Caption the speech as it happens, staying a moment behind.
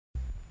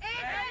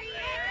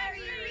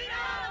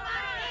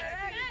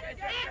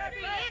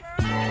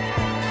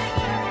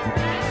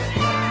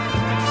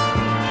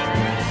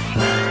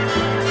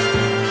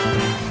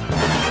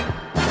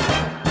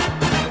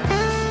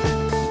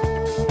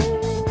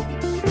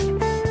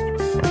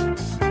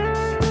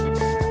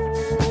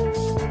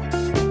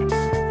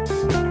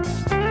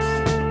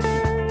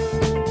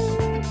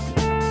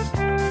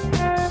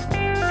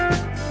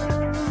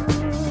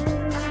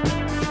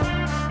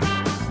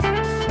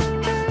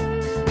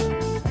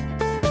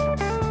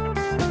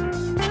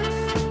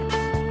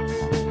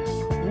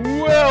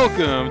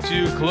Welcome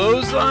to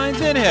Clotheslines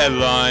and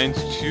Headlines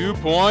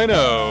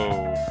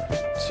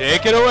 2.0.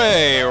 Take it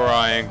away,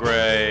 Ryan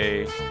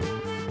Gray.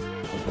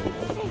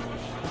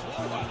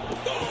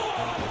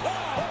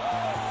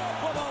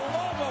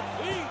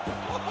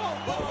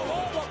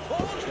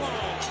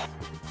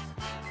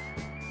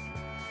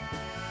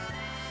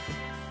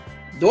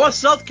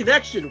 North-South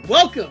Connection,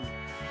 welcome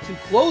to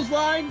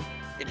Clothesline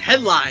and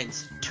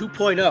Headlines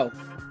 2.0.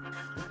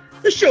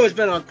 This show has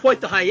been on quite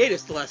the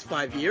hiatus the last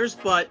 5 years,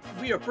 but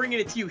we are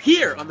bringing it to you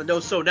here on the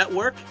NoSo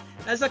Network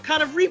as a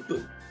kind of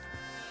reboot.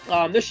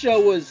 This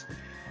show was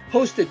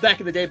hosted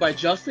back in the day by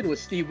Justin with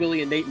Steve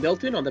Willie and Nate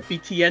Milton on the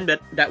BTN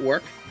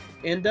network,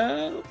 and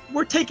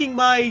we're taking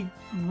my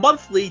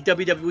monthly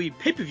WWE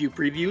pay-per-view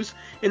previews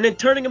and then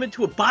turning them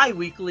into a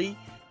bi-weekly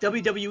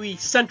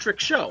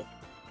WWE-centric show,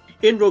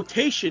 in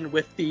rotation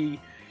with the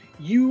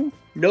You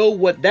Know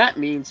What That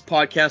Means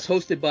podcast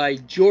hosted by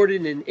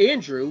Jordan and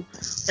Andrew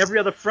every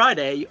other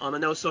Friday on the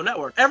NoSo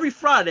Network. Every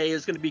Friday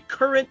is going to be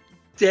current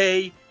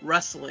day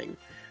wrestling.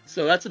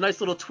 So that's a nice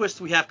little twist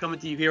we have coming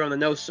to you here on the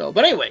NoSo.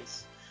 But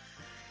anyways,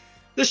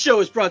 this show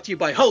is brought to you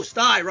by host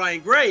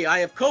Ryan Gray. I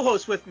have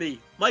co-host with me,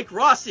 Mike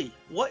Rossi.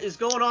 What is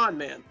going on,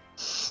 man?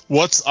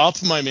 What's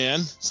up, my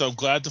man? So I'm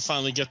glad to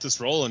finally get this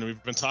rolling.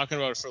 We've been talking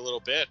about it for a little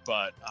bit,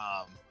 but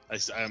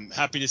I'm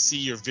happy to see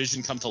your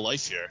vision come to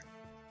life here.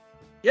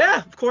 Yeah,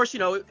 of course,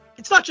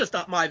 it's not just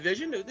my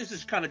vision. This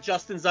is kind of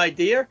Justin's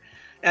idea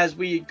as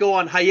we go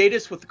on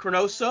hiatus with the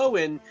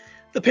Chronoso, and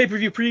the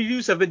pay-per-view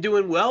previews have been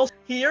doing well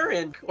here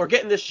and are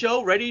getting this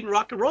show ready and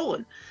rock and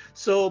rolling.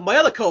 So my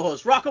other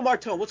co-host, Rocco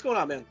Martone, what's going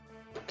on, man?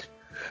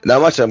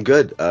 Not much. I'm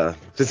good.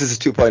 Since this is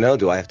 2.0,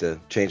 do I have to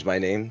change my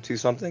name to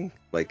something?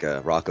 Like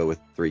Rocco with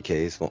 3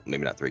 Ks? Well,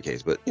 maybe not 3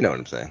 Ks, but you know what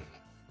I'm saying.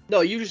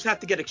 No, you just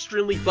have to get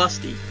extremely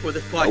busty for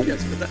this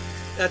podcast. But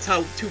that's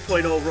how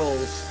 2.0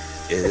 rolls.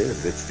 It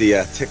is. It's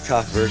the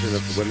TikTok version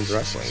of women's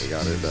wrestling. We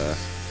got it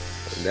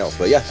nailed.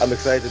 But yeah, I'm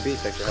excited to be.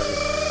 Thanks for having me.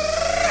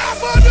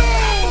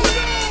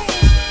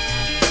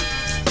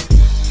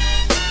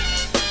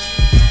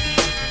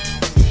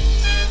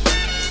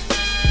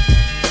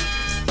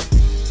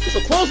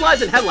 So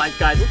clotheslines and headlines,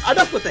 guys.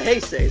 Enough with the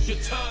haysays.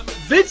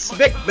 Vince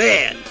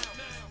McMahon.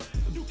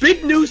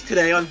 Big news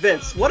today on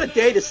Vince. What a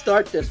day to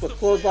start this with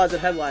clotheslines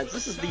and headlines.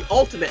 This is the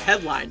ultimate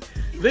headline.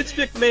 Vince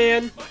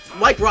McMahon,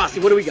 Mike Rossi,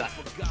 what do we got?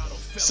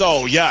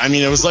 So, yeah, I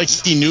mean, it was like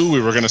he knew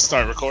we were going to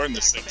start recording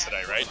this thing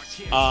today, right?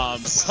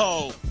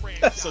 So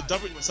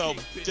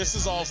this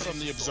is all from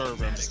The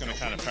Observer. I'm just going to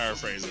kind of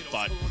paraphrase it.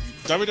 But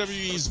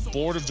WWE's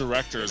board of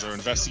directors are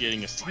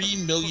investigating a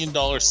 $3 million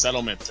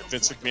settlement that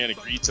Vince McMahon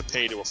agreed to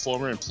pay to a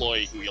former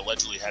employee who he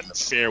allegedly had an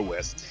affair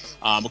with.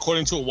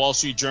 According to a Wall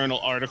Street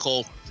Journal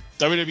article,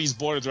 WWE's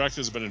board of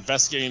directors have been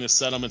investigating this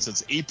settlement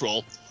since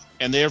April,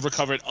 and they have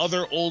recovered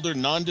other older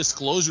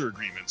non-disclosure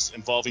agreements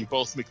involving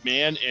both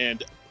McMahon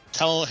and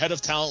head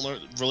of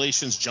talent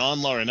relations John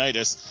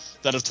Laurinaitis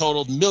that have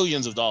totaled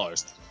millions of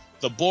dollars.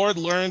 The board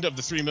learned of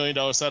the $3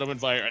 million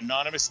settlement via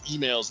anonymous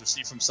emails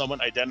received from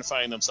someone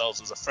identifying themselves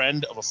as a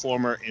friend of a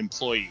former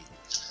employee.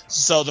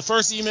 So the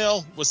first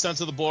email was sent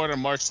to the board on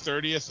March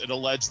 30th. It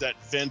alleged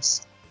that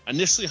Vince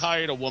initially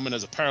hired a woman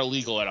as a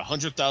paralegal at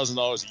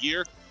 $100,000 a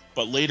year,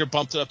 but later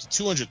bumped it up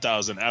to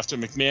 $200,000 after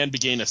McMahon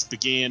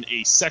began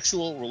a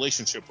sexual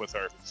relationship with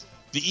her.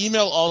 The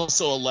email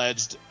also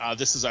alleged,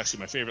 this is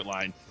actually my favorite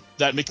line,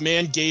 that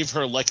McMahon gave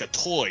her like a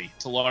toy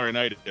to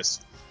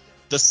Laurinaitis.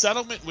 The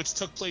settlement, which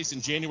took place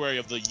in January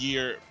of the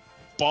year,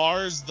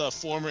 bars the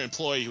former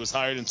employee who was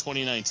hired in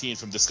 2019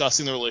 from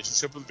discussing the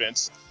relationship with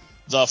Vince.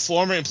 The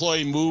former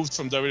employee moved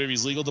from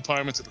WWE's legal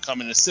department to become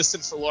an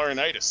assistant for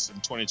Laurinaitis in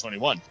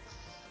 2021.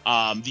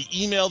 The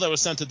email that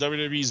was sent to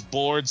WWE's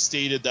board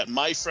stated that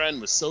my friend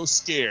was so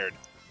scared,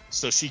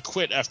 so she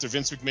quit after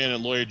Vince McMahon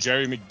and lawyer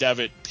Jerry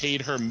McDevitt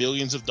paid her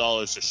millions of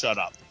dollars to shut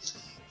up.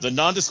 The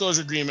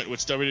non-disclosure agreement,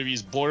 which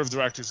WWE's board of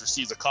directors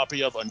received a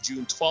copy of on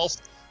June 12th,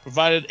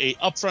 provided a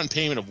upfront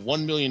payment of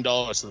 $1 million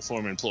to the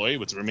former employee,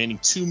 with the remaining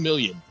 $2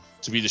 million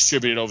to be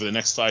distributed over the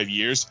next 5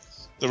 years.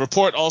 The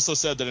report also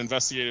said that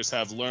investigators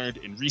have learned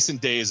in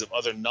recent days of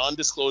other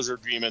non-disclosure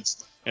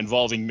agreements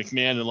involving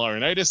McMahon and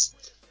Laurinaitis.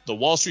 The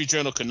Wall Street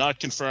Journal could not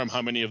confirm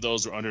how many of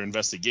those were under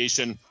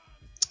investigation.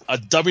 A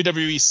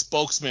WWE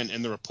spokesman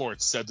in the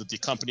report said that the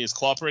company is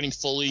cooperating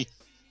fully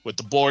with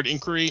the board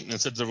inquiry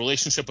and said the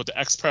relationship with the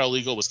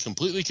ex-paralegal was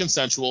completely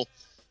consensual.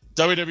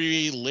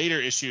 WWE later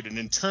issued an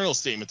internal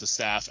statement to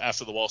staff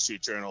after the Wall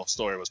Street Journal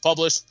story was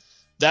published.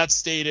 That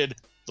stated,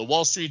 the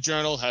Wall Street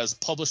Journal has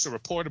published a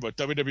report about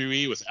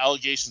WWE with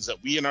allegations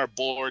that we and our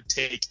board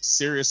take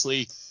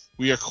seriously.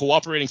 We are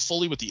cooperating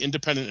fully with the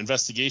independent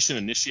investigation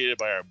initiated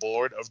by our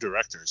board of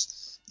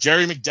directors.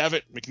 Jerry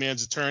McDevitt,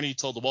 McMahon's attorney,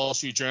 told the Wall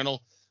Street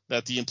Journal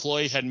that the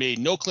employee had made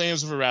no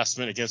claims of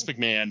harassment against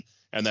McMahon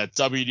and that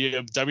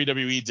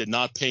WWE did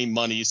not pay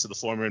monies to the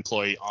former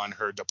employee on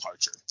her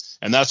departure.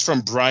 And that's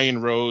from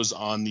Brian Rose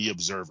on The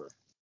Observer.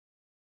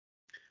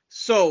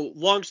 So,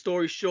 long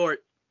story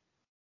short,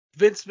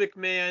 Vince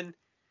McMahon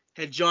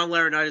had John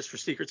Laurinaitis for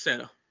Secret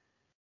Santa.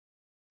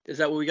 Is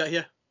that what we got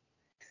here?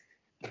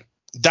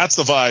 That's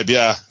the vibe,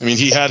 yeah. I mean,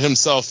 he had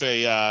himself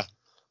a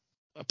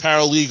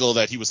paralegal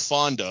that he was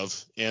fond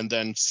of, and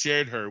then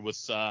shared her with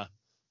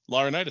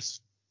Laurinaitis.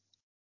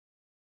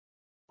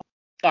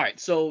 All right,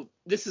 so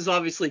this is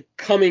obviously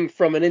coming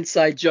from an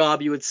inside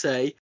job, you would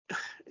say.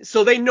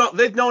 So they've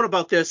known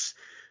about this,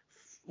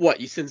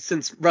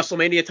 since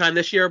WrestleMania time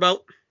this year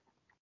about?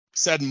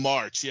 Said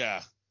March,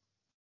 yeah.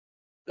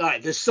 All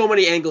right, there's so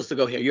many angles to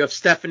go here. You have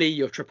Stephanie,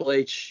 you have Triple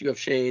H, you have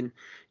Shane,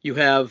 you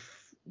have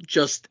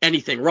just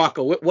anything.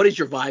 Rocco, what is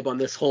your vibe on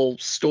this whole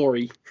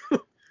story?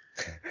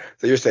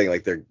 So you're saying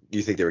like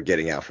you think they were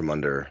getting out from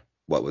under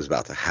what was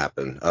about to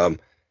happen?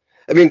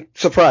 I mean,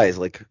 surprise,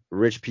 like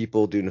rich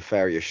people do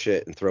nefarious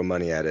shit and throw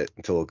money at it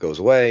until it goes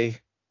away.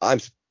 I'm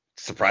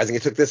surprising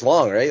it took this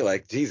long, right?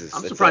 Like Jesus,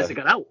 I'm surprised it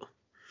got out.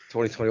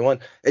 2021.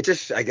 It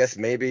just, I guess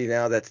maybe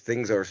now that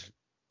things are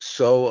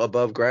so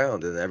above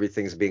ground and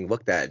everything's being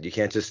looked at, you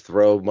can't just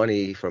throw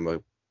money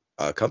from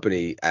a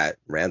company at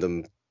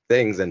random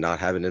things and not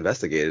have it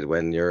investigated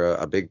when you're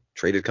a big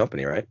traded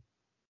company, right?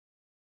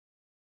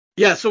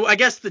 Yeah, so I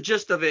guess the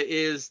gist of it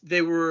is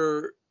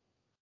the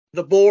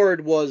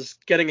board was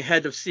getting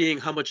ahead of seeing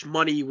how much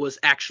money was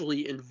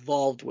actually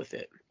involved with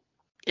it.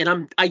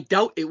 And I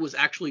doubt it was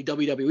actually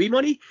WWE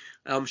money.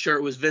 I'm sure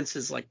it was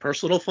Vince's like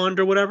personal fund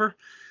or whatever.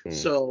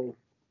 So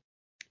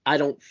I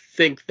don't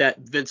think that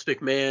Vince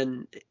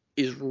McMahon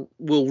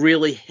will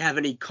really have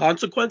any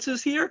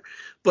consequences here.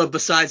 But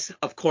besides,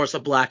 of course, a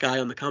black eye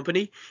on the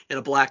company and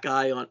a black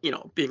eye on,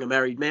 being a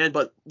married man.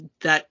 But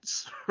that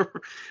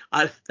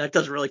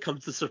doesn't really come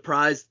to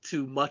surprise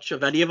to much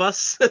of any of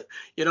us,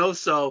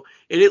 So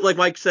like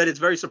Mike said, it's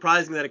very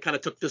surprising that it kind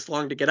of took this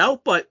long to get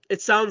out. But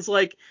it sounds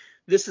like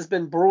this has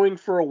been brewing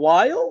for a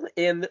while,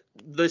 and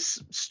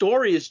this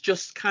story is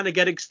just kind of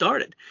getting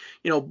started.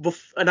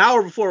 An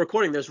hour before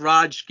recording this,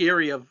 Raj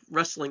Giri of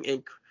Wrestling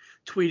Inc.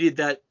 tweeted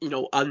that,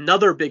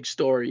 another big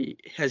story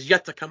has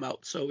yet to come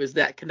out. So is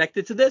that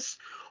connected to this,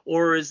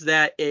 or is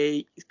that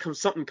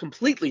something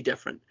completely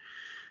different?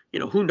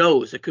 Who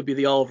knows? It could be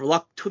the Oliver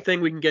Luck thing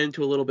we can get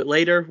into a little bit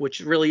later, which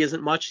really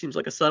isn't much. Seems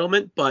like a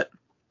settlement, but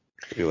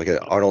could be like an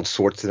Arnold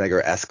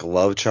Schwarzenegger-esque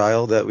love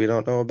child that we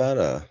don't know about,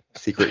 a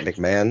secret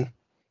McMahon.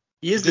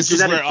 He is the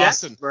genetic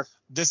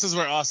This is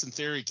where Austin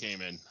Theory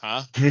came in,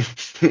 huh?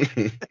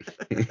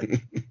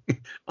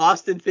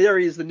 Austin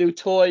Theory is the new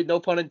toy, no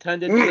pun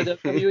intended, for the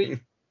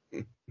WWE.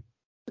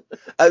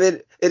 I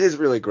mean, it is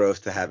really gross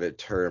to have it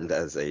termed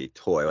as a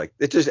toy. Like,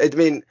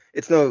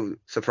 it's no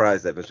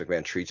surprise that Vince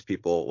McMahon treats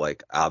people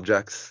like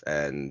objects,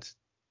 and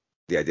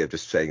the idea of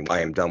just saying,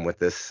 I am done with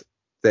this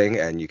thing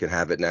and you can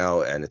have it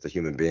now and it's a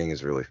human being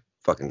is really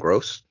fucking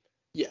gross.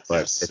 Yes.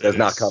 But it does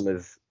not come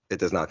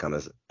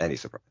as any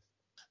surprise.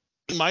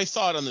 My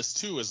thought on this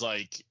too is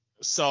like,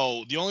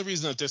 so the only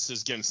reason that this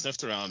is getting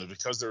sniffed around is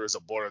because there is a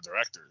board of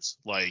directors.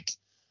 Like,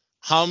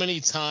 how many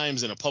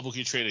times in a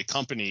publicly traded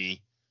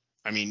company,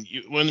 I mean,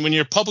 when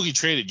you're publicly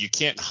traded, you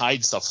can't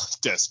hide stuff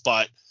like this,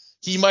 but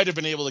he might have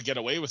been able to get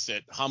away with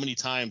it how many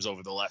times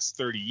over the last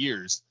 30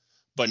 years.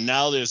 But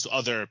now there's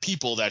other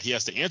people that he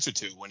has to answer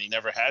to when he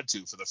never had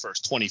to for the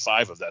first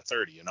 25 of that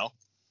 30,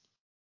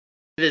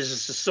 There's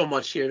just so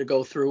much here to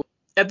go through.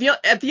 At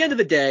the end of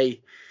the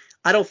day,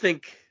 I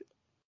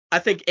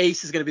think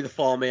Ace is going to be the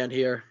fall man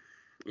here.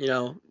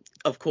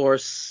 Of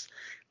course,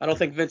 I don't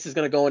think Vince is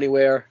going to go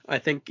anywhere. I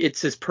think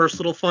it's his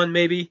personal fund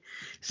maybe.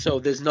 So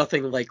there's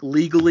nothing like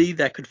legally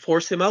that could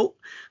force him out,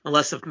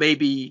 unless if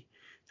maybe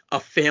a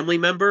family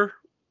member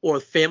or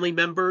family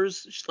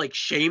members like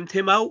shamed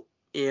him out.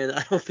 And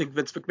I don't think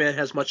Vince McMahon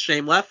has much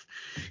shame left,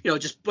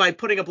 just by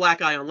putting a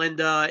black eye on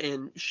Linda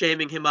and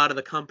shaming him out of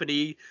the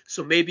company.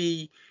 So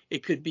maybe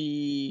it could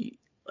be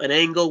an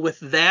angle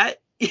with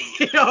that,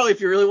 if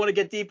you really want to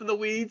get deep in the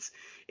weeds.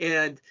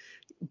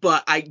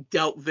 But I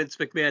doubt Vince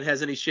McMahon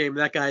has any shame.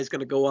 That guy is going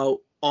to go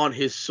out on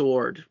his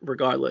sword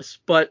regardless.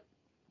 But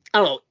I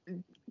don't know,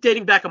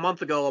 dating back a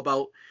month ago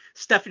about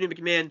Stephanie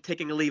McMahon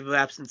taking a leave of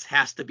absence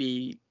has to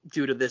be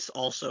due to this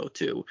also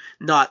too,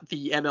 not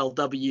the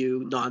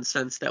MLW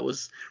nonsense that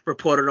was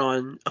reported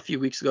on a few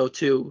weeks ago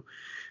too.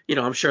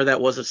 I'm sure that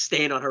was a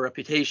stain on her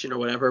reputation or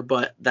whatever,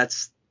 but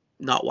that's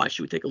not why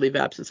she would take a leave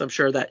of absence. I'm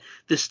sure that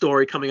this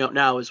story coming out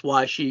now is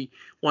why she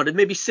wanted to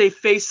maybe save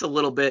face a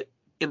little bit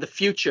in the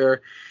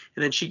future.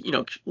 And then she,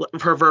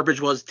 her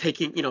verbiage was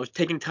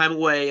taking time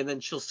away, and then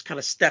she'll kind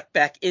of step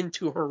back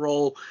into her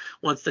role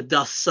once the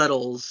dust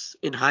settles,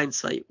 in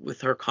hindsight,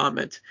 with her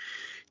comment.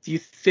 Do you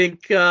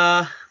think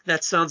that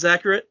sounds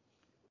accurate?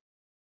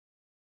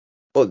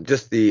 Well,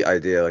 just the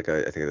idea, like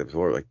I think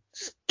before, like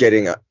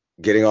getting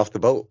off the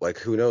boat. Like,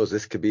 who knows?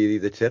 This could be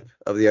the tip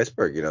of the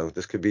iceberg.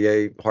 This could be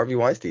a Harvey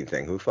Weinstein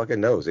thing. Who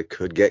fucking knows? It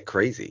could get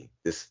crazy.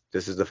 This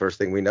is the first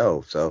thing we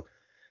know. So,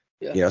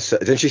 yeah.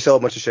 Didn't she sell a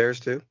bunch of shares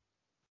too?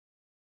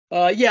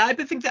 Yeah, I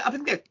think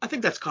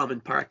that's common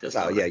practice.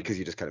 Oh yeah, because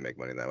you just kind of make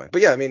money that way.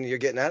 But yeah, I mean, you're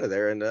getting out of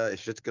there, and if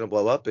shit's gonna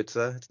blow up, it's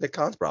Nick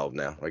Khan's problem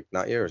now, like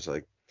not yours.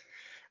 Like,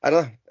 I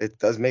don't know. It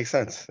does make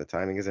sense. The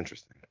timing is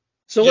interesting.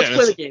 So let's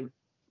play the game.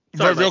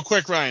 Sorry, real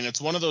quick, Ryan. It's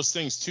one of those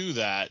things too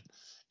that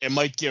it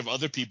might give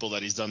other people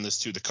that he's done this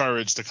to the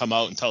courage to come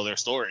out and tell their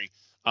story.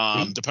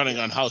 Depending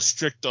on how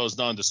strict those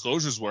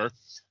non-disclosures were,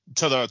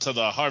 to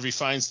the Harvey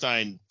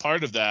Feinstein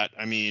part of that,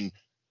 I mean,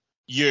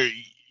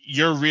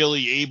 you're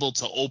really able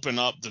to open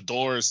up the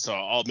doors to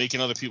all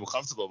making other people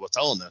comfortable about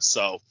telling this.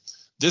 So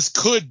this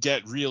could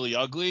get really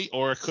ugly,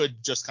 or it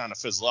could just kind of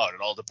fizzle out.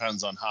 It all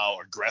depends on how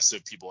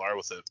aggressive people are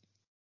with it.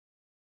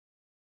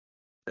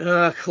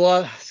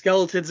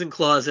 Skeletons in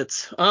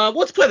closets.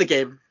 Let's play the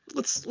game.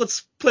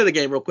 Let's play the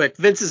game real quick.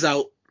 Vince is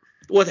out.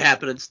 What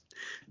happens?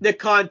 Nick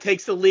Khan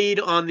takes the lead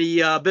on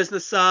the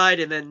business side,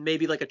 and then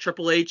maybe like a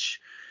Triple H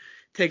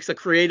takes a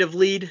creative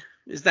lead.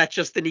 Is that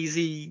just an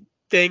easy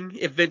thing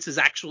if Vince is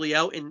actually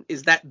out? And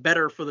is that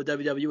better for the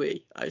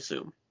WWE, I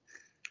assume?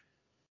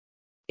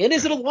 And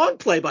is it a long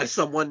play by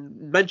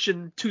someone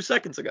mentioned 2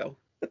 seconds ago?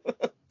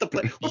 We'll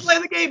play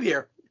the game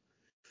here.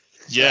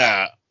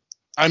 Yeah.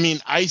 I mean,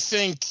 I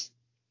think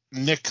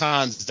Nick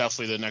Khan's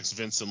definitely the next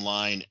Vince in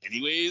line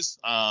anyways.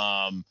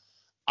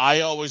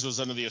 I always was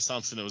under the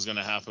assumption it was going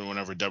to happen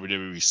whenever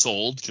WWE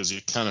sold, because you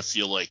kind of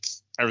feel like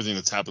everything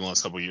that's happened the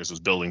last couple of years was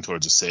building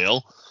towards a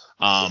sale.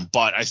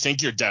 But I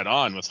think you're dead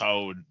on with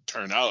how it would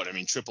turn out. I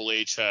mean, Triple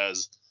H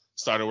has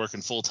started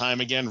working full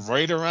time again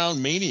right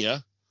around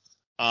Mania.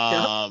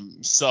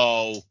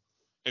 So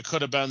it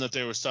could have been that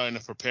they were starting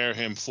to prepare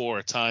him for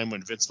a time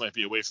when Vince might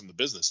be away from the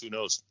business. Who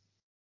knows?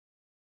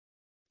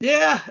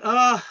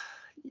 Yeah,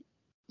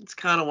 it's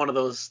kind of one of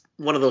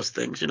those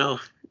things, you know.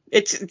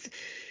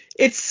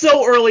 It's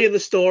so early in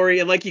the story,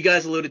 and like you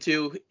guys alluded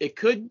to, it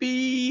could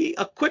be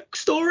a quick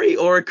story,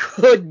 or it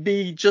could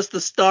be just the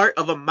start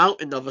of a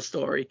mountain of a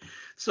story.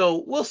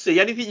 So we'll see.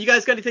 Anything? You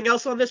guys got anything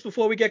else on this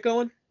before we get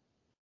going?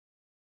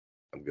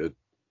 I'm good.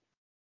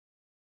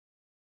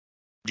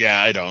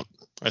 Yeah, I don't.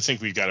 I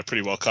think we've got it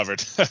pretty well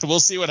covered. We'll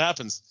see what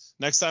happens.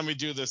 Next time we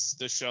do this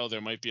show,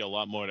 there might be a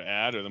lot more to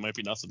add, or there might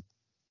be nothing.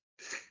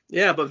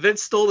 Yeah, but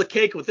Vince stole the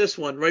cake with this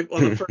one right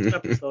on the first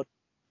episode.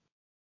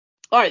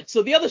 All right,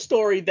 so the other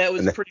story that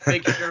was pretty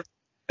big here.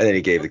 And then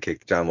he gave the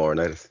cake to John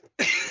Laurinaitis.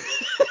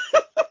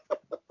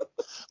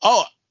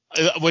 Oh,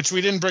 which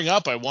we didn't bring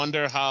up. I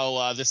wonder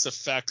how this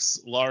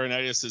affects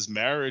Laurinaitis'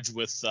 marriage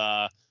with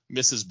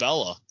Mrs.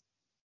 Bella.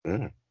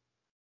 I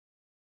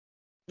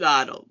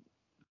don't.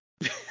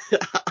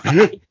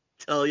 I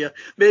tell you,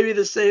 maybe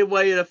the same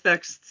way it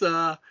affects.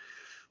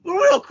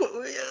 Real quick,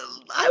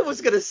 I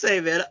was gonna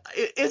say, man,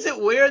 is it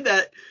weird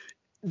that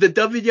the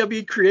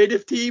WWE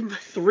creative team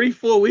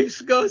 3-4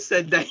 weeks ago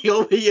said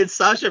Naomi and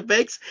Sasha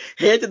Banks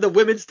handed the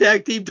women's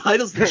tag team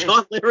titles to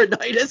John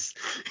Laurinaitis?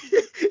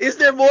 Is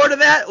there more to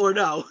that or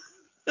no?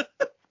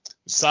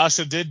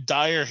 Sasha did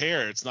dye her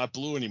hair. It's not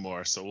blue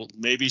anymore. So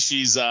maybe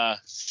she's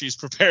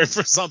prepared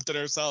for something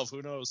herself.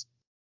 Who knows?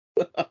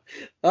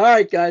 All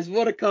right, guys, we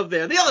want to come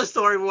there. The other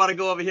story we want to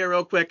go over here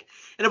real quick.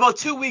 In about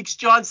 2 weeks,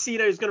 John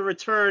Cena is going to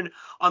return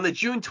on the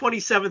June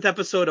 27th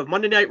episode of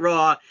Monday Night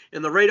Raw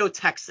in Laredo,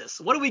 Texas.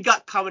 What do we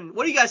got coming?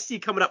 What do you guys see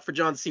coming up for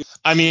John Cena?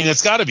 I mean,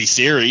 it's got to be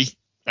Theory.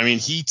 I mean,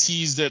 he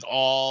teased it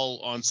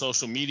all on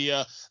social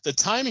media. The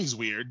timing's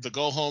weird. The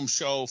go-home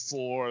show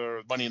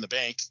for Money in the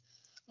Bank.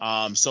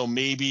 So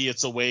maybe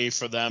it's a way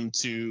for them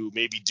to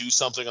maybe do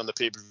something on the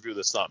pay-per-view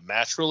that's not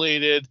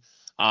match-related.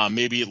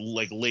 Maybe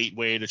like late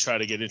way to try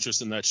to get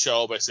interest in that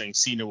show by saying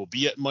Cena will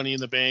be at Money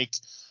in the Bank.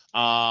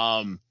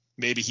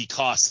 Maybe he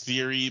costs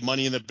Theory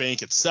Money in the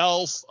Bank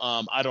itself.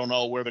 I don't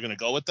know where they're going to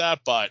go with that,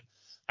 but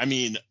I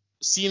mean,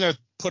 Cena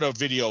put a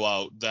video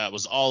out that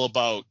was all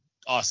about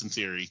Austin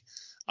Theory.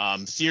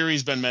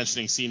 Theory's been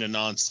mentioning Cena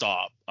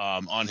nonstop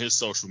on his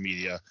social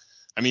media.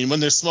 I mean, when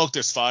there's smoke,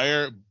 there's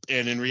fire,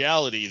 and in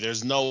reality,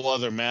 there's no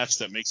other match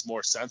that makes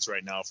more sense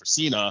right now for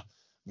Cena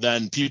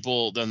than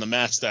the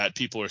match that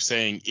people are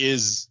saying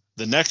is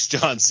the next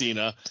John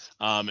Cena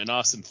and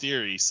Austin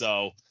Theory.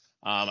 So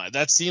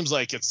that seems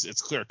like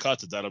it's clear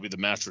cut that'll be the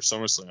match for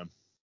SummerSlam.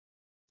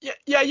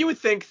 Yeah, you would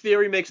think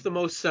Theory makes the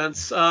most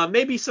sense.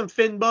 Maybe some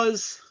Finn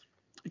buzz,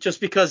 just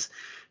because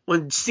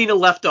when Cena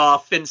left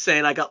off, Finn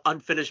saying I got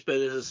unfinished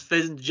business.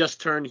 Finn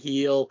just turned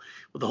heel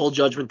with the whole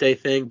Judgment Day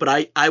thing,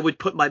 but I would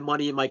put my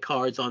money and my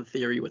cards on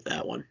Theory with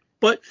that one.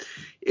 But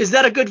is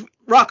that a good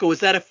Rocco? Is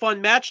that a fun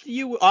match to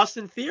you,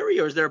 Austin Theory,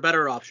 or is there a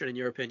better option in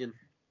your opinion?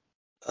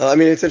 I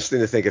mean, it's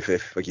interesting to think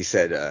if like you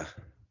said,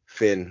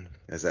 Finn,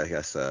 as I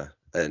guess, and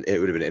it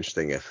would have been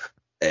interesting if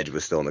Edge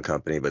was still in the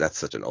company, but that's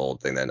such an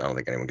old thing that I don't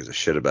think anyone gives a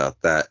shit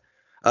about that.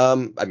 I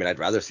mean, I'd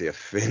rather see a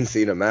Finn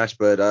Cena match,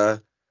 but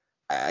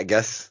I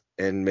guess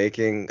in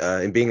being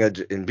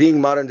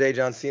modern day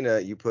John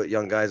Cena, you put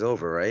young guys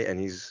over, right? And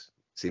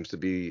seems to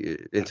be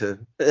into.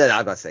 And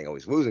I'm not saying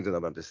always losing to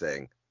them. I'm just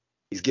saying.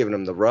 He's giving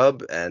him the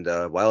rub, and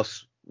why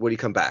else would he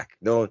come back?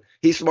 No,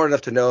 he's smart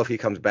enough to know if he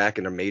comes back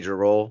in a major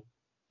role,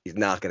 he's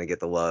not going to get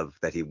the love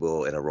that he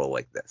will in a role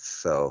like this.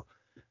 So,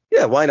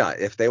 yeah, why not?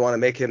 If they want to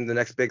make him the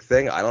next big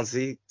thing, I don't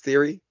see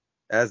Theory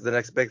as the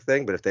next big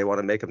thing, but if they want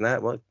to make him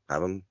that, well,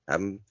 have him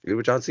do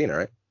with John Cena,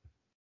 right?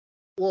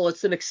 Well,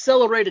 it's an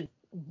accelerated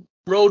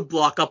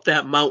roadblock up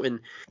that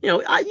mountain.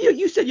 You know,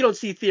 you said you don't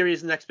see Theory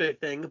as the next big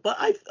thing, but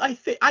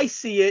I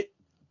see it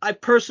I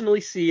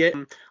personally see it.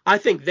 I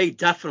think they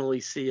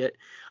definitely see it.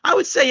 I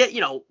would say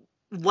it,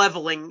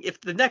 leveling. If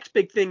the next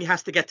big thing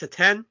has to get to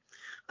 10,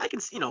 I can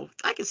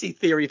see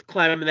Theory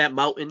climbing that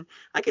mountain.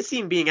 I can see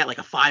him being at like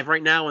a 5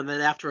 right now, and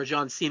then after a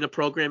John Cena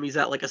program, he's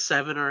at like a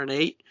 7 or an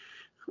 8,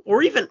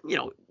 or even,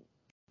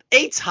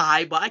 8's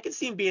high, but I can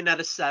see him being at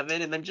a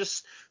 7, and then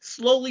just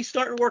slowly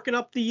starting working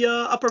up the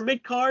upper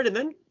mid card, and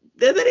then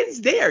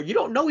he's there. You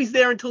don't know he's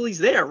there until he's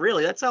there.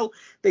 Really, that's how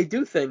they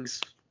do things.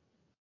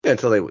 Yeah,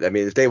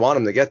 if they want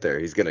him to get there,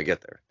 he's gonna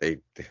get there. They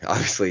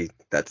obviously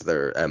that's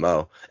their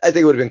MO. I think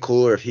it would have been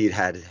cooler if he'd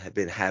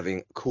been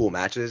having cool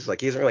matches. Like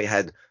he hasn't really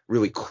had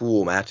really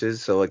cool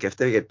matches. So like if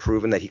they had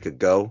proven that he could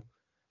go,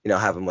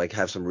 have him like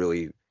have some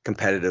really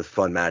competitive,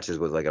 fun matches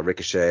with like a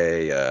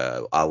Ricochet,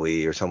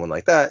 Ali, or someone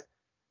like that.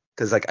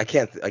 Because like I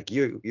can't like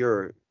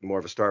you're more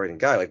of a star rating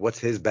guy. Like what's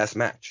his best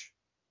match?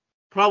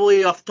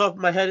 Probably off the top of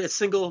my head, a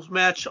singles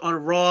match on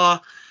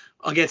Raw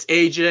against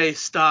AJ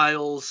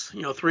Styles,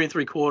 3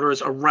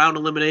 3/4, around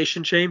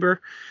Elimination Chamber.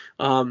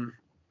 It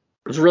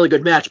was a really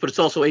good match, but it's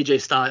also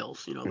AJ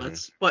Styles,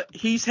 but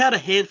he's had a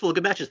handful of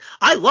good matches.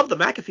 I love the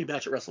McAfee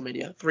match at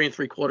WrestleMania 3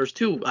 3/4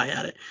 too. I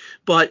had it,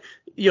 but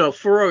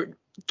for a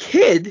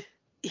kid,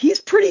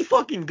 he's pretty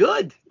fucking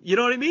good. You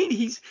know what I mean?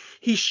 He's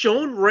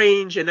shown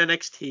range in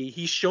NXT.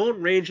 He's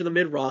shown range in the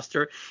mid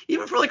roster.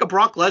 Even for like a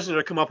Brock Lesnar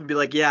to come up and be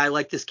like, yeah, I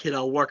like this kid.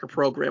 I'll work a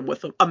program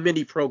with him, a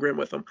mini program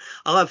with him.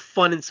 I'll have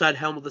fun inside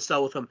Hell in the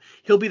Cell with him.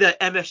 He'll be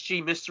that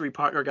MSG mystery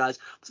partner, guys.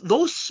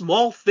 Those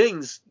small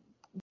things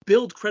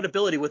build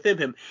credibility within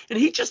him, and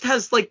he just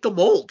has like the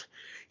mold.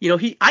 He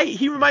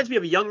reminds me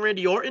of a young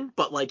Randy Orton,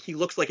 but like he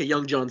looks like a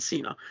young John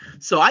Cena.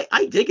 So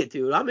I dig it,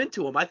 dude. I'm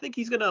into him. I think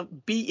he's gonna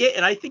be it,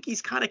 and I think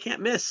he's kind of can't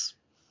miss.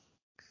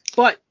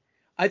 But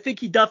I think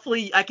he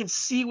definitely. I can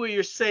see what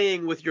you're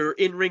saying with your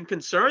in-ring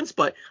concerns,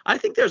 but I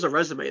think there's a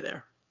resume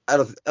there.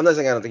 I'm not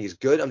saying I don't think he's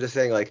good. I'm just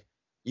saying like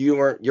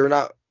you're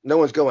not. No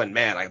one's going,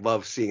 man, I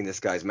love seeing this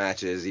guy's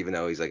matches, even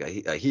though he's like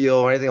a heel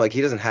or anything. Like he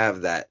doesn't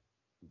have that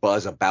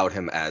buzz about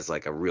him as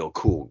like a real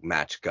cool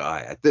match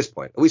guy at this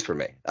point, at least for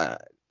me.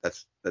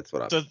 That's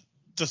what I'm.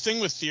 The thing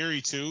with Theory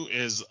too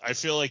is I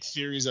feel like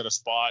Theory's at a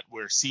spot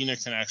where Cena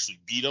can actually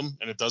beat him,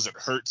 and it doesn't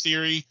hurt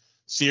Theory.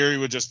 Theory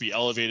would just be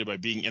elevated by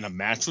being in a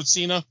match with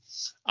Cena,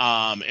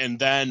 and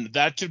then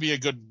that could be a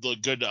good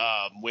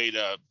way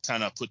to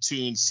kind of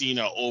platoon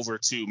Cena over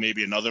to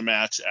maybe another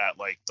match at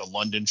like the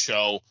London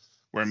show,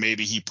 where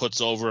maybe he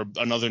puts over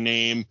another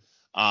name,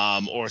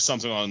 or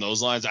something along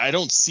those lines. I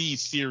don't see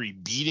Theory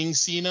beating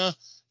Cena.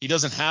 He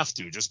doesn't have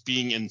to. Just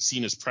being in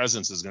Cena's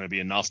presence is going to be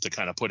enough to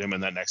kind of put him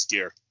in that next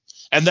gear.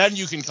 And then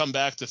you can come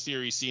back to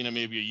Theory Cena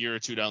maybe a year or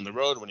two down the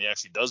road when he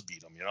actually does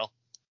beat him,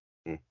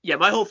 Yeah,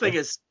 my whole thing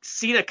is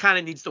Cena kind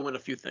of needs to win a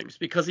few things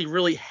because he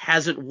really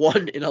hasn't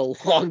won in a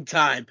long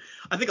time.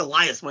 I think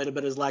Elias might have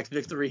been his last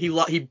victory.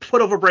 He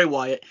put over Bray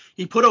Wyatt.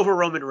 He put over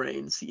Roman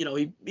Reigns. He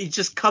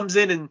just comes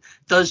in and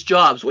does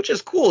jobs, which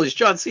is cool. He's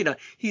John Cena.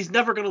 He's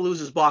never going to lose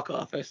his box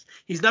office.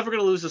 He's never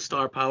going to lose his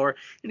star power,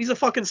 and he's a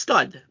fucking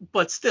stud.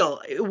 But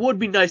still, it would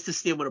be nice to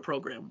see him win a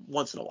program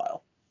once in a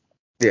while.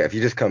 Yeah, if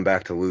you just come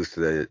back to lose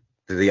to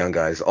the young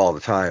guys all the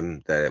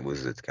time, that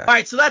it's kind of... All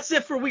right, so that's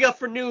it for what we got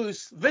for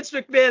news. Vince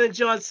McMahon and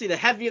John Cena,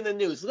 heavy in the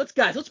news. Let's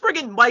bring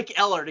in Mike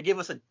Eller to give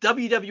us a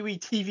WWE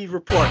TV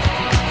report.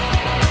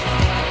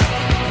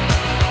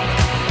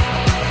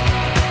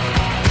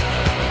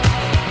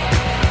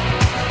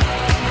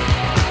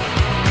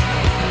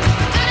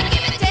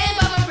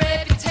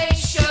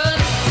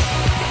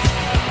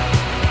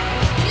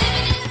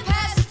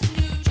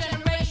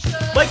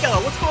 Mike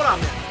Eller, what's going on,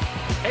 man?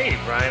 Hey,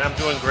 Ryan, I'm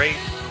doing great.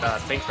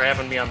 Thanks for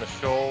having me on the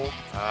show.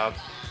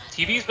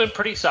 TV's been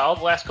pretty solid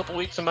the last couple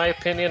weeks, in my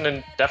opinion,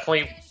 and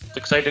definitely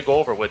excited to go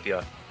over with you.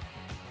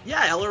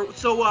 Yeah, Eller.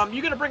 So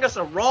you're going to bring us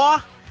a Raw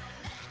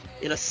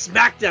and a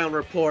Smackdown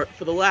report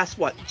for the last,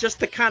 just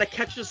to kind of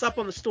catch us up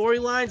on the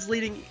storylines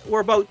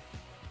we're about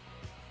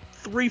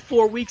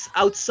 3-4 weeks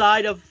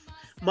outside of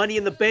Money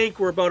in the Bank.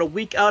 We're about a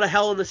week out of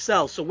Hell in the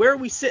Cell. So where are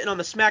we sitting on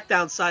the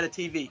Smackdown side of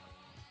TV?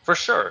 For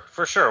sure.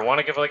 I want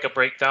to give like a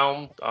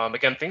breakdown.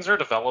 Again, things are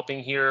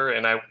developing here,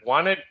 and on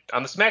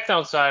the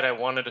SmackDown side, I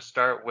wanted to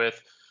start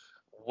with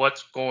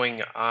what's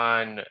going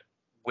on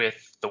with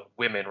the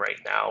women right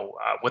now.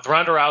 With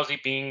Ronda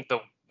Rousey being the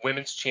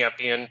women's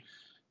champion,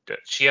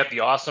 she had the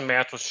awesome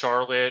match with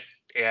Charlotte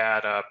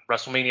at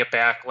WrestleMania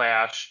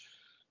Backlash.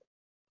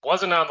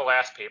 Wasn't on the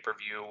last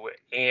pay-per-view,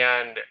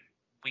 and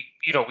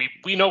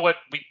we know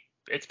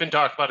it's been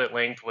talked about at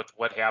length with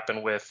what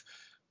happened with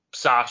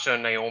Sasha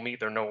and Naomi.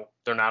 They're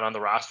not on the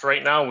roster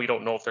right now. We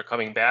don't know if they're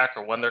coming back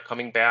or when they're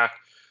coming back.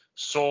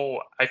 So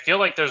I feel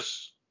like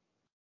there's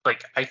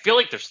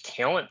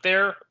talent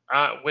there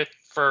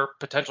for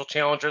potential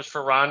challengers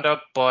for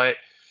Ronda, but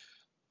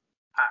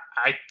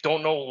I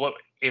don't know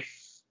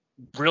if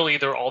really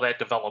they're all that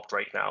developed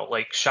right now.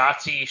 Like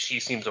Shotzi, she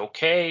seems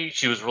okay.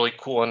 She was really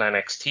cool in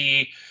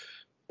NXT.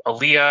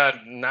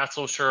 Aaliyah, not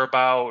so sure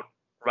about.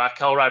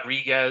 Raquel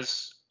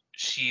Rodriguez,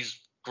 she's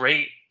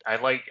great.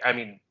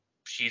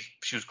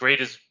 She was great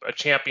as a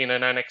champion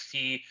in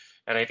NXT,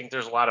 and I think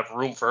there's a lot of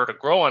room for her to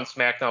grow on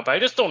SmackDown. But I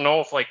just don't know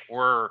if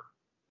we're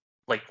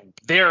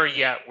there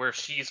yet where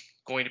she's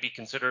going to be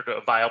considered a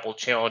viable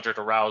challenger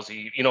to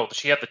Rousey.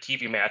 She had the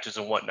TV matches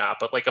and whatnot,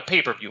 but a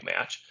pay-per-view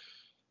match.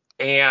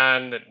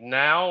 And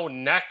now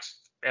next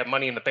at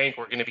Money in the Bank,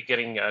 we're going to be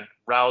getting a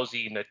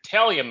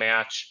Rousey-Natalya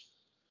match,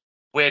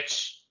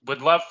 which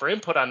would love for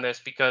input on this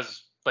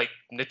because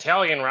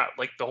Natalya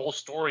and the whole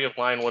story of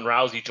line when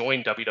Rousey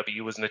joined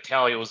WWE was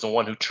Natalya was the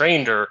one who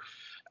trained her.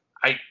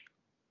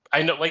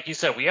 I know, like you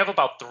said, we have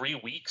about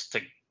 3 weeks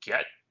to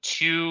get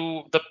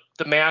to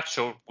the match,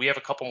 so we have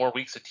a couple more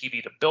weeks of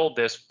TV to build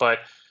this, but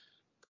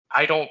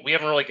we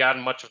haven't really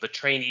gotten much of the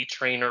trainee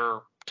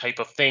trainer type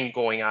of thing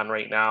going on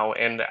right now.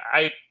 And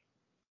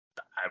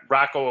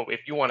Rocco,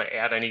 if you want to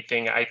add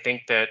anything, I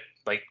think that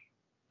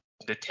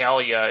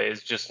Natalya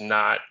is just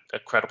not a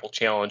credible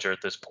challenger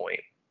at this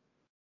point.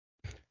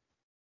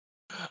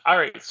 All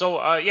right, so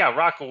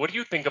Rocco, what do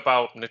you think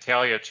about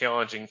Natalya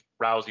challenging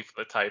Rousey for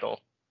the title?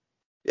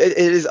 It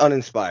is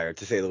uninspired,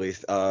 to say the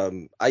least.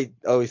 I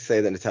always say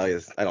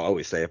that I don't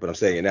always say it, but I'm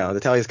saying it now.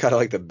 Natalya's kind of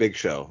like the Big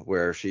Show,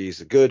 where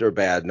she's good or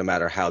bad no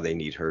matter how they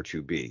need her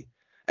to be.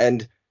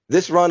 And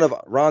this run of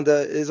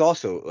Ronda is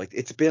also,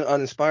 it's been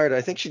uninspired.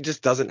 I think she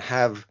just doesn't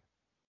have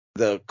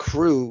the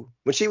crew.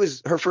 When she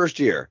was her first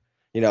year,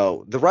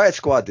 the Riot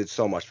Squad did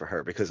so much for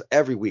her because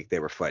every week they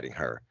were fighting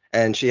her.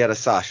 And she had a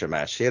Sasha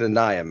match. She had a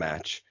Nia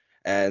match.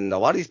 And a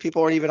lot of these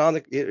people aren't even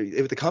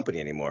with the company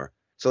anymore.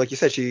 So like you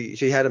said,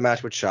 she had a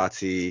match with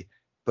Shotzi,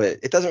 but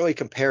it doesn't really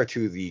compare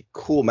to the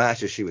cool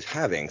matches she was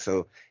having.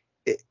 So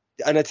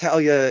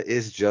Natalya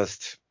is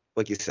just,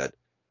 like you said,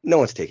 no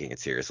one's taking it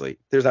seriously.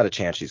 There's not a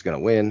chance she's going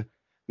to win.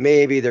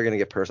 Maybe they're going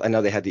to get I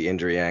know they had the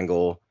injury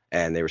angle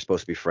and they were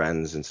supposed to be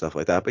friends and stuff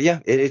like that. But yeah,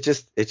 it's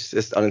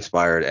just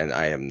uninspired, and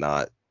I am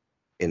not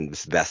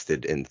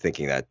invested in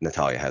thinking that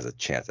Natalya has a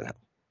chance in hell.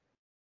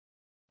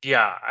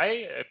 Yeah,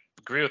 I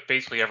agree with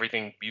basically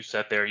everything you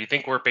said there. You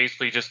think we're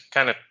basically just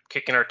kind of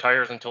kicking our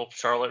tires until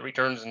Charlotte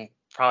returns and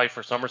probably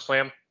for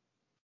SummerSlam?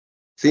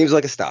 Seems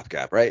like a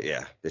stopgap, right?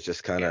 Yeah, it's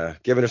just kind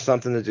of giving her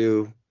something to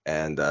do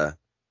and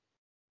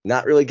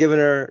not really giving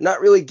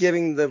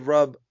the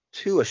rub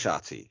to a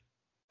Shotzi.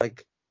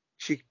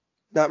 She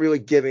not really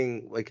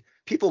giving,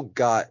 people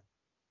got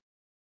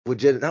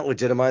not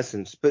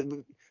legitimized, but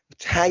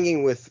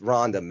hanging with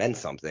Ronda meant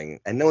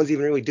something, and no one's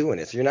even really doing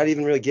it. So you're not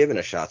even really giving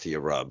a Shotzi a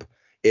rub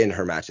in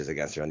her matches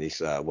against her on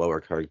these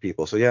well-recorded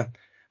people. So yeah,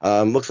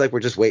 looks like we're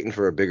just waiting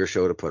for a bigger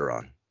show to put her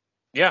on.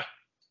 Yeah,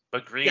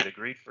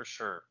 agreed for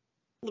sure.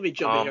 Let me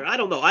jump in here. I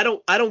don't know.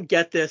 I don't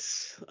get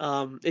this.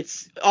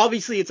 It's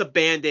obviously it's a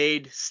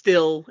Band-Aid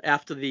still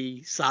after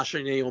the Sasha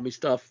and Naomi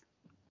stuff.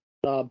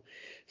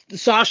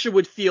 Sasha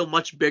would feel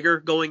much bigger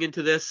going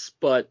into this,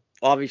 but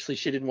obviously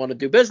she didn't want to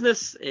do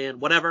business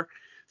and whatever.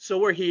 So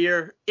we're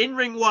here.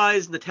 In-ring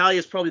wise, Natalya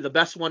is probably the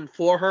best one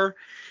for her.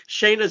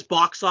 Shayna's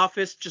box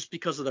office just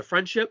because of the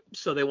friendship,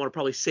 so they want to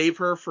probably save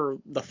her for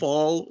the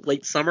fall,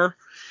 late summer.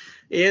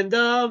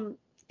 And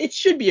it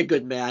should be a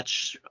good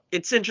match.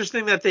 It's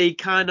interesting that they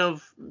kind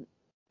of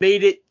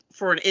made it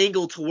for an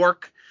angle to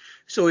work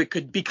so it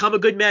could become a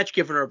good match,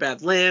 giving her a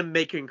bad lamb,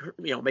 making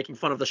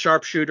fun of the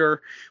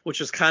sharpshooter, which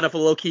is kind of a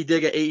low-key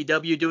dig at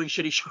AEW doing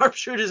shitty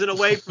sharpshooters in a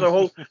way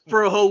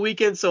for a whole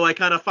weekend. So I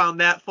kind of found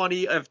that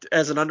funny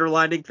as an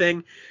underlining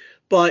thing.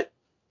 But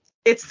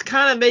it's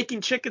kind of making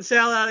chicken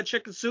salad out of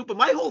chicken soup. But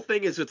my whole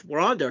thing is with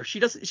Ronda.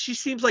 She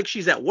seems like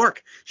she's at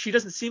work. She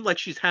doesn't seem like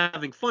she's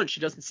having fun.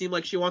 She doesn't seem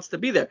like she wants to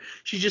be there.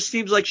 She just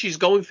seems like she's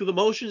going through the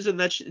motions and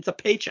that it's a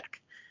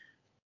paycheck.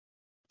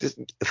 Just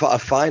a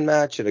fine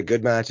match and a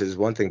good match is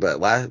one thing,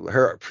 but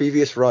her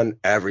previous run,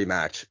 every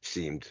match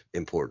seemed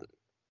important.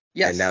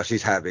 Yes. And now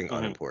she's having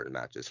unimportant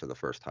matches for the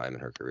first time in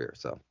her career.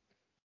 So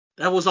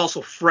that was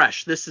also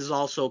fresh. This is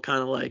also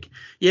kind of like,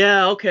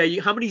 yeah, okay,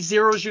 how many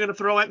zeros you're going to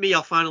throw at me?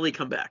 I'll finally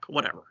come back.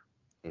 Whatever.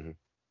 Mm-hmm.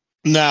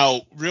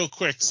 Now, real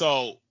quick.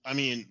 So, I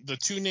mean, the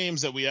two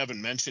names that we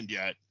haven't mentioned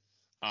yet,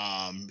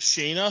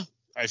 Shayna,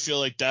 I feel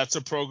like that's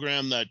a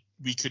program that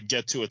we could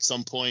get to at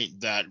some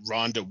point that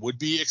Ronda would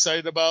be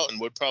excited about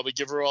and would probably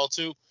give her all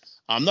to.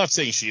 I'm not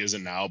saying she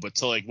isn't now, but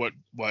to like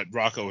what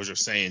Rocco was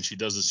just saying, she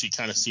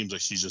kind of seems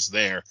like she's just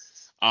there.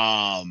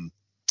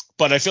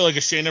 But I feel like a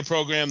Shayna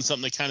program,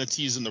 something they kind of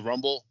tease in the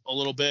Rumble a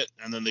little bit,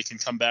 and then they can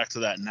come back to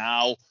that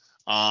now.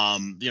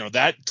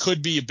 That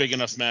could be a big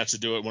enough match to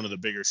do at one of the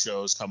bigger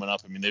shows coming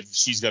up. I mean,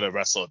 she's got to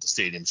wrestle at the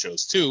stadium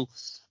shows too.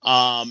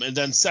 And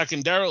then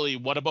secondarily,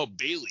 what about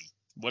Bayley?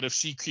 What if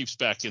she creeps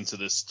back into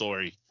this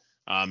story?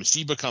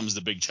 She becomes the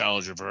big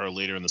challenger for her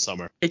later in the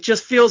summer. It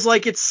just feels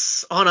like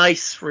it's on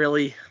ice,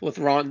 really, with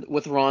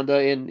Ronda,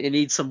 and it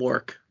needs some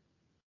work.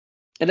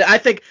 And I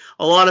think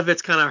a lot of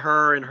it's kind of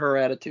her and her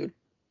attitude.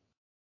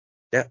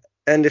 Yeah,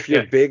 and if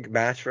your big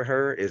match for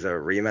her is a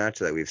rematch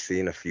that we've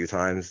seen a few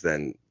times,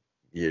 then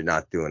you're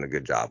not doing a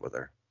good job with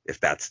her. If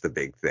that's the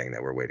big thing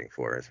that we're waiting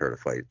for, is her to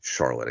fight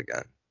Charlotte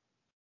again.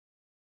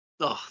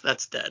 Oh,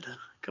 that's dead.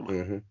 Come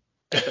on.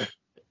 Mm-hmm.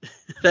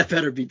 That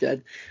better be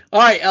dead.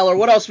 All right, Eller,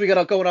 what else we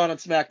got going on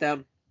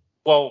SmackDown?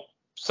 Well,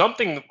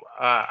 something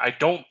I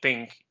don't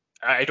think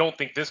I don't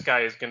think this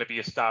guy is going to be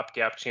a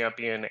stopgap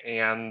champion.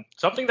 And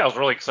something that I was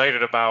really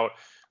excited about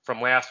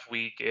from last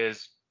week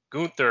is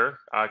Gunther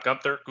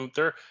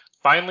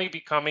finally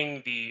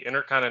becoming the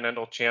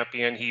Intercontinental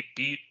Champion. He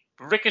beat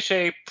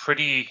Ricochet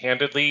pretty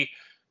handedly.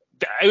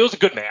 It was a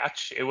good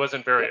match. It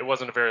wasn't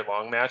a very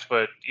long match,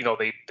 but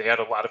they had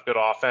a lot of good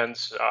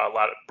offense.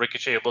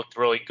 Ricochet looked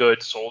really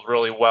good, sold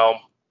really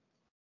well.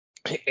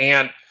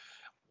 And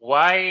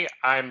why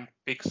I'm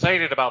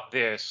excited about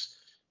this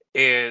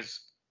is,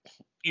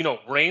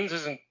 Reigns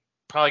isn't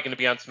probably going to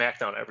be on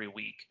SmackDown every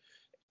week,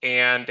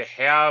 and to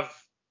have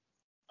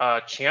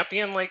a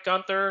champion like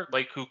Gunther,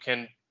 who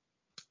can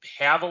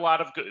have a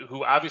lot of good,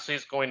 who obviously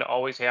is going to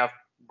always have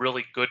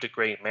really good to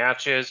great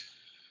matches.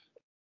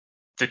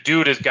 The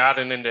dude has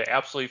gotten into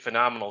absolutely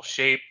phenomenal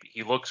shape.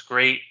 He looks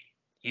great.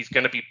 He's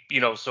going to be,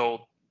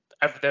 so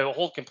the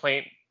whole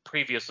complaint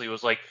previously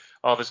was like,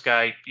 oh, this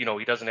guy,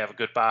 he doesn't have a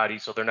good body,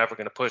 so they're never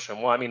going to push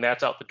him. Well, I mean,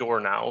 that's out the door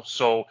now.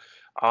 So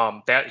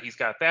that he's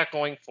got that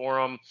going for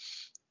him.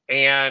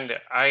 And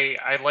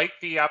I like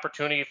the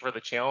opportunity for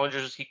the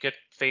challengers he could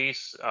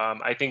face.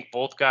 I think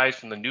both guys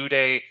from the New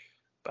Day,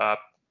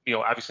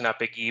 obviously not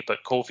Big E, but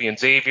Kofi and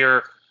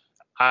Xavier.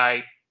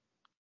 I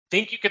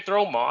think you could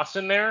throw Moss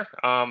in there.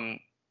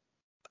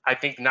 I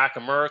think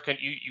Nakamura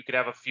you could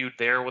have a feud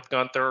there with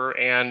Gunther,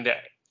 and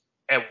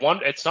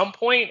at some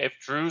point, if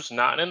Drew's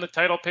not in the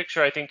title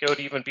picture, I think it would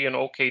even be an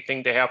okay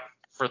thing to have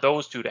for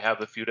those two to have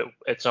the feud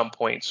at some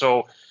point.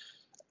 So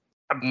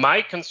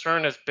my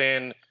concern has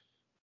been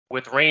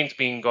with Reigns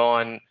being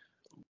gone,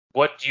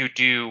 what do you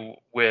do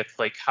with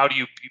how do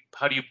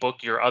you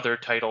book your other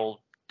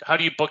title? How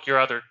do you book your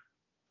other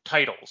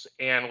titles?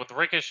 And with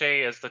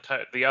Ricochet as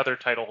the other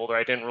title holder,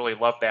 I didn't really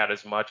love that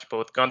as much. But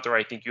with Gunther,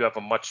 I think you have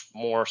a much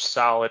more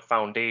solid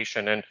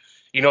foundation, and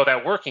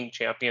that working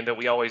champion that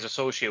we always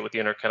associate with the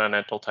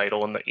Intercontinental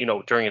title and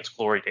during its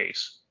glory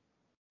days.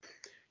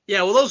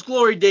 Yeah, well, those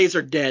glory days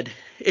are dead.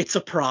 It's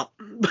a prop.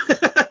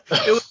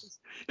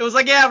 It was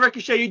like, yeah,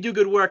 Ricochet, you do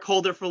good work.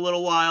 Hold it for a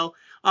little while.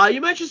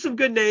 You mentioned some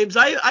good names.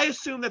 I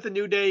assume that the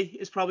New Day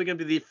is probably going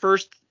to be the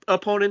first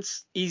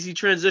opponents. Easy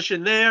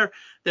transition there.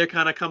 They're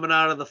kind of coming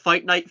out of the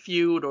Fight Night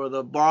feud or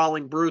the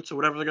Brawling Brutes or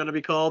whatever they're going to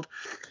be called.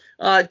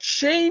 I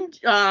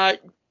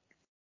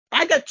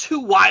got 2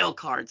 wild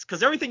cards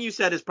because everything you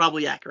said is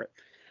probably accurate.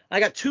 I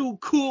got 2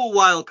 cool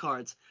wild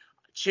cards.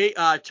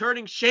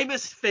 Turning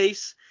Sheamus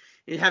face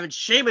and having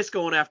Sheamus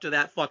going after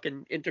that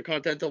fucking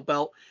Intercontinental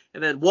belt,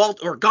 and then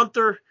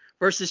Gunther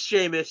versus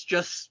Sheamus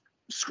just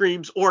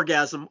screams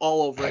orgasm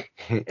all over it.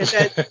 And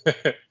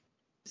then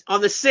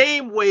on the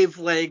same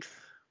wavelength,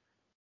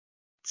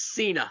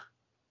 Cena.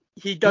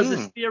 He does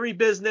his theory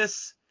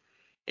business,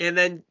 and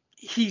then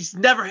he's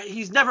never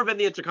been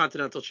the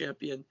Intercontinental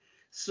Champion.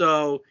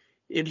 So,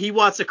 and he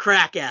wants a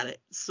crack at it.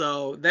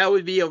 So that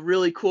would be a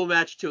really cool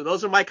match too.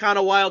 Those are my kind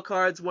of wild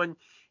cards when,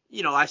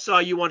 I saw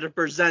you want to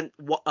present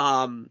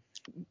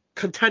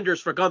contenders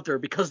for Gunther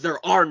because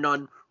there are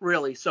none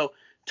really. So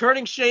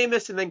turning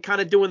Sheamus and then kind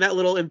of doing that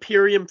little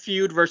Imperium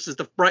feud versus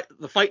the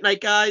Fight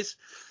Night guys,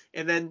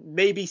 and then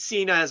maybe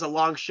Cena as a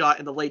long shot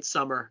in the late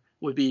summer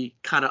would be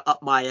kind of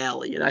up my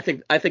alley, and I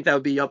think that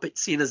would be up at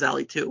Cena's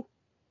alley too.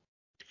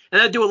 And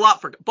that'd do a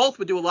lot for both.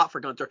 Would do a lot for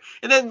Gunther.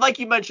 And then, like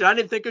you mentioned, I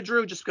didn't think of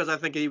Drew just because I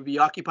think he would be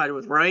occupied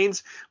with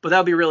Reigns, but that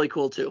would be really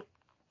cool too.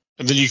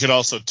 And then you could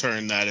also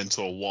turn that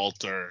into a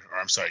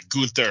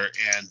Gunther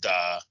and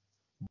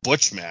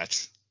Butch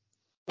match.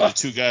 The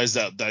 2 guys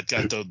that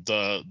got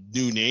the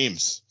new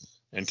names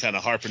and kind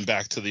of harping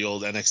back to the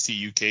old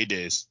NXT UK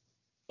days.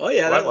 Oh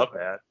yeah, I love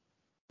that.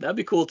 That'd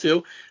be cool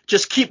too.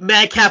 Just keep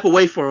Madcap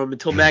away from him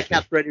until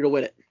Madcap's ready to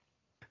win it.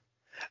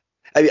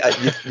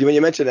 When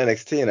you mentioned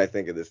NXT, and I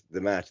think of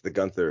the match, the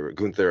Gunther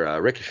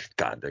Ricochet.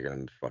 God, they're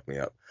gonna fuck me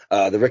up.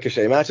 The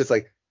Ricochet match. It's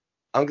like,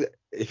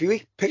 if you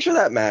picture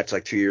that match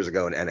 2 years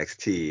ago in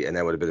NXT, and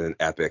that would have been an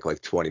epic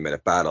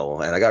 20-minute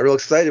battle. And I got real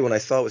excited when I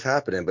saw what was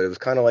happening, but it was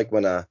kind of like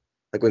when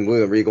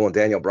William Regal and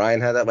Daniel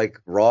Bryan had that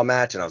Raw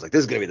match, and I was like, this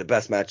is gonna be the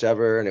best match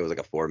ever, and it was a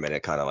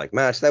 4-minute kind of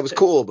match. That was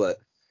cool, but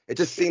it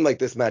just seemed like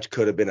this match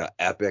could have been an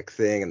epic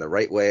thing in the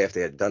right way if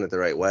they had done it the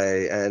right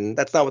way, and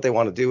that's not what they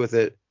want to do with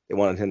it. They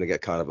wanted him to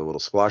get kind of a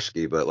little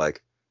squashky, but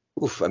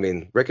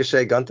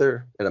Ricochet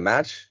Gunther in a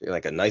match,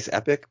 a nice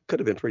epic, could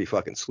have been pretty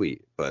fucking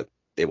sweet, but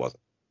it wasn't.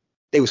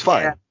 It was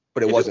fine,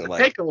 but it wasn't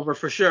takeover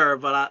for sure.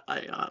 But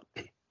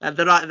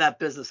they're not in that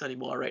business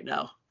anymore right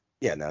now.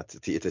 Yeah, no, it's a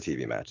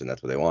TV match, and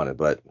that's what they wanted.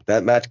 But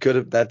that match could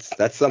have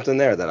that's something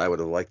there that I would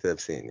have liked to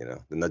have seen,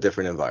 in a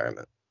different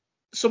environment.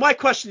 So my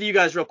question to you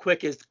guys real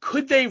quick is,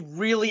 could they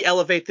really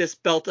elevate this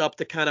belt up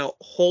to kind of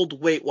hold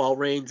weight while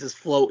Reigns is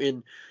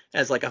floating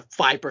as a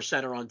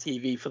 5%er on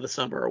TV for the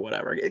summer or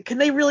whatever? Can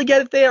they really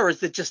get it there, or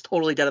is it just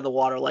totally dead in the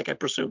water like I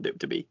presumed it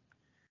to be?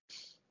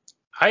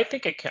 I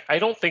think it can. I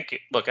don't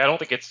think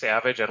it's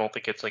Savage. I don't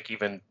think it's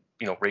even,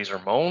 Razor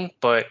Ramon,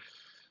 but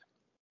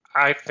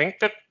I think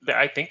that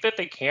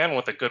they can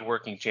with a good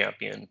working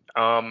champion.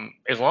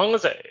 As long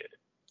as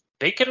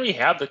they can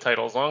rehab the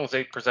title as long as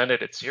they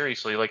presented it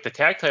seriously. Like the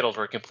tag titles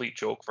were a complete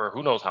joke for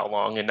who knows how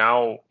long, and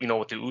now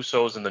with the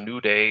Usos and the New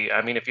Day,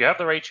 I mean, if you have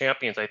the right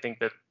champions, I think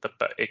that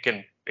it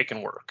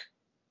can work.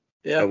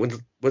 Yeah. When's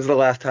the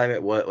last time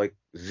it was like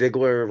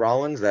Ziggler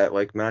Rollins, that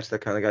like match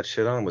that kind of got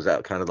shit on? Was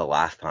that kind of the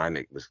last time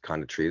it was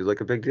kind of treated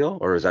like a big deal,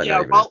 or is that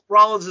not even?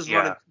 Rollins'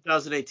 run in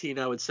 2018,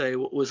 I would say,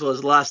 was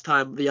the last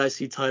time the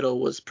IC title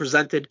was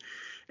presented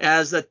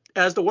as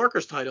the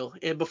workers' title,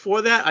 and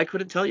before that, I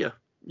couldn't tell you.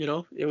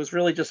 It was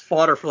really just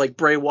fodder for like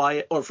Bray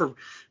Wyatt or for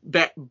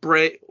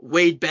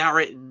Wade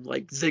Barrett and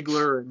like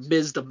Ziggler and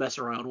Miz to mess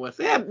around with.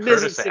 Yeah,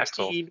 Miz in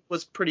 16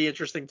 was pretty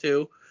interesting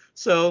too.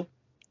 So.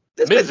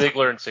 Miz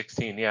Ziggler in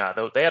 16, yeah,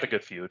 they had a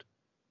good feud.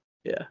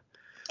 Yeah,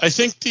 I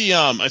think the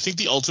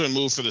ultimate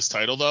move for this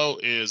title though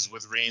is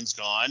with Reigns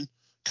gone,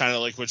 kind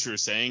of like what you were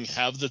saying,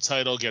 have the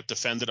title get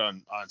defended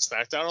on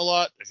Smackdown a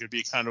lot. It could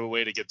be kind of a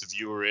way to get the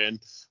viewer in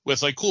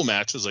with like cool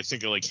matches, like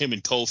think of like him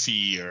and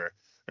Kofi or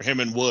him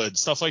and Wood,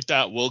 stuff like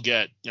that will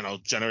get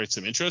generate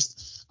some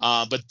interest.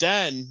 But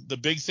then the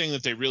big thing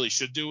that they really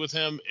should do with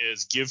him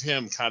is give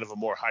him kind of a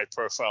more high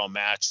profile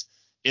match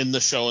in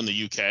the show in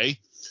the UK.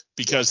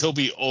 Because he'll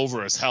be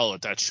over as hell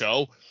at that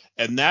show.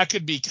 And that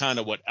could be kind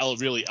of what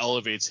really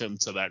elevates him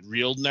to that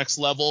real next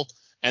level.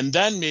 And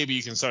then maybe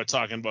you can start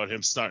talking about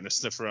him starting to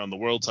sniff around the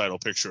world title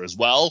picture as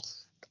well.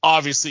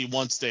 Obviously,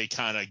 once they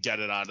kind of get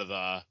it out of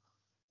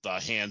the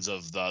hands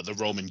of the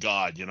Roman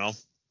god,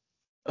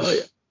 Oh,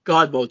 yeah.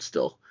 God mode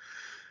still.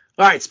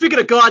 All right. Speaking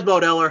of God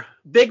mode, Eller,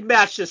 big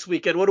match this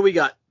weekend. What do we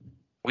got?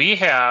 We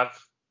have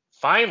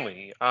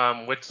finally,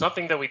 with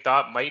something that we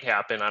thought might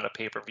happen on a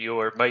pay-per-view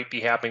or might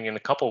be happening in a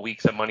couple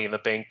weeks at Money in the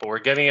Bank, but we're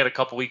getting it a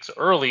couple weeks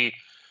early.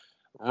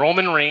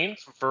 Roman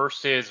Reigns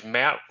versus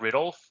Matt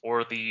Riddle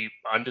for the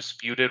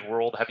Undisputed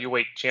World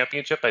Heavyweight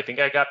Championship. I think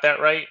I got that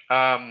right.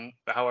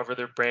 However,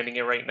 they're branding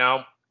it right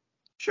now.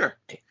 Sure.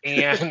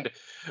 And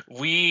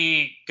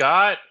we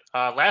got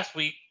last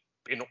week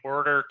in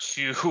order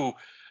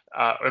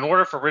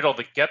for Riddle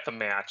to get the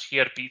match, he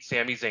had to beat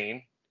Sami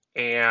Zayn.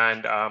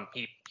 And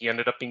he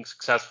ended up being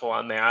successful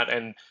on that.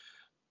 And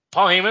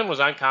Paul Heyman was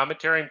on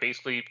commentary and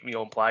basically,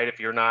 implied if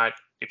you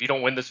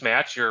don't win this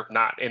match, you're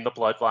not in the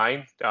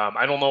bloodline.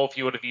 I don't know if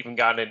he would have even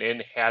gotten it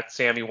in had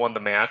Sami won the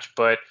match,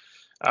 but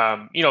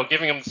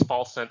giving him this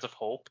false sense of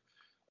hope.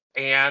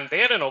 And they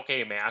had an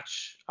okay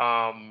match.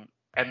 And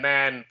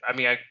then,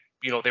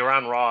 they were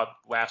on Raw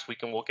last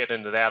week, and we'll get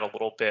into that a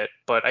little bit.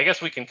 But I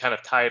guess we can kind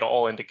of tie it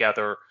all in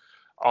together.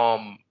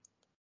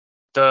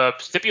 The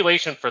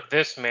stipulation for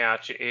this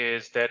match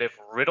is that if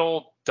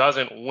Riddle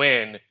doesn't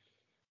win,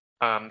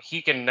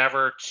 he can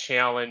never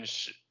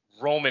challenge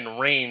Roman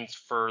Reigns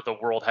for the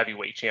World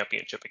Heavyweight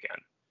Championship again,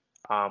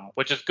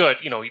 which is good.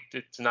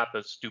 It's not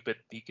the stupid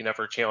he can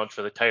never challenge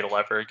for the title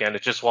ever again.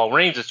 It's just while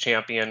Reigns is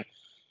champion.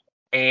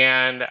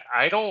 And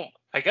I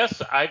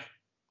guess I've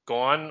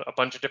gone a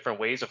bunch of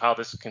different ways of how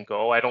this can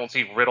go. I don't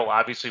see Riddle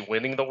obviously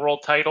winning the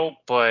world title,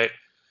 but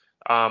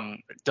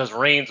does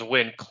Reigns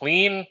win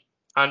clean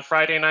on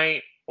Friday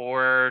night,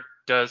 or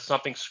does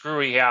something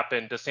screwy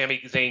happen? Does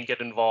Sami Zayn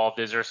get involved?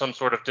 Is there some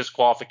sort of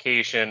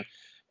disqualification,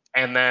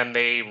 and then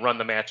they run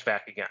the match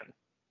back again?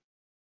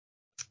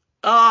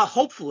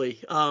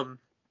 Hopefully.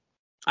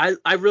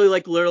 I really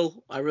like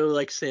Riddle. I really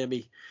like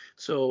Sami.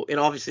 So, and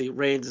obviously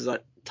Reigns is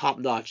top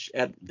notch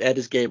at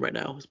his game right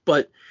now.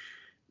 But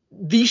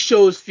these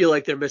shows feel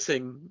like they're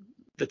missing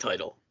the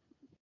title.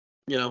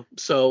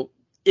 So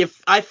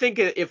if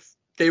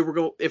they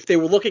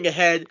were looking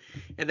ahead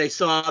and they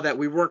saw that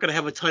we weren't going to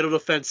have a title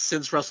defense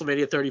since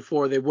WrestleMania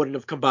 34, they wouldn't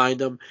have combined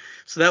them.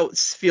 So that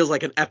feels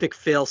like an epic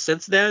fail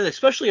since then,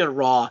 especially on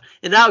Raw.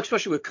 And now,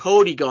 especially with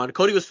Cody gone.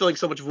 Cody was filling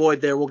so much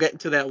void there. We'll get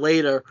into that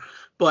later.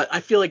 But I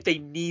feel like they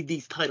need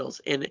these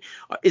titles. And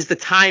is the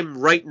time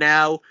right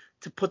now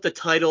to put the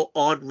title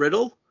on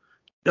Riddle?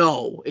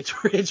 No,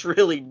 it's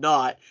really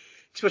not.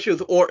 Especially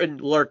with Orton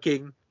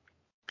lurking.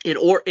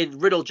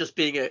 And Riddle just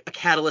being a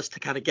catalyst to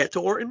kind of get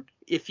to Orton,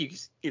 if you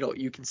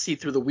can see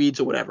through the weeds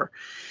or whatever.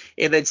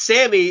 And then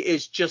Sami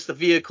is just the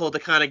vehicle to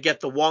kind of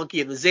get the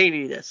wonky and the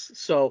zaniness.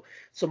 So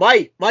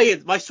my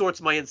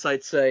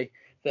insights say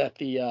that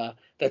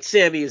that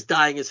Sami is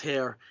dyeing his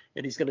hair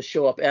and he's going to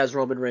show up as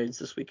Roman Reigns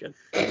this weekend.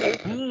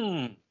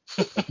 And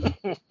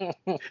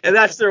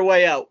that's their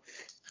way out.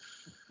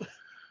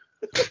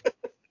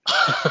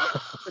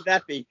 Would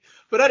that be?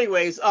 But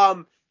anyways,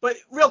 But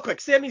real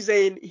quick, Sami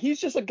Zayn, he's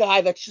just a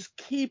guy that just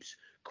keeps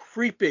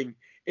creeping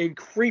and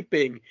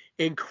creeping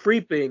and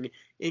creeping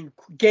and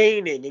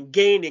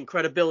gaining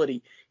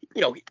credibility.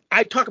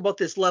 I talk about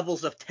this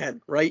levels of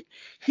 10, right?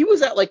 He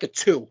was at like a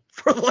 2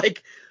 for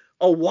like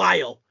a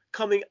while,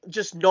 coming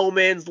just no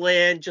man's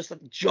land, just a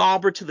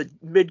jobber to the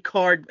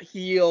mid-card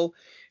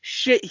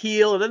shit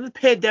heel. And then the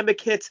pandemic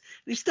hits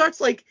and he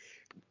starts like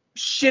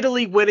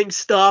shittily winning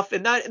stuff,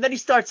 and then he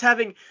starts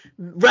having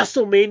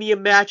WrestleMania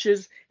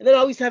matches, and then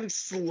always having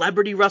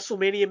celebrity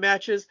WrestleMania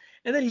matches,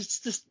 and then he's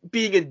just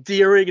being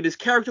endearing, and his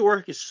character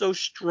work is so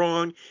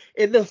strong,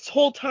 and this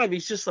whole time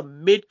he's just a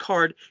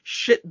mid-card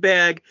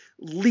shitbag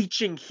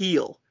leeching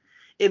heel.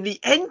 And the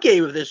end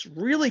game of this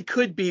really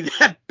could be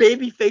that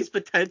babyface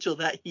potential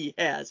that he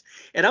has.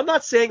 And I'm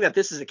not saying that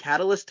this is a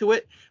catalyst to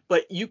it,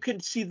 but you can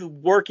see the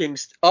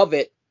workings of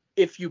it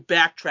if you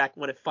backtrack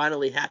when it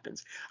finally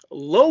happens.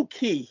 Low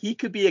key, he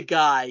could be a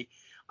guy.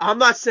 I'm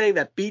not saying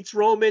that beats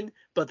Roman,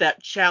 but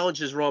that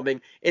challenges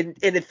Roman. And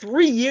in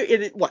 3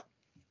 years,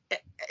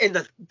 in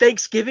the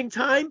Thanksgiving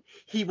time,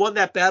 he won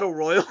that battle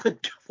royal and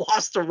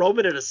lost to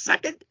Roman in a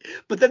second.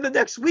 But then the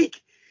next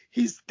week,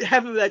 he's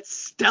having that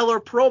stellar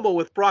promo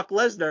with Brock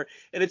Lesnar,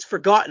 and it's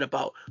forgotten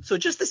about. So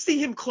just to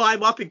see him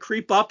climb up and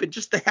creep up, and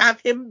just to have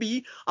him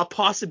be a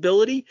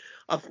possibility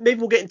of, maybe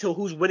we'll get into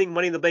who's winning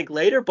Money in the Bank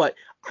later, but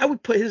I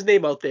would put his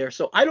name out there.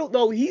 So I don't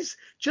know. He's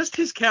just,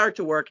 his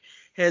character work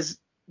has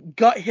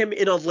got him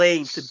in a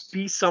lane to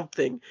be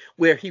something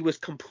where he was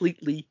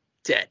completely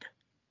dead.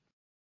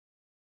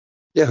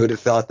 Yeah, who'd have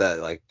thought that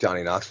like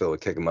Johnny Knoxville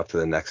would kick him up to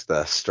the next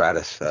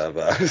strata of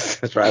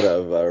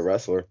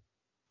wrestler.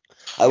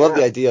 I love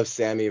the idea of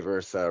Sammy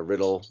versus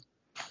Riddle.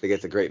 I think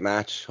it's a great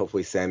match.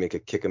 Hopefully Sammy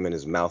could kick him in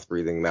his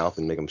breathing mouth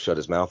and make him shut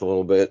his mouth a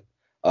little bit.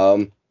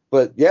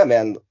 But yeah,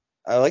 man,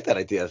 I like that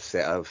idea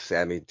of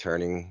Sammy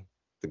turning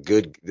the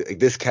good.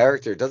 This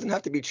character doesn't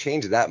have to be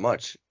changed that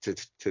much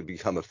to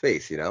become a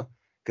face, you know?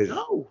 Because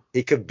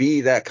he could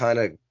be that kind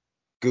of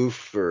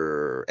goof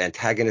or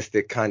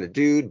antagonistic kind of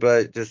dude,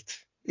 but just,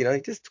 you know,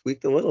 he just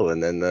tweaked a little,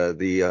 and then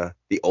the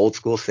old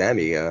school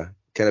Sammy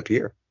can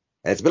appear.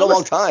 And it's been a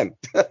long time.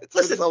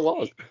 It's been so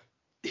long.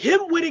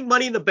 Him winning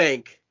Money in the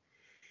Bank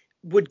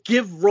would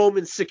give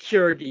Roman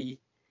security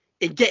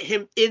and get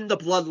him in the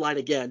bloodline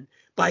again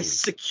by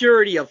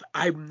security of,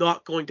 I'm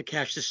not going to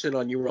cash this in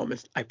on you, Roman.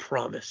 I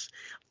promise.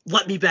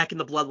 Let me back in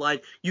the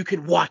bloodline. You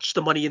can watch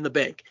the Money in the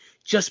Bank.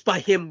 Just by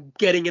him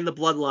getting in the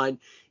bloodline,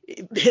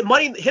 him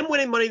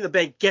winning Money in the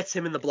Bank gets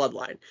him in the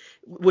bloodline,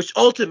 which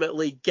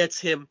ultimately gets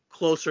him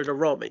closer to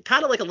Roman.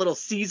 Kind of like a little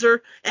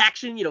Caesar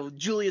action, you know,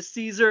 Julius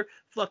Caesar,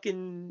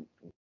 fucking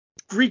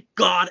Greek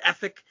god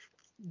epic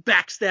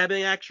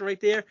backstabbing action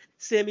right there.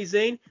 Sami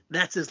Zayn,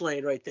 that's his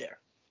lane right there.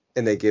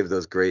 And they give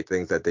those great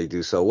things that they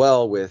do so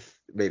well with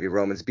maybe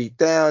Roman's beat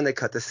down. They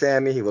cut to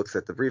Sammy. He looks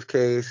at the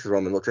briefcase.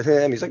 Roman looks at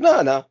him. He's like,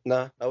 no,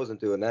 I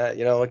wasn't doing that.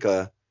 You know, like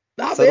a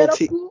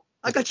subtle cool.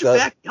 I got your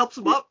back. Helps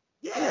him up.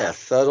 Yeah,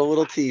 subtle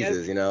little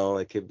teases, you know,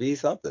 it could be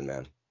something,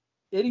 man.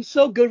 And he's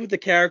so good with the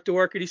character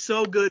work, and he's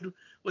so good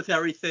with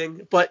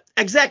everything. But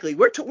exactly,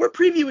 we're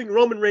previewing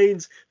Roman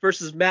Reigns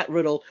versus Matt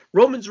Riddle.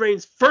 Roman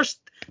Reigns'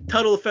 first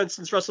title defense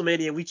since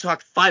WrestleMania, and we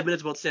talked 5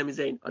 minutes about Sami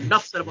Zayn.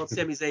 Enough said about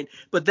Sami Zayn,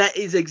 but that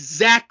is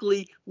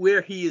exactly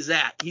where he is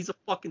at. He's a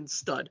fucking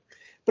stud.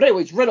 But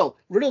anyways,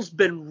 Riddle's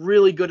been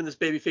really good in this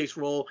babyface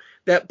role.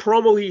 That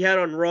promo he had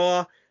on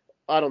Raw,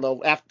 I don't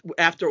know,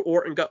 after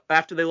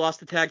they lost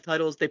the tag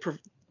titles, they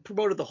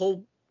promoted the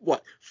whole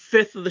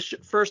fifth of the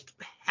first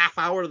half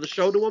hour of the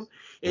show to him,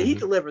 and he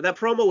delivered. That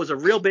promo was a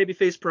real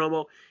babyface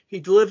promo. He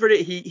delivered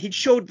it. He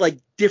showed like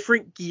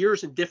different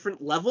gears and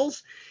different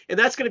levels, and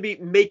that's going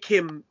to make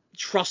him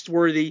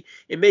trustworthy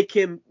and make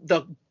him,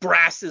 the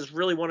brasses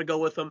really want to go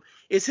with him.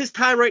 Is his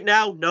time right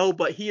now? No,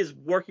 but he is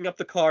working up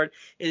the card,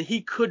 and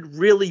he could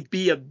really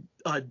be a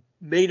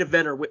main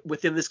eventer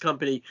within this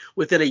company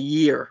within a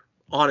year,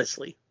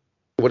 honestly.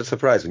 What a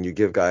surprise when you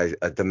give guys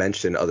a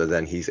dimension other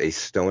than he's a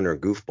stoner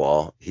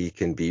goofball. He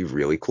can be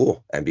really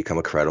cool and become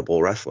a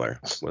credible wrestler.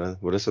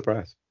 What a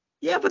surprise.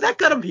 Yeah, but that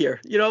got him here.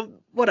 You know,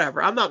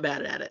 whatever. I'm not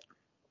mad at it.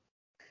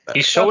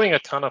 He's showing a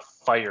ton of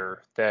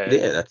fire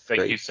that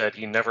great. You said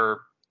he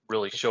never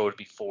really showed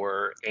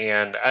before.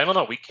 And I don't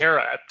know,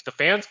 the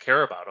fans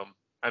care about him.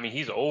 I mean,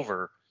 he's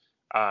over.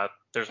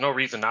 There's no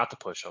reason not to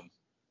push him.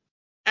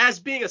 As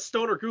being a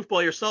stoner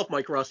goofball yourself,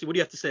 Mike Rossi, what do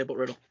you have to say about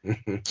Riddle?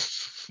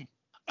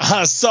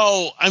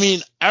 So, I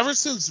mean, ever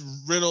since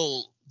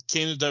Riddle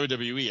came to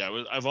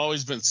WWE, I've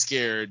always been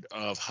scared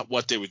of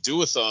what they would do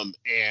with him,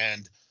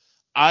 and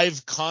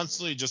I've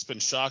constantly just been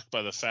shocked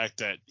by the fact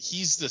that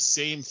he's the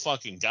same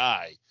fucking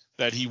guy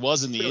that he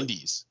was in the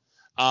Indies.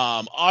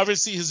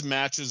 Obviously, his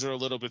matches are a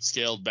little bit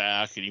scaled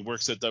back, and he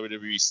works at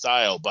WWE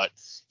style, but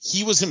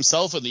he was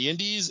himself in the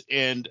Indies,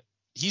 and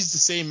he's the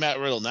same Matt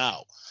Riddle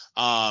now.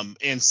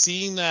 And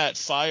seeing that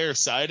fire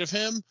side of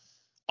him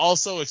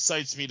also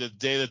excites me the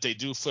day that they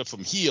do flip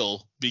him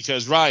heel,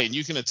 because Ryan,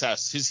 you can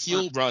attest, his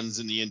heel runs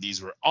in the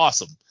Indies were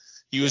awesome.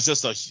 He was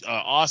just a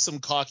awesome,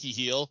 cocky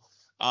heel.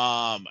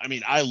 I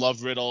mean, I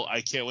love Riddle.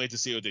 I can't wait to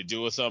see what they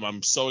do with him.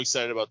 I'm so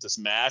excited about this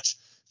match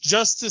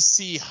just to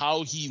see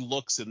how he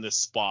looks in this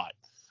spot.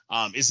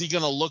 Is he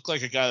going to look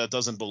like a guy that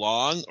doesn't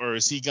belong, or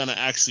is he going to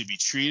actually be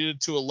treated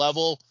to a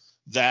level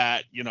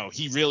that, you know,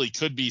 he really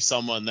could be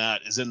someone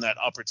that is in that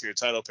upper tier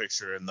title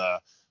picture in the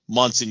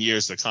months and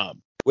years to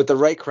come? With the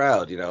right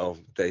crowd, you know,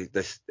 they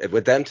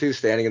with them two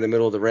standing in the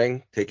middle of the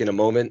ring, taking a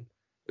moment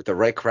with the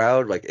right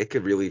crowd, like it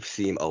could really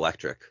seem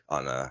electric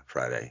on a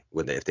Friday.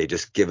 If they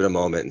just give it a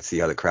moment and see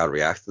how the crowd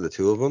reacts to the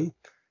two of them,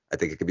 I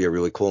think it could be a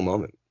really cool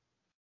moment.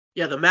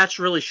 Yeah, the match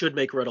really should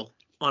make Riddle,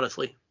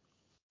 honestly.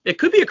 It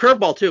could be a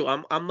curveball too.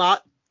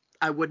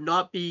 I would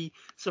not be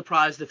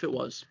surprised if it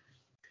was.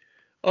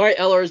 All right,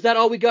 Eller, is that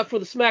all we got for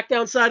the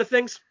SmackDown side of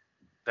things?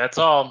 That's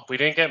all. We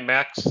didn't get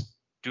Max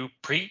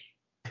Dupree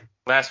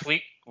last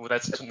week. Well,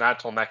 that's not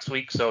till next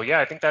week. So, yeah,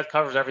 I think that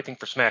covers everything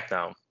for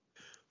SmackDown.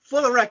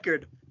 For the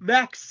record,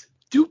 Max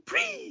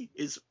Dupree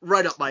is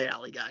right up my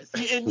alley, guys.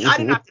 And I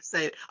didn't have to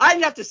say it. I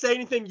didn't have to say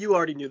anything. You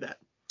already knew that.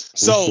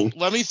 So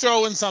let me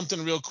throw in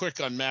something real quick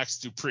on Max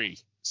Dupree.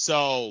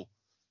 So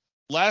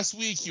last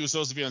week he was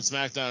supposed to be on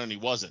SmackDown and he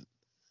wasn't.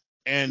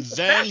 And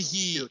then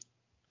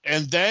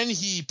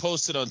he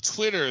posted on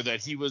Twitter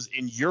that he was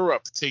in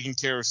Europe taking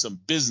care of some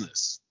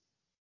business.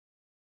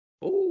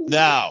 Ooh.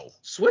 Now,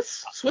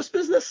 Swiss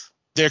business?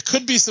 There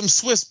could be some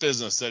Swiss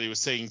business that he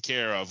was taking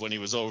care of when he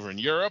was over in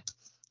Europe.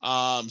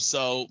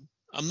 So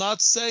I'm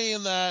not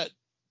saying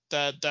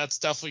that's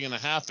definitely going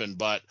to happen,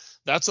 but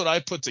that's what I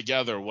put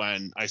together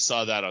when I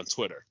saw that on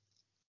Twitter.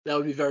 That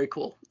would be very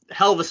cool.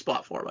 Hell of a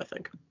spot for him, I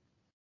think.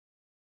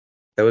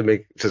 That would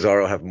make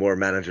Cesaro have more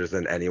managers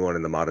than anyone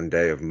in the modern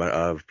day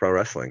of pro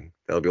wrestling.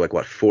 That would be like,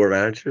 what, 4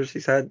 managers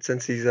he's had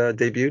since he's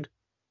debuted?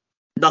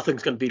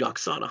 Nothing's going to beat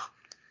Oksana.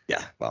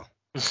 Yeah, well.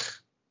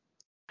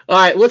 All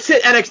right, let's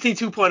hit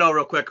NXT 2.0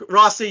 real quick.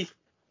 Rossi,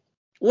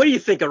 what do you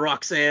think of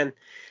Roxanne?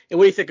 And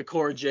what do you think of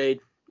Cora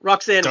Jade?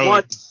 Roxanne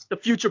won the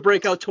Future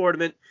Breakout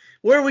Tournament.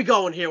 Where are we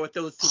going here with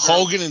those two girls?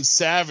 Hogan and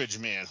Savage,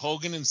 man.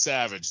 Hogan and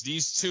Savage.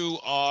 These two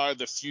are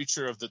the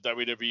future of the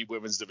WWE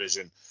Women's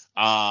Division.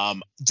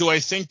 Do I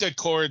think that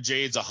Cora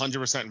Jade's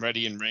 100%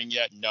 ready in ring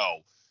yet? No.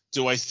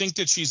 Do I think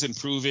that she's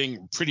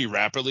improving pretty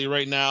rapidly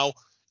right now?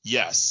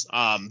 Yes.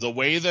 The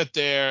way that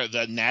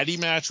the Natty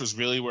match was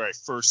really where I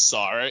first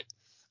saw it.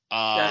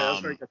 Yeah, that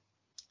was very good.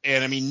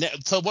 And I mean,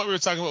 so what we were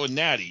talking about with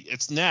Natty,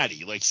 it's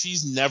Natty. Like,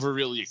 she's never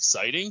really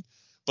exciting.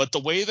 But the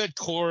way that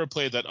Cora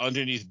played that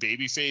underneath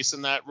babyface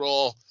in that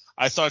role,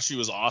 I thought she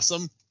was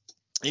awesome.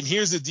 And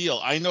here's the deal.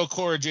 I know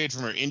Cora Jade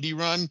from her indie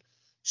run.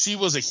 She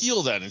was a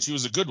heel then, and she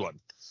was a good one.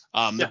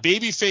 The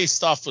babyface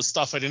stuff was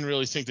stuff I didn't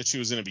really think that she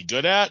was going to be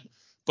good at,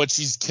 but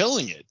she's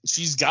killing it.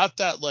 She's got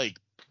that, like,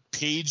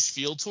 Paige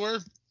feel to her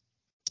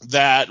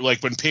that,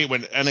 like, when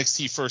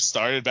NXT first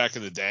started back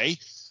in the day.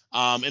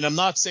 And I'm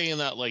not saying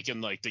that, like,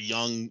 in, like, the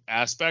young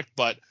aspect,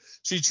 but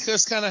she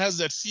just kind of has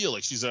that feel.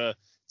 Like, she's a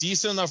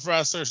decent enough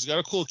wrestler. She's got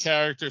a cool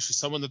character. She's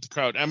someone that the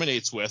crowd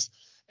emanates with.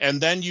 And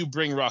then you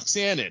bring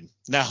Roxanne in.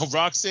 Now,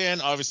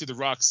 Roxanne, obviously the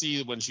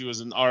Roxy, when she was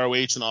in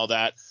ROH and all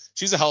that,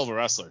 she's a hell of a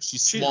wrestler.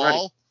 She's small.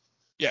 Ready.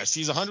 Yeah,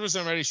 she's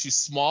 100% ready. She's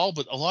small,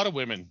 but a lot of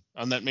women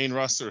on that main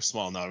roster are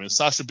small now. I mean,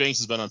 Sasha Banks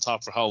has been on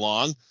top for how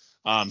long?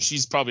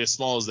 She's probably as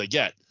small as they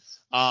get.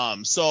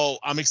 So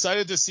I'm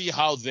excited to see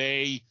how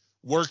they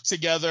work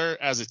together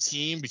as a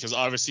team, because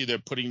obviously they're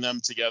putting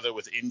them together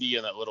with Indy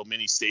and that little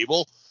mini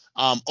stable.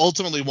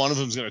 Ultimately, one of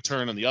them is going to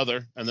turn on the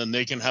other, and then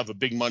they can have a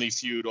big money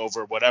feud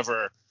over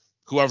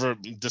whoever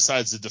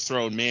decides to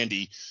dethrone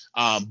Mandy.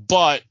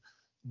 But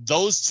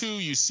those two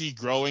you see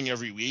growing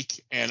every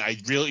week, and I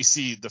really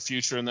see the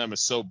future in them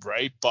is so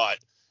bright, but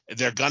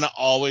they're going to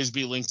always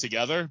be linked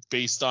together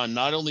based on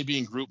not only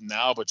being grouped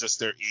now, but just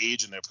their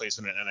age and their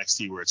placement in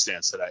NXT where it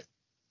stands today.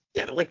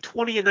 Yeah, they're like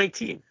 20 and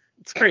 19.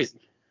 It's crazy.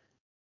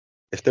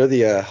 If they're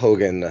the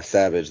Hogan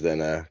Savage,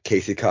 then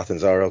Casey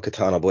Catanzaro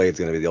Katana Blade's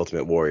going to be the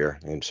Ultimate Warrior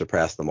and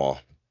surpass them all.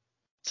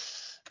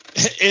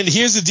 And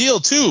here's the deal,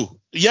 too.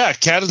 Yeah,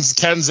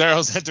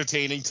 Catanzaro's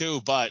entertaining, too,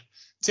 but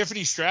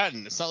Tiffany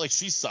Stratton, it's not like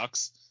she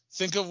sucks.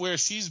 Think of where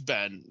she's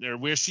been or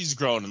where she's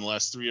grown in the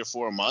last 3 or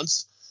 4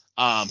 months.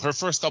 Her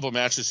first couple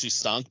matches, she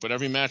stunk, but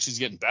every match she's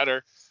getting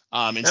better.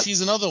 And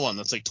she's another one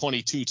that's like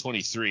 22,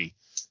 23.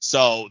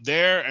 So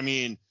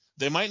they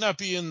might not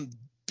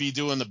be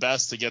doing the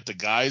best to get the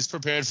guys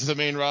prepared for the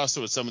main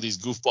roster with some of these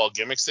goofball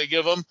gimmicks they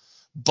give them,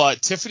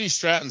 but Tiffany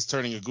Stratton's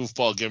turning a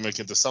goofball gimmick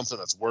into something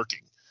that's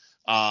working.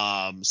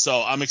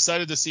 So I'm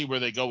excited to see where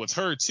they go with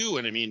her too.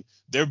 And I mean,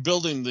 they're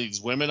building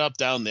these women up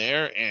down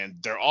there, and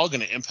they're all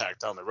going to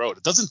impact down the road.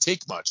 It doesn't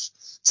take much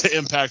to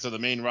impact on the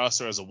main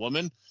roster as a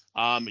woman.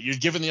 You're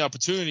given the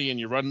opportunity and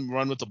you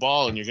run with the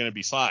ball, and you're going to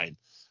be fine.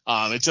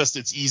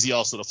 It's easy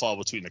also to fall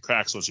between the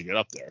cracks once you get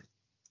up there.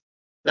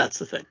 That's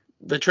the thing.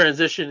 The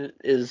transition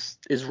is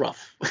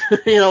rough.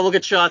 Look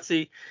at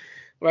Shotzi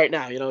right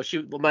now.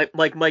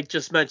 Like Mike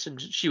just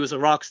mentioned, she was a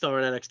rock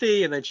star in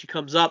NXT, and then she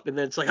comes up, and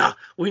then it's like,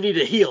 we need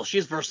a heel.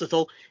 She's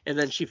versatile, and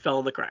then she fell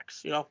in the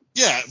cracks. Yeah,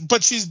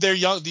 but they're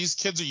young. These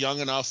kids are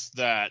young enough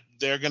that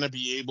they're going to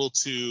be able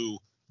to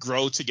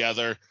grow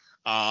together.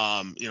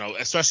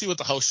 Especially with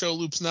the house show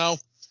loops now,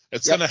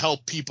 it's going to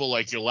help people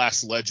like your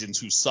last legends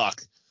who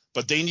suck,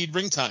 but they need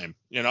ring time.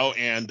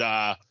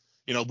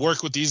 And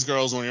work with these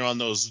girls when you're on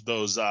those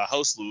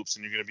house loops,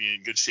 and you're going to be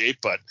in good shape.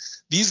 But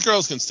these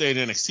girls can stay in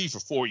NXT for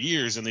 4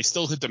 years, and they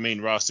still hit the main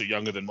roster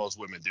younger than most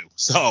women do.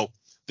 So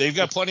they've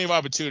got plenty of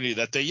opportunity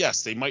that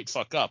they might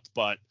fuck up,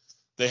 but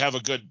they have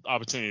a good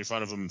opportunity in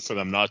front of them for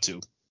them not to.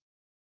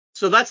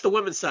 So that's the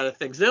women's side of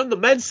things. Then on the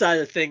men's side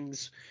of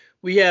things,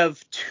 we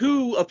have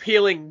 2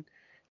 appealing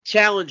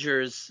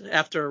challengers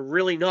after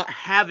really not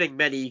having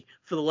many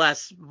for the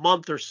last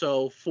month or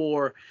so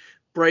for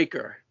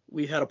Breakker.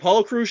 We had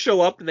Apollo Crews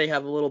show up, and they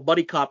have a little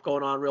buddy cop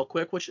going on real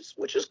quick, which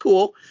is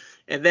cool.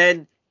 And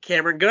then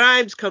Cameron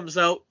Grimes comes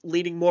out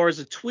leaning more as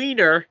a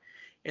tweener,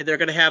 and they're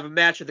going to have a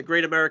match at the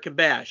Great American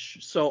Bash.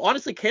 So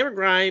honestly, Cameron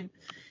Grimes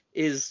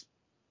is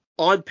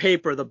on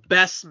paper the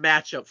best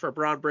matchup for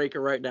Bron Breakker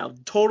right now.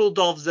 Total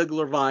Dolph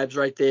Ziggler vibes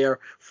right there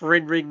for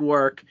in-ring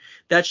work.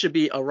 That should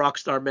be a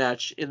rockstar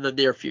match in the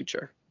near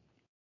future.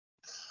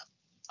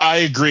 I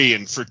agree,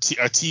 and for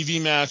a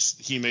TV match,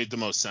 he made the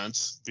most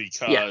sense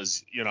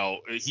because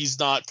he's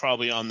not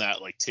probably on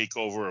that like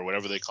takeover or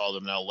whatever they call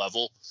them now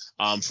level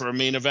for a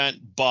main event,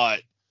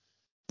 but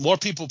more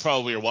people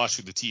probably are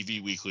watching the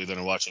TV weekly than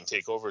are watching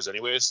takeovers,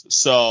 anyways.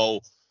 So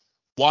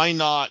why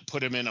not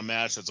put him in a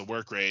match that's a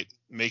work rate,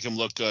 make him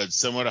look good,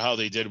 similar to how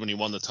they did when he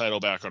won the title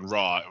back on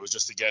Raw? It was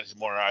just to get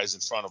more eyes in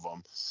front of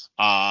him.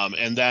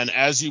 And then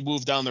as you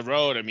move down the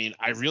road, I mean,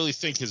 I really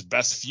think his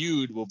best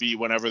feud will be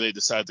whenever they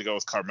decide to go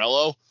with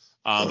Carmelo.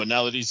 But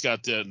now that he's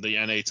got the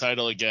NA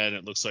title again,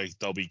 it looks like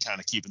they'll be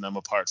kind of keeping them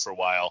apart for a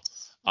while.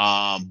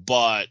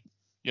 But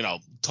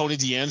Tony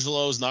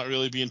D'Angelo is not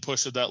really being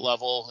pushed at that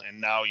level.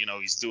 And now,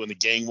 he's doing the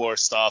gang war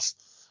stuff.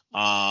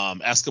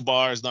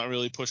 Escobar is not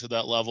really pushed at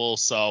that level.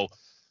 So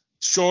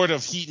short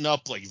of heating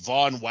up like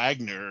Von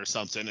Wagner or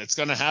something, it's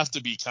going to have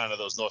to be kind of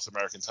those North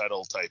American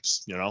title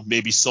types,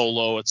 maybe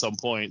Solo at some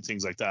point,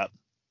 things like that.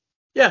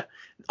 Yeah,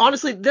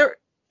 honestly,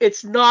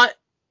 it's not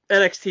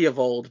NXT of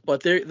old,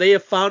 but they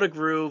have found a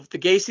groove. The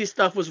Gacy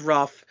stuff was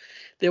rough.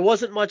 There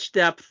wasn't much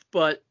depth,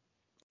 but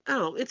I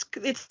don't know.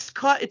 It's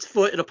caught its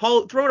foot, and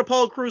throwing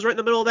Apollo Crews right in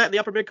the middle of that in the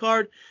upper mid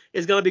card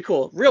is going to be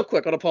cool. Real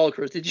quick on Apollo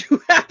Crews, did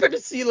you happen to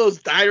see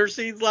those diner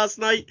scenes last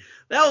night?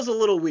 That was a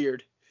little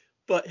weird,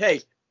 but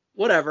hey,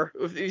 whatever.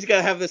 If he's got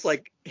to have this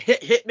like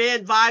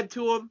hitman vibe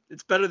to him,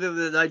 it's better than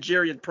the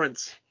Nigerian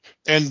prince.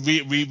 And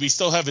we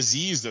still have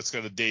Aziz that's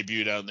going to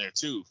debut down there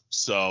too,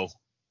 so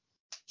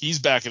he's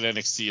back at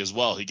NXT as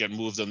well. He got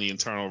moved on the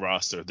internal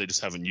roster. They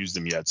just haven't used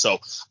him yet. So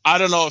I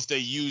don't know if they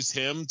use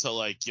him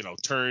to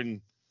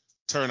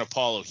turn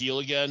Apollo heel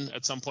again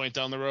at some point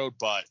down the road,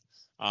 but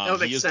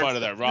he is part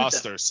of that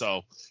roster.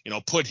 So,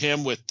 put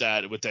him with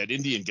that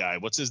Indian guy.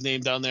 What's his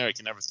name down there? I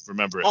can never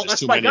remember it. Oh, There's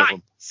that's too my many guy. of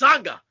them.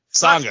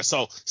 Sanga.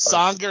 So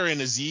Sanga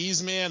and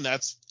Aziz, man,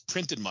 that's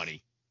printed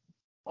money.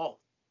 Oh,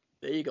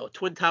 there you go.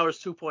 Twin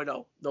Towers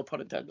 2.0. No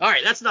pun intended. All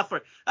right, that's enough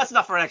for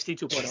NXT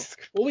 2.0.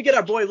 When we get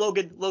our boy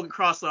Logan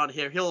Crossley on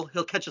here, he'll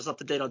catch us up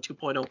to date on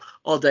 2.0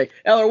 all day.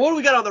 Eller, what do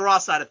we got on the Raw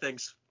side of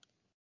things?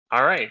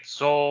 All right,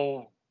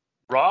 so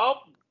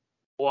Raw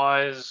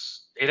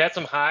it had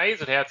some highs,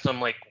 it had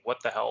some like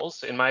what the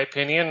hells in my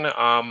opinion.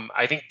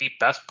 I think the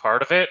best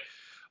part of it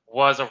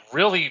was a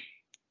really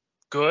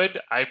good,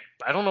 I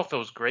don't know if it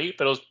was great,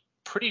 but it was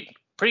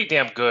pretty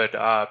damn good.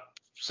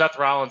 Seth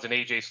Rollins and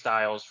AJ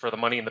Styles for the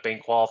Money in the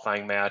Bank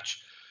qualifying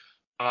match.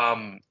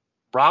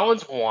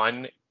 Rollins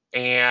won,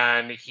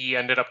 and he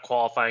ended up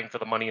qualifying for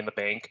the Money in the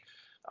Bank.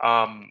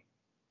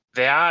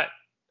 That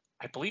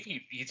I believe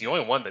he's the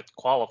only one that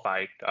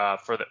qualified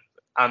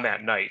on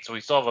that night, so we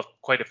still have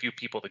quite a few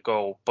people to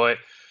go. But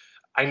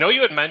I know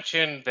you had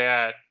mentioned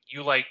that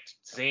you liked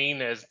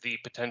Zayn as the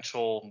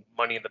potential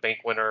Money in the Bank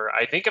winner.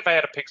 I think if I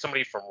had to pick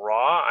somebody from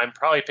Raw, I'm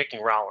probably picking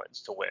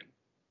Rollins to win.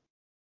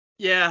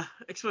 Yeah,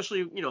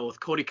 especially, with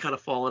Cody kind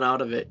of falling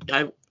out of it.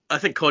 I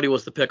think Cody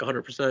was the pick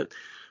 100%.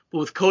 But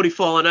with Cody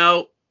falling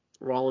out,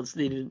 Rollins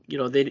needed,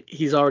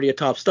 he's already a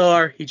top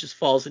star. He just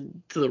falls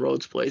into the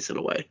Rhodes place in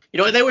a way.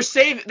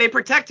 And they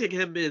protected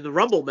him in the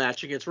Rumble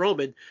match against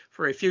Roman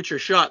for a future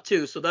shot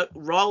too. So that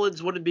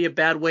Rollins wouldn't be a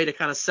bad way to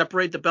kind of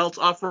separate the belts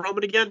off of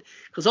Roman again.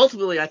 Because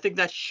ultimately, I think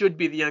that should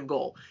be the end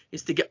goal,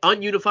 is to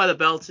unify the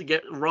belts and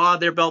get Raw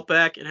their belt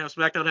back and have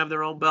SmackDown have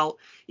their own belt,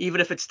 even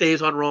if it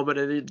stays on Roman.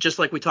 And just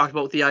like we talked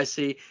about with the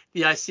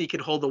IC can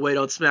hold the weight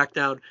on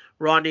SmackDown.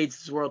 Raw needs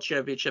his world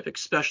championship,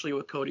 especially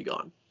with Cody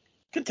gone.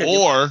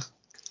 Continue.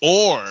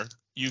 Or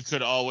you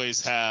could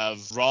always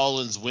have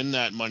Rollins win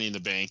that Money in the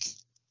Bank,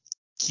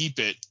 keep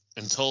it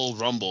until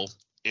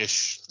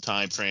Rumble-ish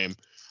time frame.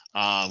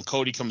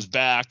 Cody comes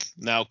back.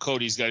 Now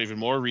Cody's got even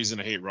more reason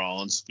to hate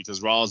Rollins,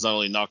 because Rollins not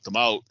only knocked him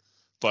out,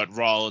 but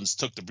Rollins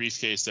took the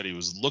briefcase that he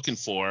was looking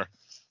for.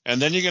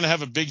 And then you're going to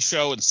have a big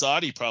show in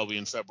Saudi probably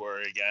in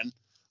February again.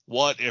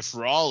 What if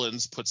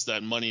Rollins puts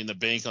that Money in the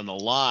Bank on the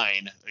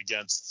line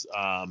against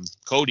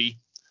Cody?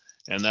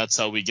 And that's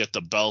how we get the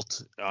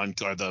belt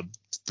or the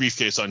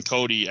briefcase on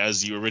Cody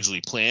as you originally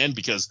planned.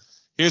 Because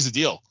here's the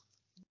deal.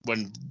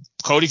 When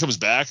Cody comes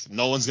back,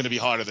 no one's going to be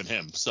hotter than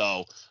him.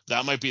 So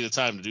that might be the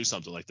time to do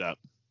something like that.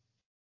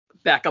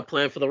 Backup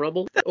plan for the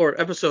Rumble or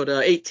episode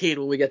 18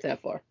 when we get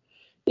that far.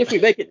 If we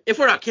make it, if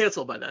we're not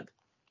canceled by then.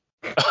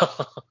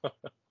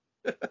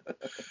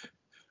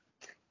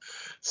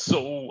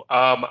 So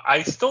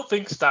I still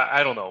think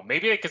I don't know.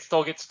 Maybe I could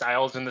still get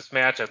Styles in this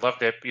match. I'd love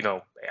to,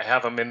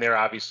 have him in there,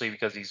 obviously,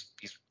 because he's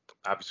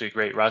obviously a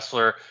great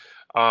wrestler.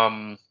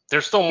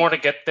 There's still more to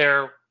get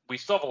there. We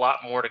still have a lot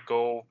more to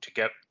go to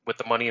get with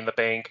the Money in the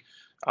Bank.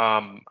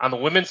 On the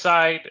women's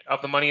side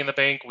of the Money in the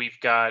Bank, we've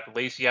got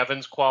Lacey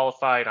Evans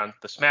qualified on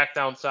the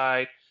SmackDown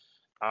side,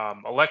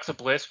 Alexa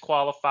Bliss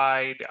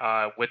qualified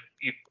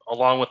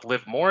along with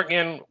Liv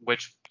Morgan,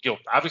 which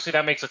obviously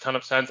that makes a ton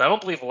of sense. I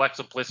don't believe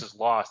Alexa Bliss is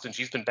lost, and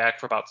she's been back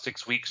for about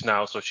 6 weeks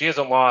now, so she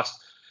hasn't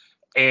lost.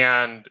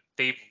 And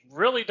they've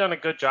really done a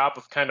good job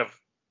of kind of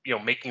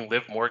making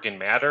Liv Morgan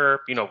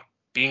matter.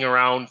 Being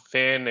around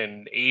Finn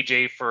and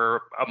AJ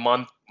for a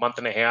month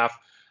and a half,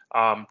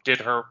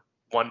 did her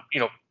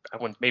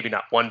maybe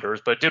not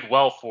wonders, but did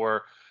well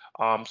for.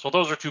 So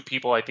those are two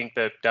people I think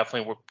that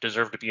definitely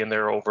deserve to be in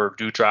there over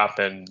Doudrop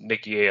and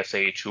Nikki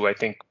ASH, who I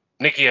think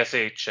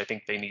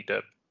they need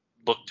to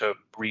look to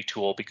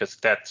retool because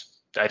that's,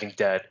 I think,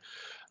 dead.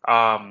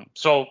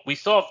 So we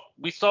still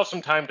have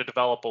some time to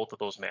develop both of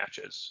those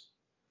matches.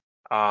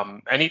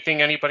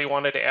 Anything anybody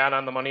wanted to add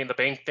on the Money in the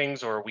Bank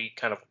things, or are we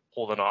kind of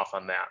holding off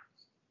on that?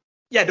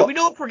 Yeah, do we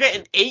know if we're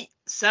getting 8,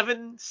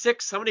 7,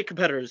 6? How many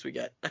competitors we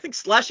get? I think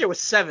last year was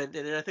 7,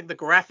 and then I think the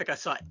graphic I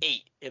saw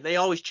 8, and they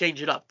always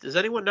change it up. Does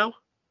anyone know?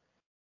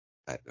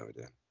 I have no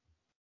idea.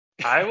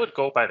 I would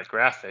go by the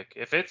graphic.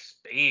 If it's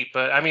 8,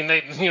 but I mean,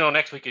 they,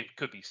 next week it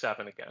could be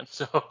 7 again.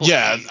 So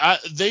yeah,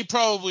 they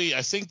probably.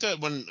 I think that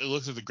when it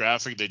looked at the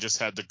graphic, they just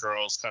had the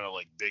girls kind of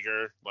like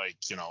bigger,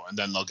 and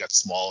then they'll get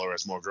smaller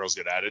as more girls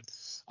get added.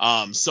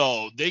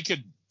 So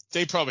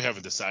they probably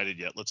haven't decided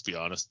yet. Let's be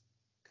honest.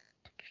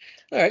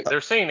 All right.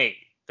 They're saying 8.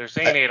 They're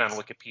saying 8 on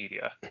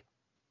Wikipedia.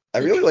 I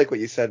really like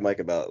what you said, Mike,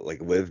 about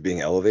Liv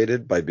being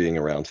elevated by being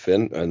around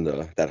Finn and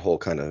that whole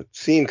kind of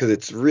scene, because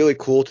it's really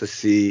cool to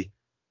see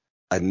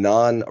a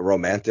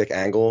non-romantic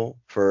angle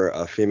for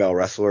a female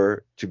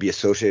wrestler to be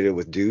associated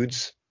with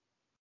dudes,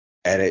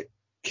 and it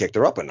kicked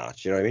her up a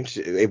notch. You know what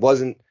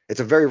I mean? It's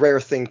a very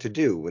rare thing to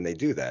do when they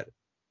do that.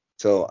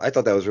 So I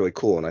thought that was really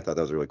cool, and I thought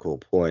that was a really cool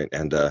point.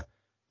 And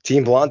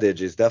Team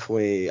Blondage is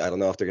definitely, I don't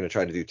know if they're going to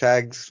try to do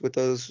tags with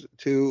those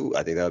two.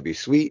 I think that would be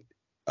sweet,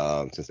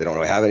 since they don't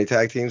really have any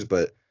tag teams,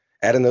 but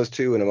adding those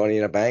two in a Money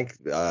in a Bank,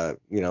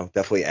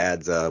 definitely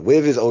adds.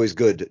 Liv is always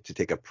good to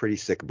take a pretty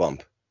sick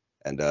bump,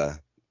 and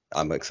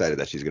I'm excited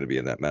that she's going to be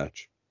in that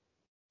match.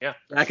 Yeah,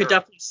 I could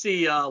definitely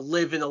see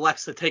Liv and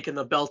Alexa taking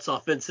the belts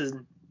off Vince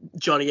and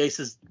Johnny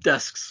Ace's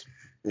desks.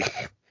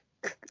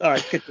 All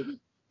right, continue.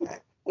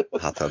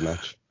 Hot tub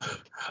match.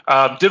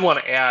 Did want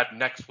to add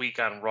next week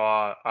on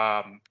Raw,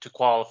 to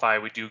qualify,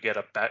 we do get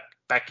a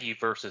Becky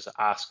versus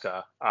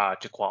Asuka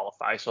to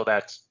qualify, so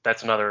that's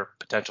another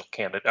potential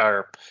candidate,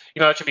 or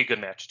that should be a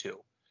good match too.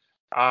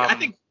 I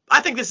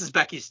think this is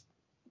Becky's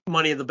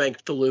Money in the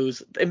Bank to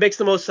lose. It makes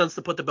the most sense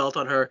to put the belt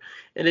on her,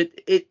 and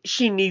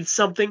she needs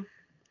something,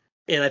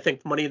 and I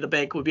think Money in the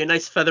Bank would be a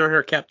nice feather in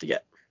her cap to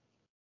get.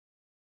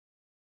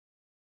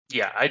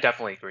 Yeah, I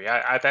definitely agree.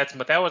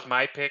 That was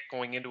my pick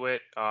going into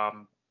it.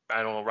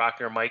 I don't know,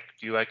 Rocky or Mike,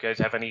 do you guys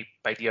have any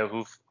idea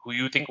who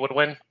you think would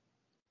win?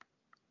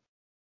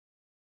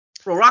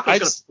 Well, Rocco's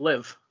going to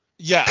live.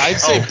 Yeah, I'd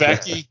say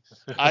Becky.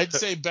 I'd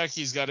say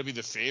Becky's got to be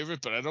the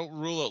favorite, but I don't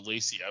rule out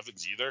Lacey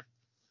Evans either.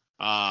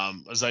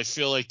 As I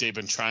feel like they've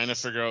been trying to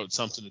figure out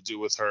something to do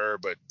with her,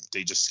 but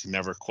they just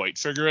never quite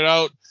figure it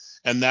out.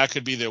 And that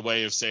could be their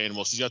way of saying,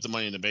 well, she's got the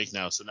Money in the Bank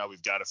now, so now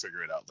we've got to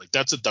figure it out.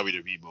 That's a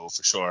WWE move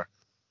for sure.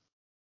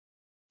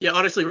 Yeah,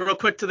 honestly, real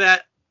quick to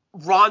that,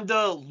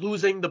 Ronda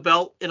losing the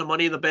belt in a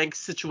Money in the Bank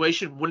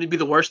situation wouldn't be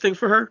the worst thing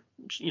for her.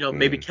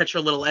 Maybe catch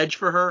a little edge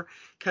for her,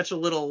 catch a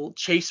little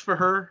chase for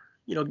her.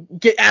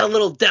 Add a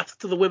little depth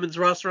to the women's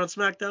roster on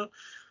SmackDown.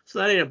 So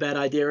that ain't a bad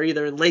idea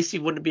either. And Lacey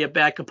wouldn't be a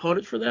bad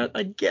component for that,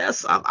 I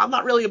guess. I'm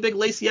not really a big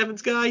Lacey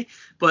Evans guy,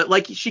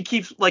 but she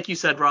keeps, like you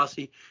said,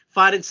 Rossi,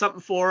 finding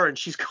something for her, and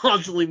she's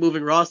constantly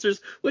moving rosters,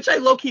 which I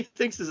low-key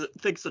thinks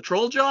a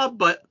troll job,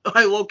 but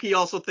I low-key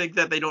also think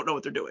that they don't know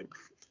what they're doing.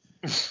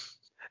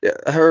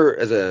 Yeah,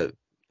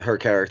 her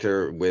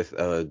character with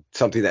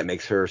something that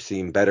makes her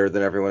seem better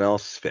than everyone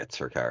else fits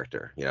her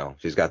character.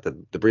 She's got the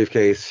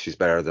briefcase. She's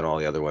better than all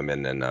the other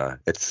women, and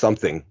it's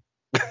something.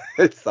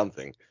 It's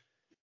something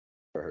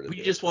for her to do.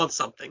 We just want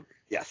something.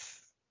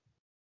 Yes.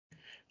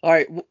 All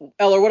right,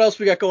 Eller, what else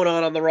we got going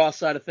on the Raw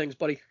side of things,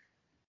 buddy?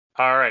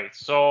 All right,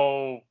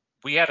 so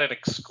we had an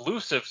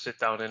exclusive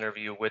sit-down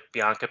interview with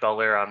Bianca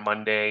Belair on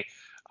Monday.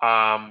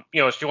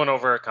 She went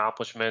over her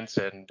accomplishments,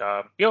 and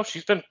I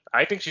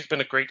think she's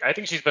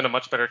been a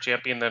much better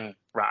champion than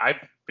I've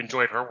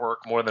enjoyed her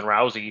work more than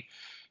Rousey,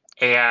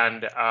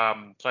 and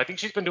so I think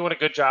she's been doing a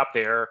good job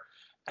there.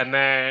 And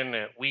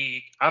then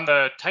on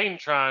the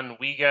Titantron,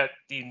 we get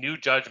the new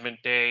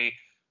Judgment Day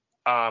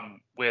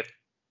with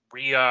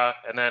Rhea,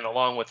 and then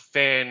along with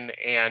Finn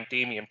and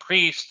Damian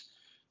Priest.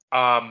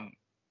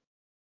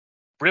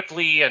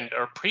 Ripley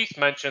or Priest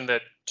mentioned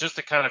that, just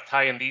to kind of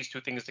tie in these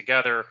two things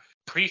together,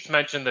 Priest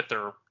mentioned that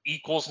they're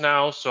equals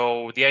now,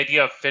 so the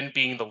idea of Finn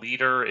being the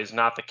leader is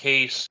not the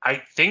case.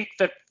 I think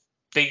that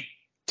they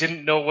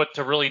didn't know what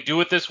to really do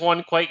with this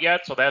one quite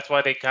yet, so that's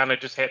why they kind of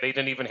they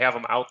didn't even have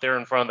him out there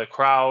in front of the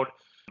crowd.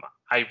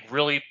 I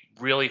really,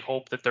 really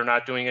hope that they're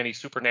not doing any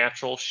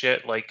supernatural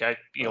shit.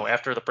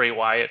 After the Bray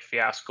Wyatt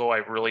fiasco, I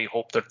really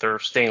hope that they're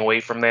staying away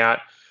from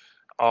that.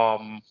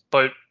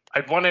 But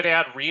I wanted to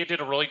add, Rhea did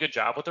a really good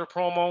job with her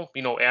promo,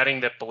 adding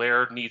that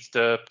Belair needs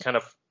to kind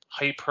of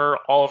hype her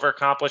all of her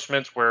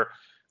accomplishments, where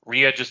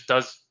Rhea just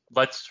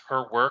lets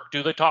her work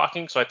do the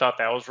talking. So I thought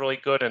that was really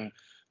good. And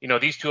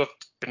these two have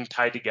been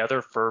tied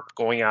together for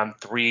going on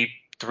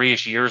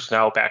three-ish years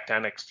now back to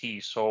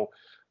NXT. So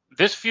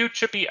this feud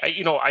should be,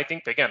 I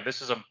think, again,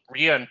 this is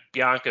Rhea and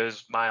Bianca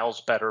is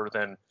miles better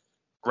than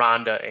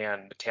Ronda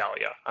and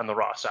Natalya on the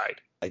Raw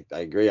side. I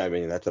agree. I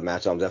mean, that's a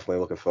match I'm definitely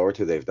looking forward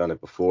to. They've done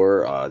it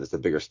before. It's a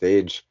bigger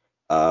stage.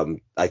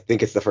 I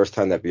think it's the first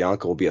time that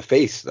Bianca will be a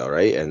face, though,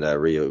 right? And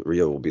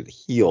Rhea will be the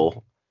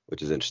heel,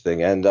 which is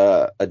interesting. And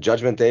a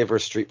Judgment Day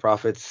versus Street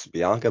Profits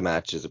Bianca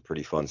match is a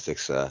pretty fun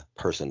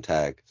 6-person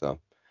tag. So,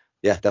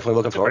 yeah, definitely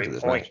looking forward to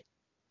this match.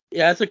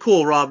 Yeah, it's a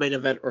cool Raw main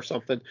event or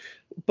something.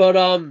 But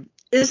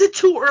is it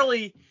too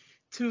early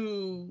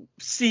to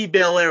see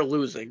Belair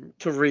losing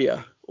to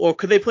Rhea? Or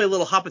could they play a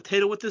little hot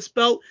potato with this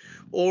belt?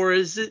 Or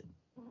is it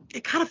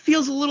kind of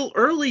feels a little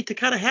early to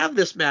kind of have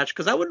this match?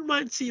 Because I wouldn't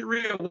mind seeing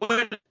Rhea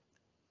win.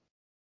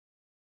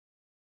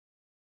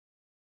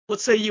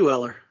 What say you,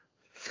 Eller?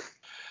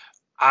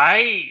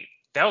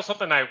 That was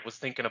something I was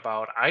thinking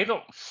about. I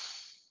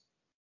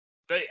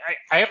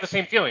have the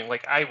same feeling.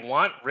 Like, I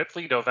want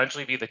Ripley to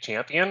eventually be the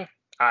champion.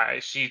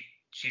 She's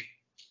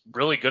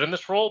really good in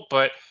this role,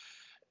 but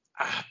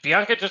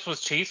Bianca just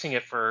was chasing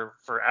it for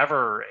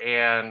forever,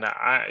 and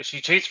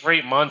she chased for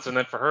 8 months, and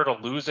then for her to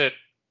lose it,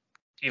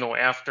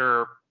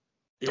 after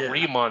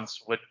 3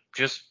 months would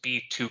just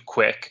be too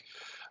quick.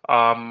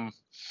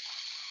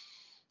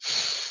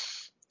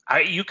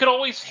 You could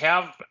always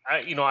have,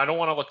 I don't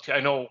want to look,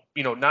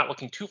 not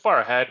looking too far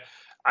ahead.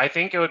 I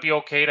think it would be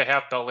okay to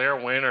have Belair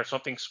win or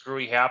something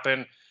screwy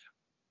happen.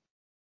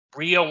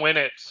 Rhea win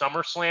at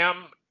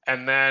SummerSlam,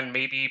 and then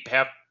maybe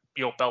have,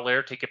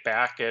 Belair take it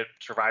back at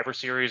Survivor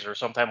Series or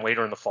sometime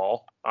later in the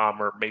fall,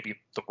 or maybe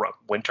the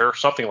winter,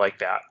 something like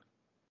that.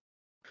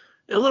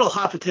 A little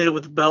hot potato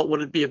with the belt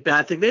wouldn't be a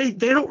bad thing. They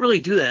don't really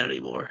do that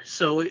anymore,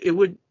 so it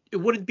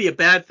wouldn't be a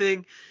bad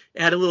thing.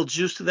 Add a little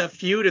juice to that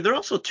feud, and they're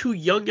also two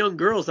young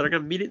girls that are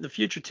going to meet it in the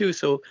future too.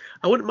 So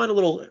I wouldn't mind a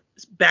little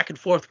back and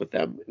forth with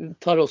them in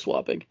title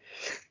swapping.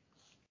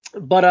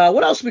 But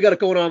what else we got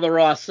going on the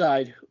Raw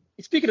side?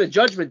 Speaking of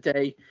Judgment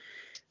Day,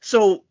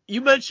 so you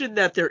mentioned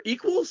that they're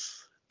equals.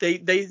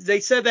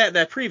 They said that in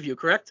that preview,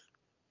 correct?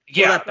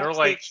 Yeah, they're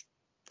like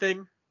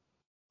thing.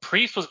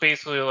 Priest was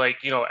basically like,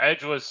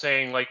 Edge was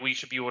saying like we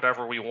should be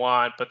whatever we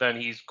want, but then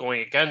he's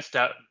going against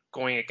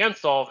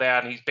all of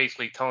that, and he's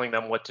basically telling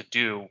them what to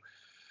do.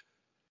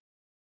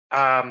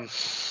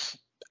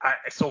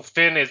 So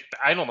Finn is,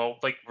 I don't know,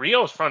 like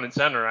Rio's front and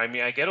center. I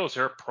mean, I get it was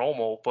her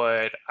promo,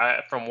 but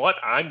from what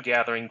I'm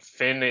gathering,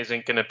 Finn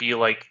isn't going to be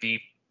like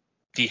the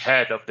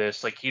head of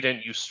this. Like, he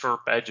didn't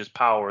usurp Edge's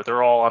power.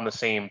 They're all on the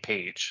same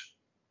page.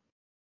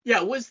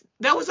 Yeah,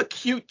 that was a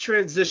cute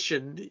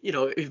transition.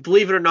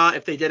 Believe it or not,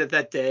 if they did it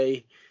that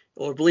day,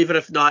 or believe it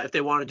if not, if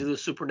they want to do the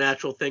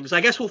supernatural things. I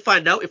guess we'll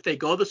find out if they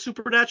go the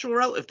supernatural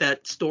route, if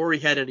that story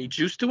had any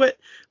juice to it.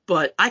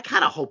 But I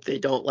kind of hope they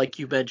don't, like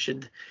you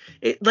mentioned.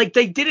 Like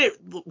they did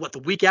it, the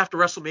week after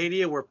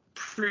WrestleMania, where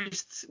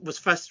Priest was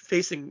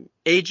facing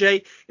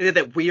AJ, and then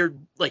that weird,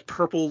 like,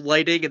 purple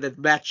lighting, and the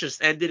match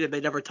just ended, and they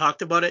never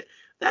talked about it.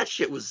 That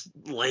shit was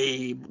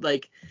lame.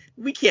 Like,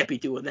 we can't be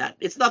doing that.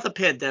 It's not the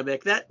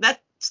pandemic.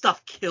 That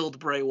stuff killed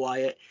Bray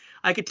Wyatt.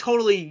 I could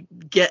totally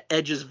get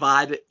Edge's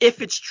vibe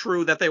if it's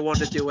true that they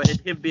wanted to do it,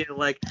 and him being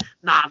like,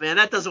 nah, man,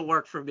 that doesn't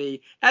work for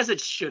me, as it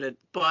shouldn't.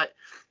 But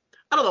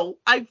I don't know.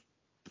 I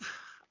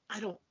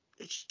don't.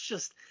 It's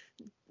just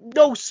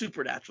no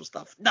supernatural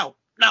stuff. No.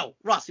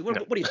 Rossi, what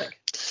do you think?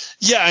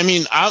 Yeah, I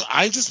mean,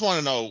 I just want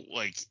to know,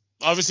 like,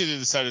 obviously they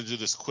decided to do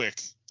this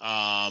quick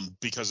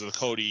because of the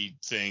Cody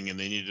thing, and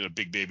they needed a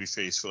big baby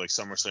face for like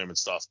SummerSlam and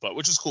stuff, but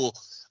which is cool.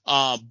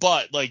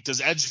 But like,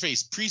 does Edge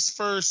face Priest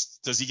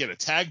first? Does he get a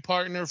tag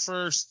partner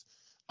first?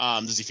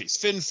 Does he face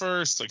Finn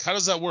first? Like, how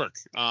does that work?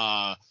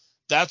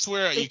 That's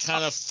where you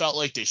kind of felt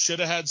like they should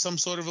have had some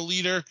sort of a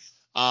leader.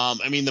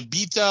 I mean, the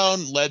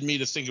beatdown led me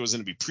to think it was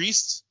going to be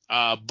Priest,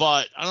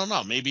 but I don't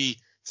know. Maybe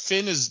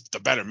Finn is the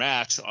better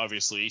match,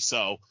 obviously.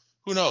 So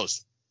who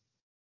knows?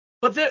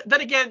 But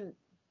then again,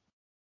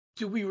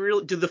 do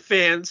the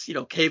fans,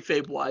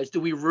 kayfabe wise, do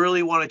we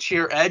really want to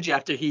cheer Edge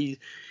after he,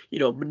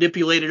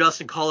 manipulated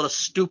us and called us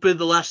stupid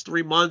the last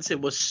 3 months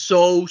and was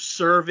so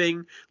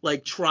serving,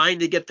 like trying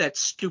to get that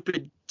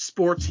stupid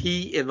sports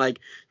heat and like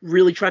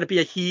really trying to be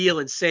a heel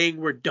and saying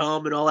we're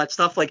dumb and all that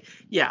stuff? Like,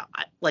 yeah,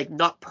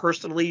 not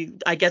personally,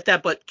 I get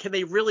that, but can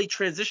they really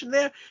transition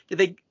there?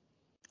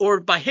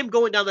 Or by him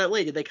going down that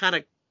lane, did they kind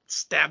of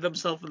stab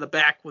themselves in the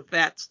back with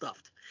that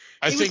stuff?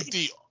 I think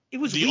the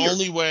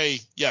only way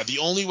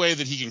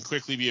that he can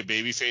quickly be a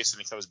babyface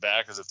when he comes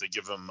back is if they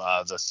give him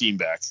the theme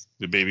back,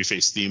 the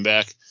babyface theme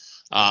back,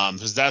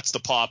 because that's the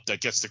pop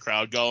that gets the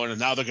crowd going, and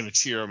now they're going to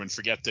cheer him and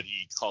forget that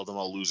he called them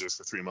all losers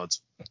for 3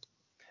 months.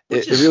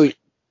 It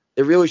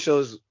really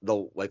shows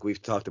like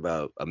we've talked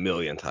about a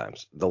million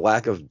times, the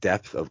lack of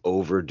depth of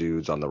over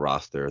dudes on the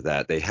roster,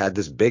 that they had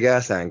this big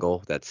ass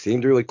angle that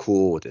seemed really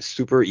cool with this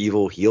super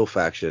evil heel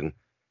faction,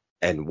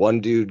 and one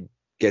dude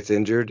gets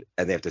injured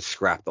and they have to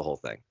scrap the whole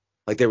thing.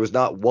 Like there was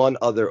not one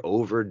other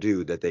over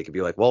dude that they could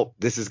be like, well,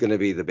 this is going to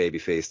be the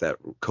babyface that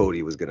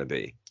Cody was going to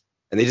be.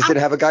 And they just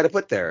didn't have a guy to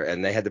put there,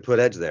 and they had to put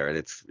Edge there.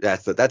 And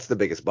that's the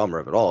biggest bummer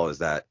of it all, is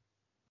that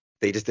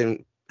they just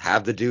didn't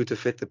have the dude to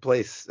fit the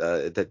place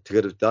that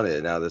could have done it.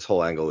 And now this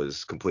whole angle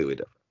is completely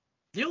different.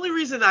 The only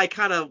reason I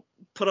kind of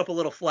put up a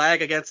little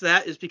flag against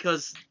that is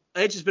because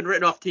Edge has been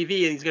written off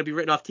TV, and he's going to be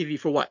written off TV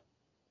for what?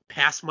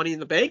 Past Money in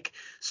the Bank.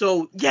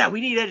 So yeah, we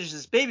need Edge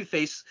as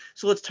babyface.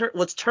 So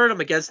let's turn him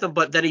against him.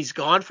 But then he's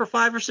gone for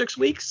 5 or 6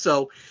 weeks.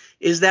 So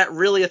is that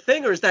really a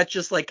thing, or is that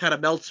just like kind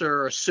of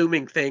Meltzer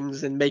assuming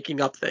things and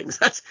making up things?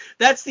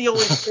 That's the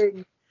only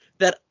thing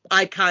that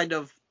I kind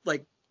of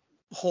like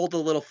hold a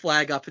little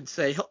flag up and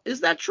say, is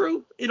that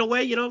true in a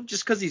way?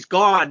 Just because he's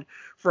gone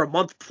for a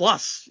month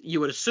plus, you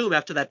would assume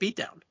after that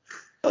beatdown.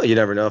 Well, you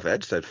never know if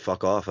Edge said,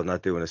 fuck off, I'm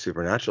not doing a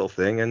supernatural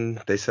thing. And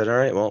they said, all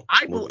right, well.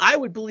 I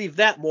would believe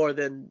that more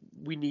than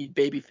we need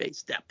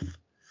babyface depth.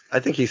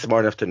 I think he's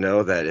smart enough to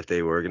know that if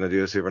they were going to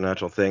do a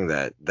supernatural thing,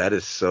 that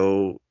is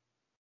so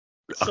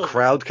a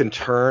crowd can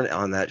turn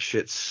on that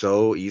shit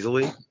so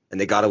easily. And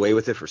they got away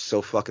with it for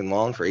so fucking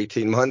long, for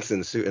 18 months in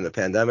the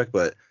pandemic.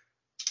 But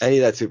any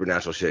of that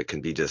supernatural shit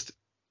can be just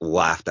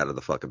laughed out of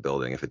the fucking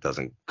building if it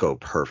doesn't go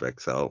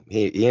perfect. So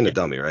he ain't a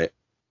dummy, right?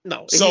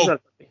 No.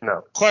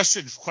 No.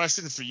 Question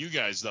for you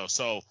guys though.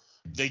 So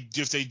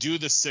if they do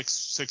the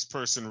six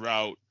person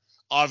route,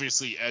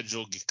 obviously Edge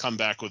will come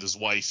back with his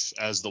wife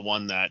as the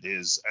one that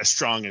is as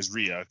strong as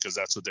Rhea, because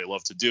that's what they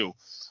love to do.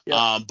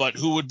 Yeah. But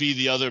who would be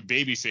the other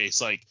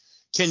babyface? Like,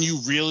 can you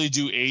really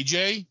do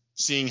AJ?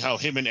 Seeing how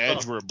him and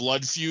Edge were a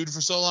blood feud for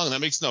so long, that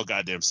makes no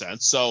goddamn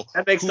sense. So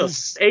that makes no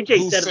sense.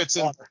 AJ fits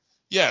in.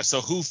 Yeah. So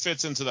who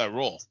fits into that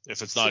role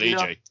if it's not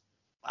AJ?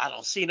 I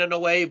don't see it in a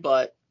way,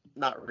 but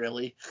not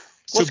really.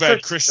 Too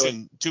bad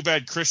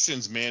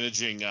Christian's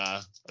managing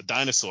a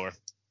dinosaur.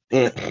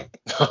 And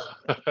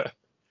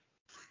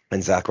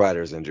Zack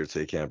Ryder's injured,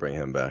 so you can't bring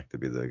him back to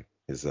be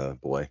his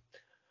boy.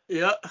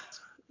 Yeah.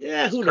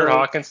 Yeah, who knows? Kurt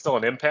Hawkins still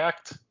an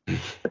Impact?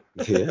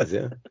 He is,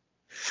 yeah.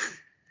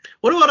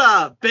 What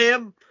about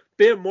Bam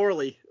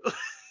Morley?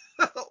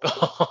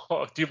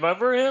 Oh, do you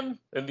remember him?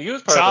 And he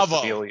was part of the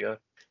Sebelia.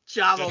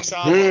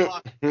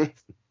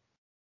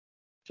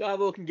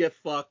 Chavo can get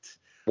fucked.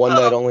 One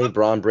night only,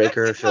 Bron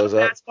Breakker shows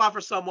up. Spot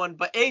for someone,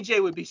 but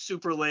AJ would be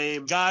super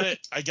lame. Got it.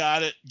 I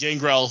got it.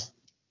 Gangrel.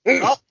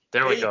 Oh,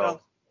 there we go.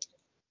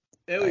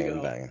 There we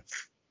go.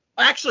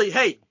 Actually,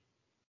 hey,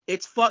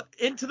 it's fun.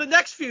 Into the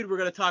next feud we're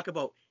going to talk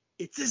about.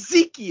 It's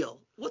Ezekiel.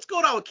 What's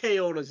going on with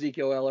KO and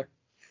Ezekiel, Eller?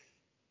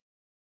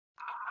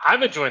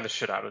 I'm enjoying the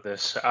shit out of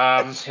this.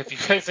 If you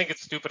guys think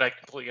it's stupid, I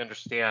completely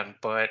understand.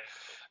 But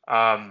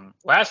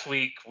last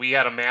week we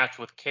had a match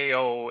with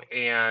KO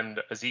and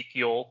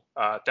Ezekiel,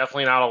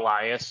 definitely not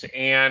Elias,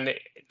 and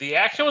the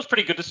action was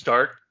pretty good to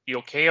start.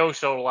 KO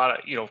showed a lot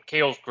of,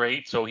 KO's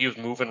great, so he was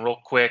moving real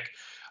quick,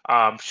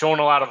 showing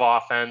a lot of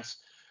offense,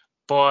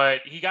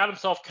 but he got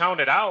himself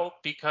counted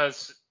out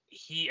because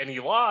he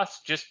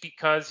lost just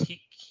because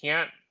he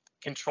can't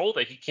control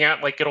that. He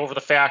can't get over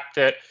the fact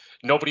that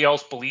nobody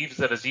else believes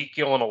that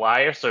Ezekiel and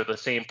Elias are the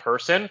same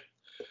person,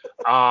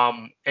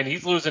 and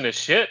he's losing his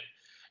shit.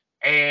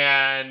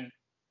 And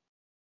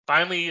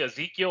finally,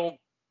 Ezekiel,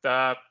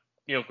 grabbed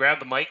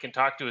the mic and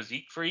talked to his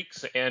Zeke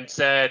freaks and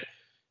said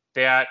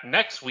that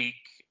next week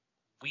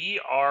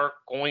we are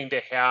going to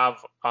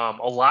have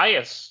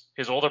Elias,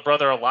 his older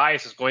brother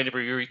Elias, is going to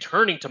be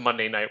returning to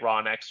Monday Night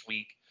Raw next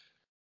week.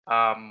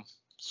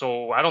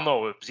 So I don't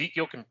know if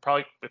Ezekiel can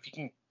probably,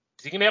 is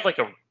he gonna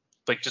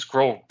have just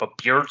grow a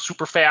beard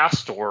super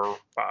fast, or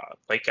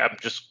I'm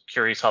just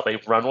curious how they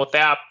run with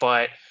that,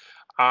 but.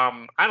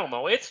 I don't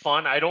know. It's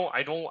fun. I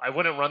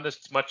wouldn't run this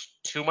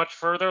too much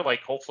further.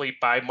 Hopefully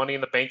by Money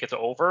in the Bank it's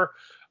over.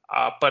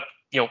 But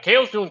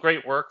KO's doing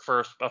great work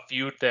for a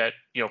feud that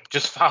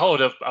just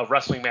followed a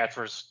wrestling match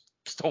for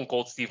Stone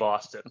Cold Steve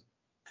Austin.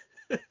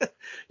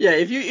 Yeah,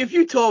 if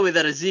you told me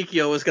that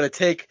Ezekiel was going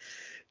to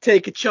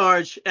take a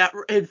charge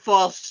in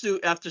false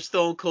suit after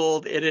Stone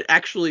Cold and it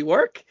actually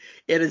work,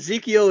 and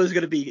Ezekiel is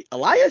going to be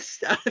Elias,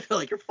 I feel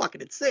like you're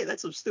fucking insane.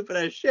 That's some stupid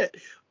ass shit.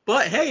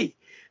 But hey.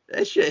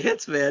 That shit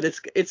hits, man.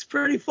 It's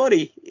pretty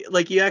funny,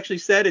 like you actually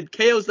said, and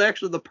KO's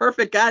actually the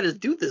perfect guy to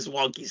do this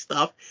wonky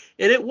stuff,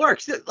 and it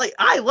works.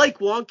 I like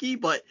wonky,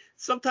 but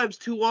sometimes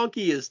too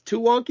wonky is too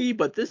wonky,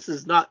 but this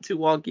is not too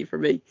wonky for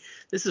me.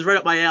 This is right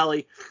up my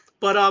alley.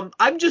 But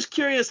I'm just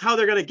curious how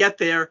they're gonna get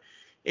there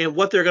and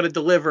what they're gonna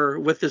deliver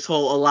with this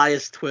whole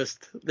Elias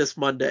twist this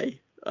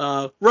Monday.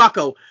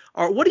 Rocco,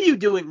 what are you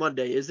doing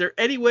Monday? Is there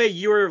any way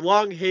your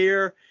long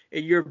hair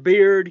and your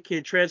beard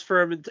can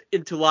transform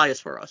into Elias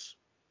for us?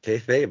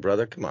 Kayfabe,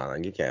 brother, come on,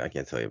 I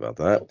can't tell you about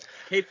that.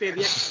 Kayfabe,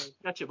 yeah,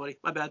 gotcha, buddy.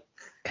 My bad.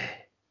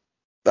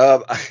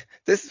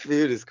 This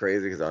feud is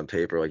crazy because on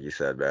paper, like you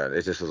said, man,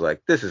 it just was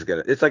like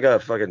it's like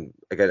a fucking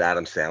an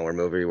Adam Sandler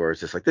movie where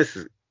it's just like this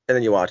is, and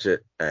then you watch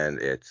it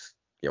and it's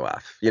you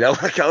laugh,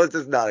 I was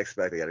just not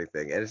expecting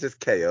anything, and it's just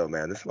KO,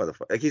 man. This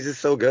motherfucker, he's just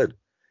so good.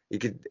 He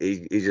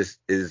just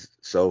is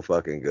so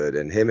fucking good,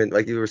 and him and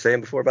like you were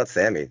saying before about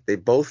Sammy, they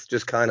both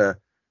just kind of.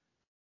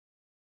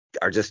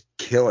 are just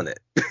killing it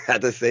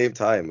at the same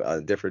time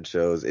on different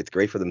shows. It's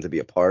great for them to be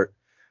apart,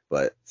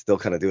 but still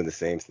kind of doing the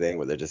same thing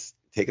where they're just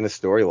taking a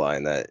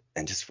storyline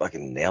and just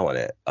fucking nailing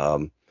it.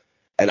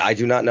 And I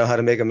do not know how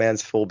to make a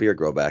man's full beard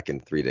grow back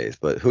in 3 days,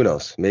 but who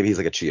knows? Maybe he's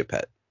like a chia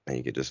pet, and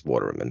you could just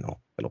water him and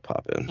it'll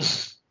pop in.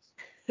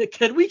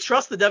 Can we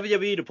trust the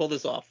WWE to pull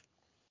this off?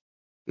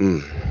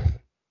 There's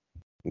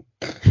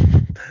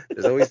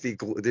always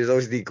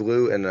the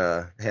glue and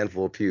a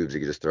handful of pubes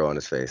you can just throw on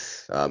his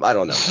face. I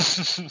don't know.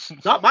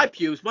 Not my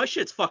pubes. My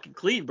shit's fucking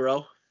clean,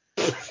 bro.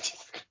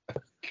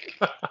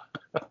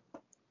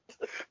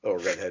 Oh,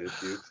 redheaded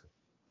pubes.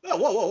 Oh,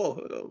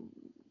 whoa.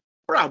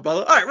 Brown,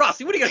 brother. All right,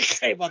 Rossi, what are you gonna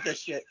say about this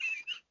shit?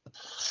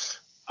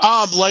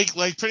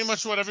 Like pretty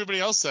much what everybody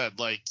else said.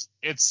 Like,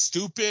 it's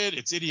stupid,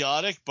 it's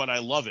idiotic, but I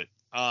love it.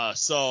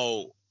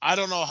 So I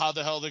don't know how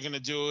the hell they're gonna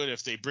do it.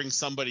 If they bring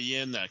somebody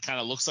in that kind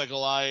of looks like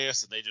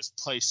Elias and they just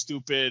play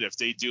stupid, if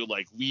they do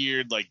like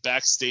weird like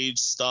backstage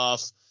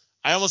stuff,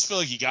 I almost feel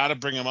like you got to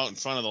bring them out in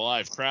front of the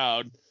live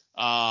crowd.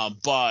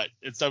 But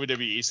it's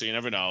WWE, so you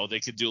never know. They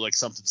could do like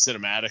something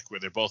cinematic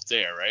where they're both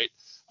there, right?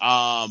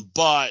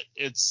 But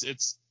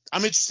it's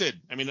I'm interested.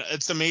 I mean,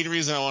 it's the main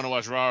reason I want to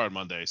watch Raw on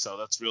Monday. So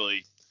that's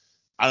really,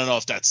 I don't know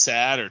if that's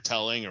sad or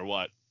telling or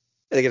what.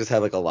 They could just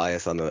have like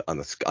Elias on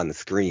the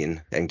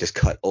screen and just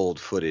cut old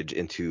footage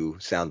into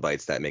sound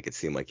bites that make it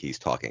seem like he's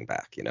talking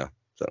back,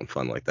 something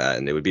fun like that,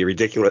 and it would be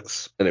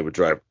ridiculous, and it would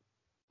drive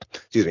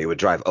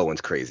Owens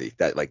crazy.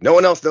 That like no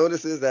one else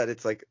notices that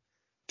it's like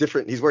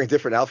different. He's wearing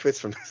different outfits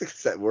from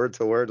set word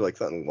to word, like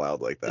something wild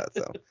like that.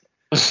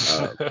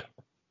 So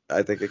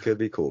I think it could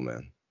be cool,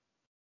 man.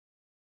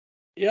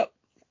 Yep.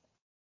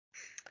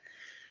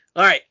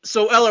 All right,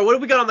 so Eller, what do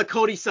we got on the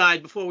Cody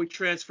side before we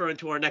transfer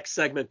into our next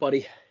segment,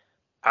 buddy?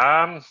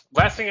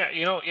 Last thing,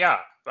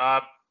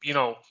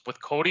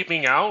 with Cody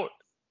being out,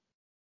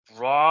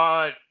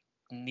 Raw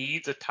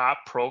needs a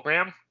top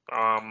program.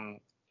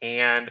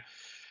 And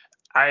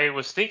I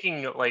was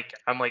thinking,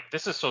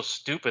 this is so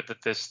stupid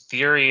that this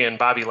Theory and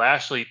Bobby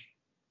Lashley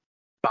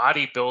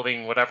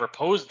bodybuilding, whatever,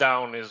 pose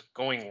down is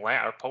going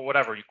last, or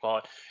whatever you call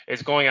it,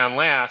 is going on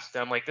last.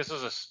 I'm like, this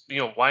is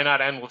why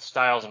not end with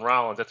Styles and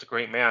Rollins? That's a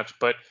great match.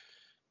 But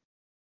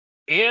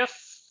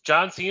if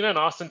John Cena and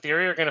Austin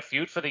Theory are going to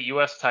feud for the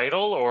U.S.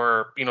 title,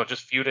 or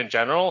just feud in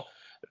general,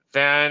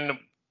 then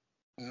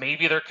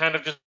maybe they're kind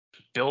of just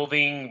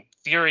building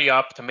Theory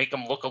up to make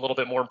him look a little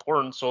bit more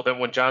important, so that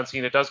when John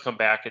Cena does come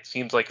back, it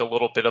seems like a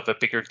little bit of a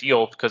bigger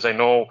deal. Because I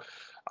know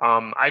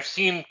I've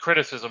seen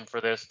criticism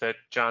for this, that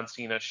John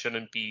Cena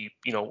shouldn't be,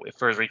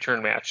 for his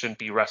return match, shouldn't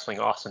be wrestling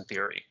Austin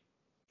Theory,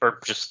 or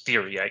just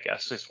Theory, I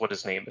guess is what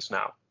his name is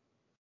now.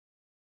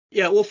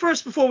 Yeah, well,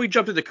 first, before we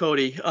jump into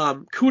Cody,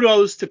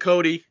 kudos to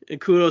Cody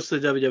and kudos to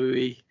the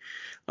WWE.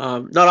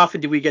 Not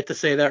often do we get to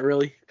say that,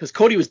 really, because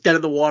Cody was dead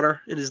in the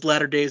water in his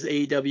latter days at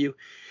AEW.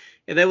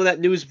 And then when that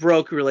news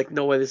broke, we were like,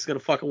 no way, this is going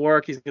to fucking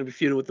work. He's going to be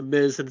feuding with The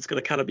Miz, and it's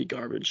going to kind of be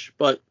garbage.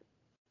 But,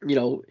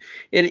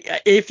 and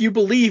if you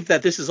believe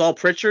that this is all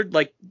Pritchard,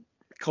 like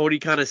Cody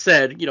kind of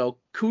said,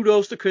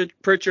 kudos to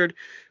Pritchard,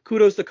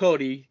 kudos to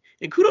Cody,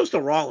 and kudos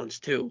to Rollins,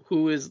 too,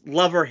 who is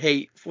love or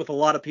hate with a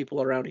lot of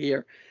people around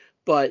here.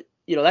 But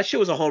that shit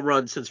was a home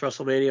run since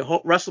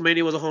WrestleMania.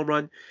 WrestleMania was a home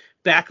run.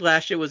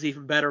 Backlash, it was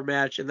even better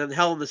match. And then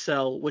Hell in the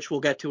Cell, which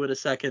we'll get to in a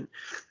second,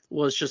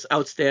 was just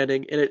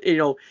outstanding. And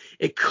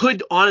it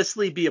could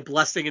honestly be a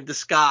blessing in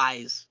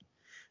disguise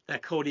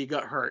that Cody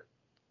got hurt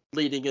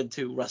leading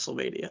into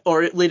WrestleMania,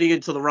 or leading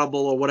into the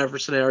Rumble, or whatever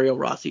scenario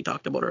Rossi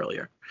talked about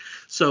earlier.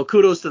 So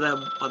kudos to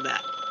them on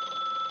that.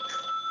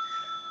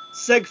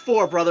 Seg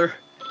 4, brother.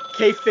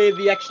 Kayfabe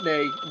the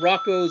X-Nay,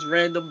 Rocco's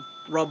Random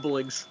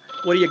Rumblings.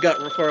 What do you got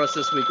for us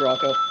this week,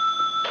 Rocco?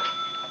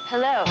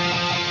 Hello.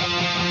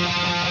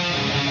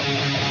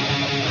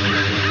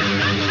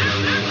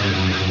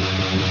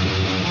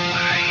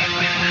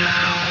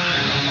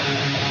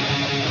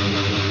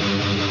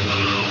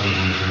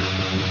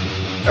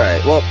 All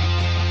right, well,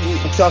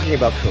 talking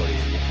about Cody,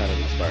 you kind of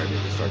inspired me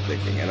to start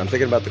thinking, and I'm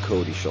thinking about the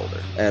Cody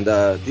shoulder. And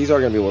these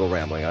are going to be a little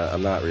rambling. I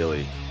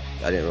didn't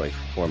really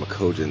form a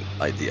cogent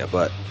idea,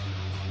 but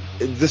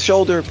the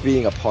shoulder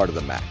being a part of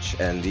the match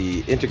and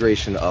the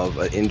integration of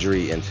an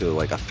injury into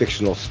like a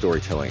fictional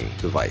storytelling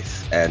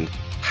device, and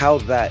how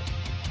that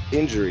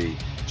injury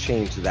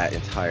changed that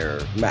entire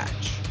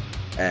match.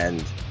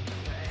 And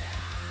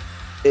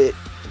it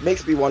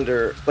makes me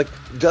wonder, like,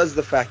 does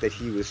the fact that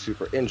he was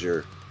super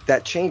injured,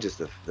 that changes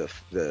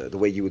the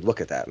way you would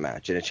look at that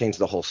match, and it changed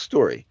the whole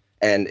story.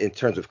 And in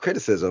terms of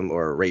criticism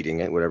or rating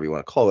it, whatever you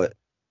want to call it,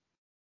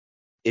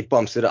 it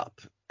bumps it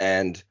up.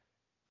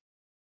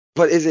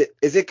 But is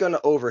it going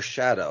to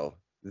overshadow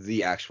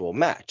the actual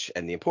match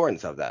and the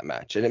importance of that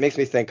match? And it makes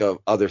me think of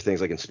other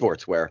things like in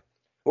sports or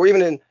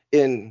even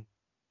in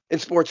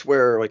sports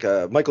where like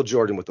Michael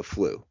Jordan with the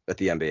flu at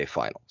the NBA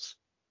Finals.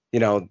 He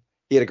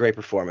had a great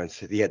performance.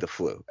 He had the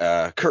flu.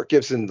 Kirk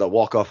Gibson, the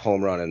walk-off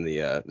home run in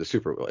the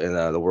Super Bowl in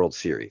the World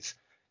Series.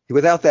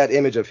 Without that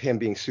image of him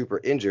being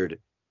super injured,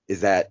 is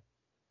that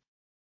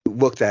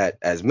looked at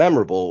as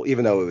memorable,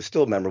 even though it was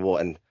still memorable?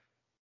 And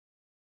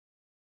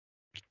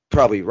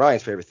probably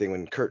Ryan's favorite thing,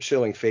 when Kurt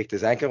Schilling faked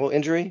his ankle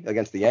injury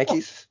against the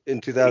Yankees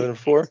in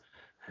 2004,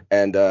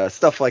 and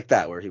stuff like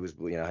that, where he was,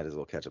 had his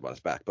little ketchup on his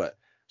back. But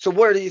so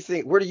where do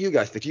you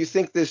guys think? Do you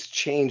think this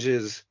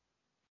changes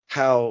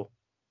how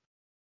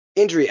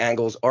injury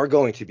angles are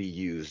going to be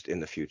used in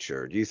the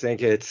future? Do you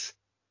think it's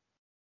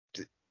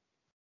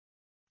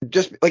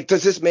just like,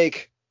 does this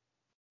make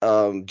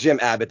Jim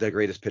Abbott the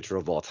greatest pitcher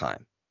of all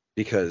time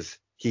because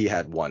he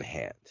had one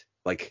hand?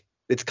 Like,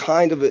 it's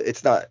kind of,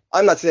 it's not,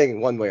 I'm not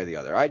saying one way or the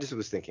other. I just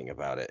was thinking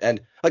about it.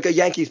 And like a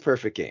Yankees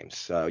perfect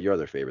games, your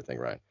other favorite thing,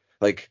 Ryan,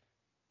 like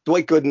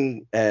Dwight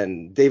Gooden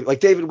and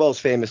David Wells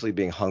famously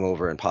being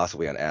hungover and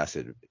possibly on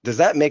acid. Does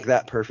that make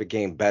that perfect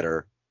game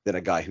better than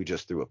a guy who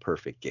just threw a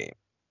perfect game?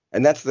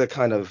 And that's the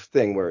kind of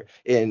thing where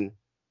in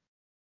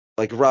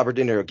like Robert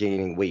De Niro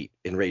gaining weight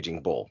in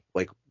Raging Bull,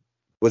 like,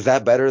 was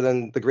that better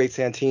than the great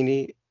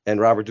Santini and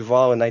Robert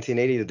Duvall in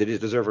 1980? Did he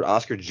deserve an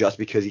Oscar just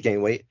because he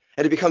gained weight?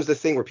 And it becomes the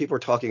thing where people are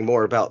talking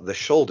more about the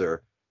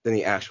shoulder than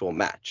the actual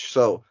match.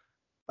 So,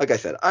 like I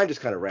said, I'm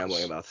just kind of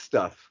rambling about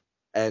stuff.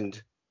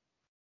 And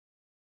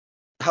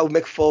how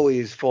Mick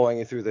Foley's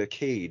falling through the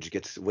cage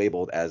gets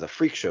labeled as a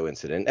freak show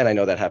incident. And I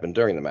know that happened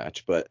during the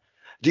match. But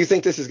do you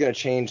think this is going to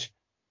change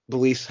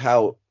beliefs?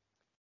 How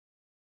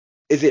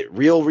is it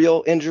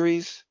real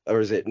injuries,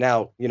 or is it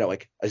now,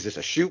 like, is this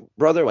a shoot,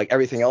 brother? Like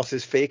everything else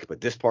is fake, but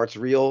this part's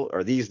real?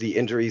 Are these the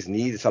injuries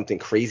need something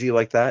crazy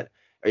like that?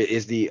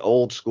 Is the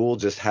old school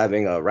just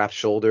having a wrapped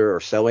shoulder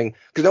or selling?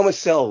 Because no one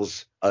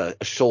sells a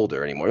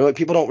shoulder anymore. Like,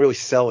 people don't really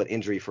sell an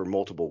injury for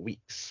multiple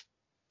weeks.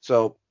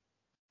 So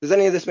does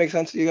any of this make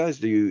sense to you guys?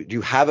 Do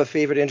you have a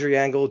favorite injury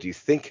angle? Do you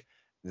think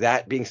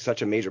that being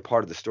such a major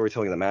part of the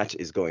storytelling of the match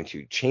is going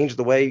to change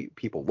the way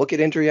people look at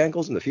injury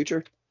angles in the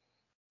future?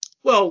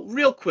 Well,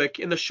 real quick,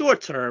 in the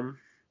short term,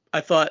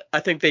 I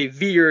think they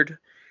veered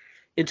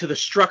into the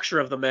structure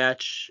of the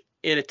match,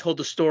 and it told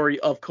the story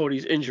of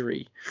Cody's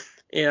injury.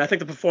 And I think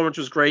the performance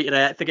was great, and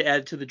I think it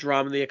added to the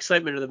drama and the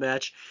excitement of the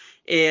match.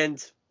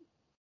 And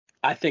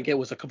I think it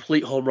was a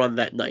complete home run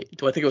that night.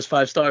 Do I think it was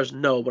 5 stars?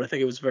 No, but I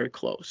think it was very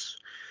close.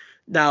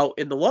 Now,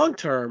 in the long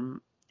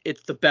term,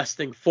 it's the best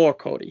thing for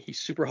Cody. He's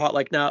super hot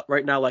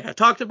right now, like I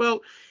talked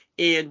about.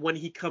 And when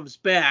he comes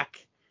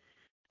back,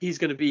 he's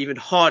going to be even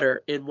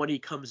hotter. And when he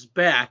comes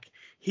back,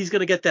 he's going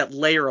to get that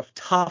layer of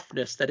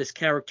toughness that his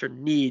character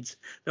needs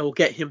that will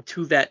get him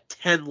to that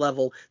 10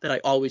 level that I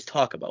always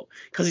talk about.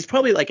 Because he's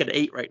probably like an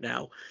 8 right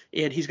now,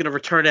 and he's going to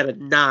return at a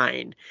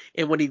 9.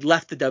 And when he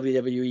left the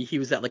WWE, he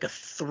was at like a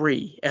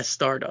 3 as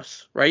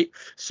Stardust, right?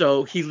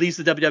 So he leaves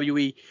the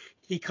WWE.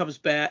 He comes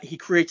back, he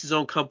creates his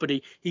own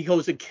company, he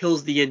goes and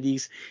kills the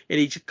indies, and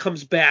he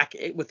comes back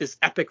with this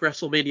epic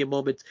WrestleMania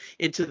moment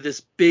into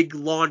this big,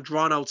 long,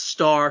 drawn-out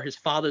star, his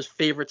father's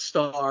favorite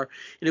star,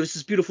 and it was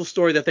this beautiful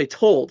story that they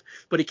told.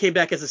 But he came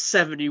back as a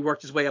 7, and he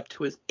worked his way up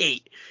to his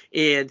 8,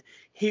 and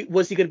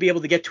was he going to be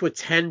able to get to a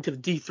 10 to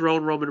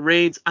dethrone Roman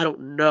Reigns? I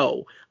don't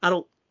know. I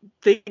don't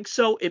think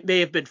so. It may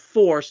have been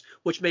forced,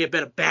 which may have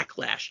been a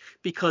backlash,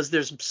 because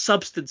there's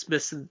substance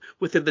missing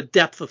within the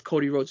depth of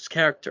Cody Rhodes'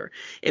 character.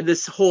 And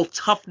this whole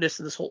toughness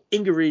and this whole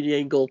injury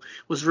angle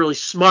was really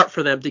smart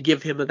for them to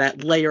give him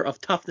that layer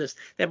of toughness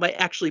that might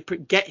actually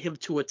get him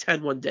to a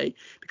 10 one day.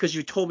 Because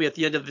you told me at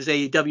the end of his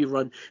AEW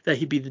run that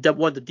he'd be the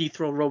one to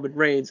dethrone Roman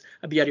Reigns.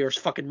 I'd be out of your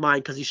fucking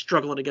mind, because he's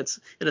struggling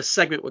in a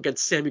segment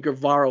against Sammy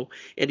Guevara,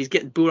 and he's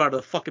getting booed out of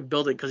the fucking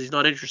building because he's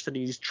not interested,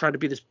 and he's trying to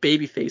be this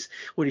babyface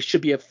when he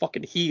should be a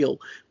fucking heel.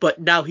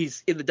 But now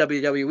he's in the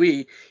WWE,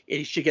 and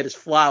he should get his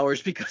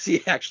flowers because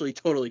he actually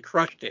totally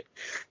crushed it.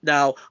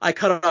 Now, I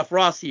cut off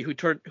Rossi, who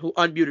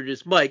unmuted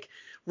his mic.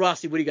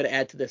 Rossi, what do you got to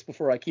add to this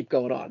before I keep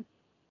going on?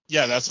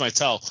 Yeah, that's my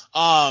tell.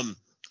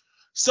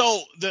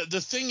 So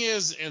the thing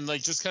is, and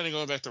like just kind of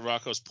going back to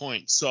Rocco's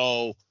point,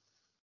 so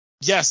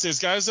yes, there's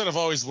guys that have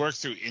always worked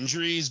through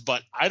injuries,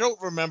 but I don't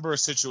remember a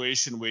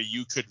situation where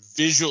you could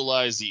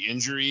visualize the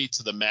injury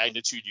to the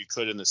magnitude you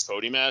could in this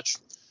Cody match.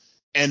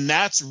 And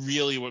that's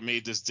really what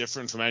made this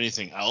different from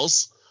anything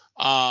else.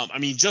 I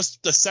mean,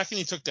 just the second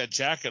he took that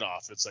jacket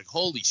off, it's like,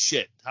 holy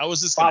shit, how is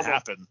this going to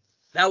happen?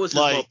 That was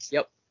like,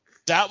 yep.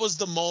 That was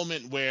the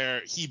moment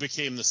where he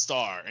became the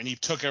star and he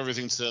took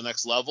everything to the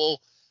next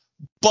level.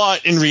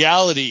 But in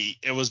reality,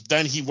 it was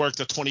then he worked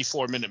a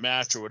 24-minute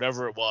match or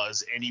whatever it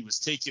was, and he was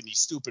taking these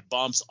stupid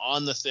bumps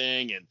on the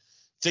thing, and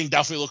the thing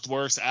definitely looked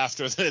worse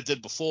after than it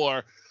did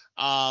before.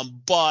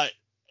 But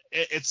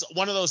it's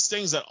one of those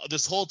things that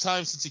this whole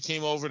time since he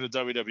came over to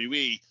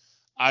WWE,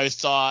 I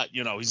thought,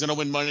 he's going to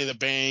win Money in the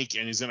Bank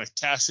and he's going to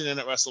cash it in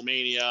at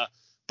WrestleMania,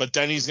 but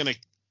then he's going to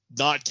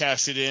not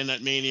cash it in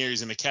at Mania.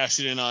 He's going to cash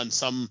it in on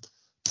some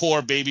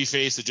poor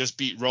babyface that just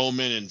beat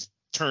Roman and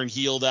turn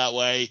heel that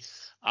way.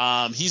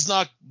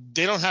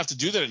 They don't have to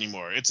do that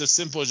anymore. It's as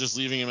simple as just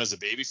leaving him as a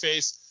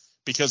babyface,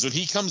 because when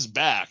he comes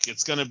back,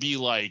 it's going to be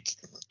like,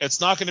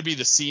 it's not going to be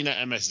the Cena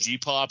MSG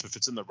pop if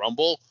it's in the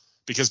Rumble,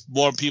 because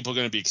more people are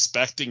going to be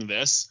expecting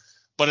this,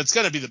 but it's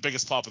going to be the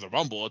biggest pop of the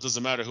Rumble. It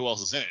doesn't matter who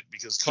else is in it,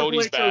 because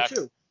Cody's back.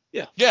 Too.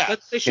 Yeah. Yeah.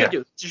 They should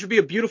do. It should be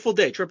a beautiful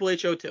day. Triple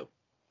H 02.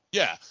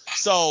 Yeah.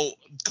 So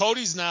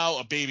Cody's now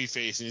a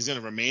babyface, and he's going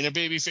to remain a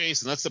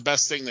babyface, and that's the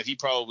best thing that he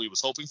probably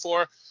was hoping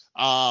for.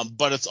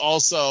 But it's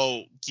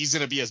also he's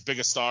going to be as big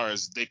a star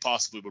as they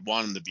possibly would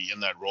want him to be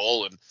in that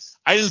role. And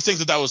I didn't think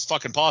that was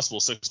fucking possible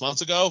 6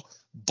 months ago,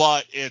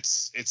 but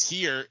it's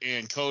here,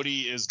 and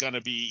Cody is going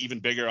to be even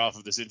bigger off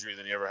of this injury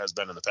than he ever has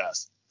been in the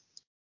past.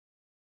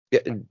 Yeah,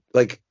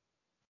 like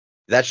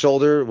that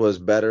shoulder was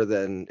better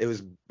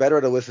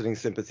at eliciting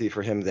sympathy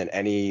for him than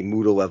any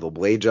Moodle level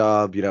blade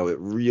job. You know, it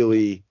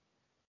really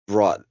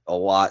brought a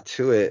lot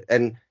to it.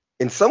 And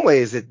in some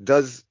ways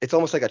it's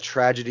almost like a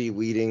tragedy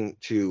leading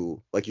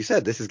to, like you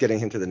said, this is getting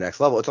him to the next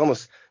level. It's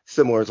almost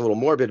similar, it's a little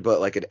morbid,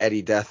 but like an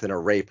Eddie death and a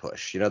Ray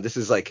push. You know, this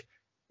is like,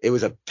 it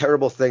was a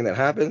terrible thing that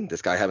happened.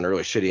 This guy having a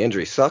really shitty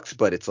injury sucks,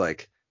 but it's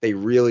like they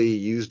really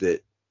used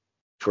it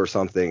for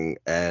something.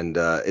 And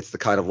it's the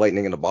kind of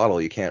lightning in a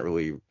bottle you can't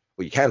really, well,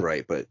 you can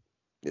write, but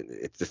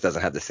it just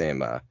doesn't have the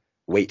same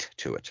weight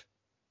to it.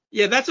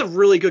 Yeah, that's a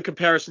really good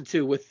comparison,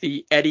 too, with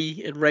the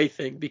Eddie and Ray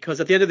thing,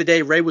 because at the end of the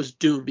day, Ray was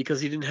doomed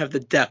because he didn't have the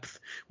depth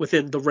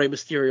within the Rey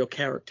Mysterio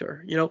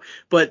character, you know?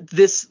 But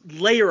this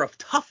layer of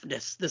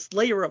toughness, this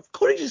layer of...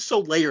 Cody's just so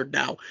layered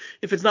now.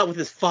 If it's not with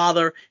his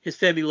father, his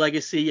family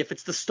legacy, if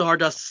it's the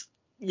Stardust,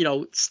 you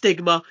know,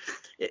 stigma,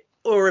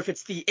 or if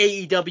it's the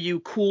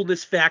AEW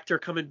coolness factor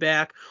coming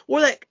back, or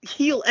that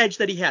heel edge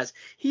that he has,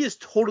 he is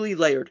totally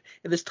layered.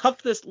 And this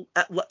toughness...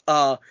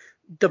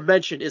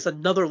 dimension is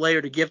another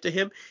layer to give to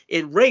him,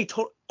 and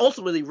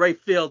ultimately Ray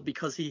failed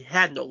because he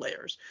had no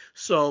layers.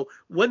 So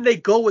when they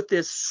go with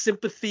this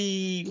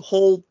sympathy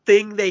whole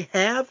thing they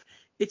have,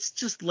 it's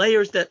just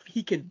layers that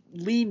he can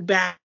lean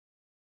back.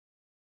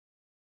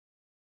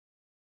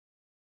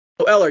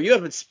 So Eller, you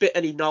haven't spit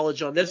any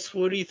knowledge on this.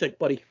 What do you think,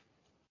 buddy?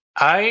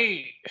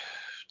 I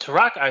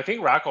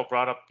think Rocco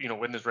brought up, you know,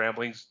 with his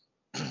ramblings,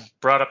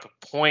 brought up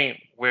a point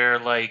where,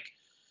 like,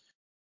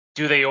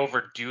 do they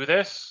overdo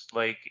this?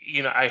 Like,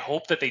 you know, I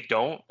hope that they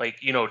don't,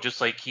 like, you know, just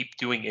like keep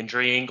doing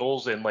injury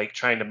angles and like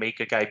trying to make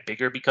a guy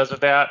bigger because of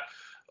that.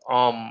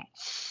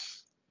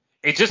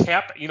 It just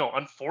happened, you know,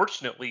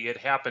 unfortunately it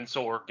happened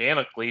so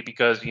organically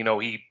because, you know,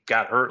 he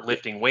got hurt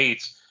lifting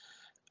weights.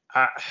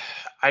 I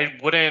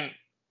wouldn't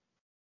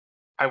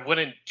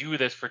do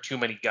this for too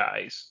many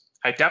guys.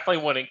 I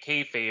definitely wouldn't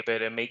kayfabe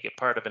it and make it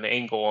part of an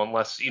angle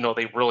unless, you know,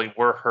 they really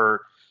were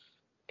hurt.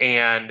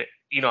 And,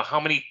 you know, how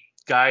many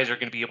guys are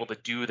going to be able to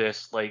do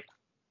this, like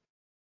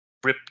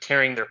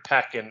tearing their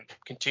pec and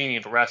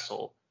continuing to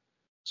wrestle.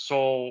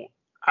 So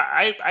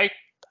I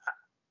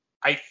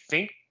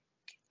think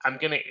I'm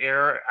going to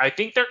err. I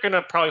think they're going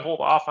to probably hold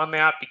off on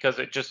that because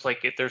it just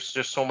like there's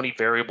just so many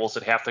variables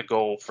that have to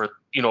go for,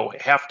 you know,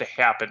 have to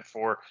happen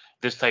for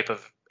this type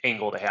of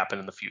angle to happen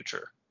in the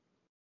future.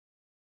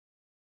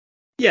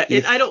 Yeah,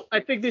 and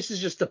I think this is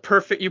just the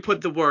perfect, you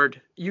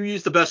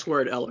used the best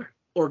word, Eller,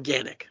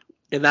 organic.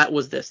 And that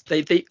was this.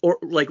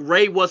 Like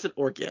Ray wasn't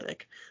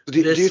organic.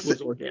 This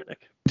was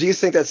organic. Do you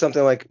think that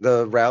something like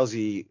the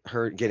Rousey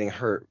getting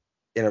hurt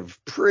in a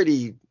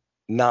pretty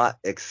not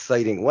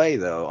exciting way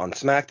though on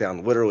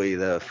SmackDown, literally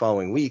the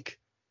following week,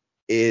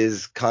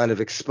 is kind of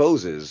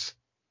exposes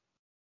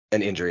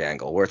an injury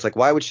angle where it's like,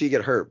 why would she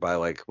get hurt by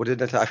like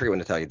I forget what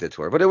Natalya did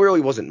to her, but it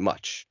really wasn't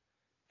much.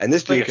 And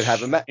this dude like could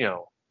have a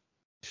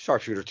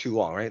sharpshooter too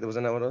long, right?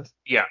 Wasn't that what it was?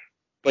 Yeah.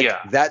 Like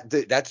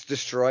that's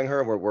destroying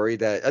her. We're worried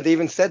that they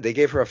even said they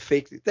gave her a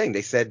fake thing.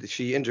 They said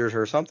she injured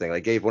her or something.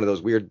 Like gave one of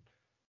those weird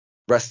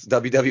breast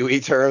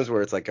WWE terms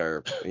where it's like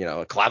a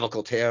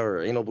clavicle tear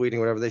or anal bleeding,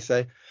 whatever they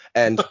say.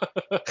 And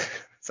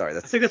sorry, I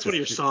think that's one of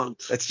your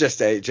songs. It's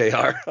just a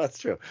JR. That's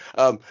true.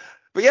 But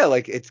yeah,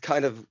 like it's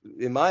kind of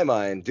in my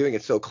mind doing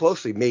it so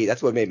closely.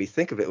 That's what made me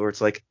think of it. Where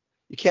it's like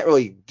you can't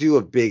really do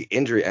a big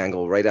injury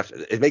angle right after.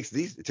 It makes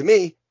these to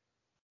me.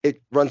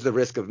 It runs the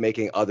risk of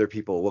making other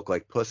people look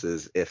like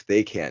pusses if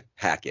they can't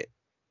hack it.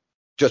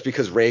 Just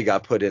because Ray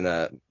got put in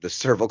the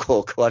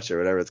cervical clutch or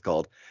whatever it's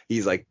called,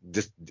 he's like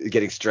just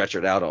getting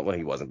stretchered out on. Well,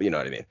 he wasn't, but you know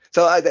what I mean.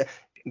 So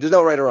there's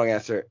no right or wrong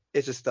answer.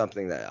 It's just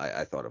something that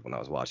I thought of when I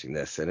was watching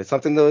this, and it's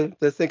something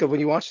to think of when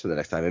you watch it the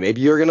next time. And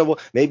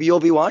maybe you'll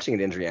be watching an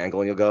injury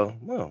angle and you'll go,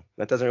 "Whoa,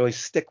 that doesn't really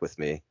stick with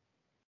me."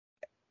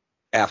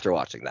 After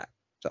watching that.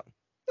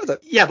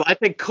 Yeah, but I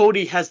think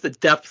Cody has the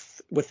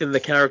depth within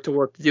the character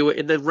work to do it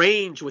and the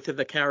range within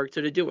the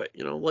character to do it.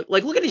 You know,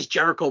 like look at his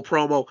Jericho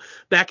promo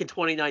back in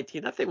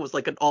 2019. That thing was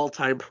like an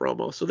all-time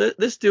promo. So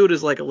this dude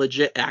is like a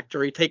legit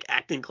actor. He takes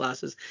acting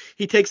classes.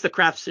 He takes the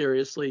craft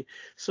seriously.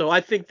 So I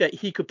think that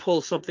he could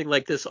pull something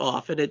like this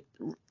off. And it,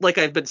 like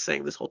I've been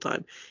saying this whole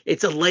time,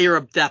 it's a layer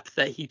of depth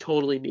that he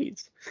totally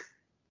needs.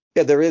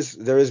 Yeah, there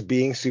is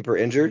being super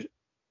injured,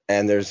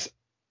 and there's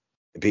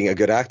being a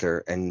good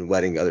actor and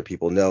letting other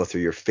people know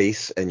through your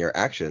face and your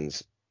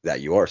actions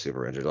that you are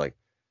super injured. Like,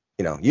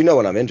 you know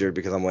when I'm injured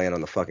because I'm laying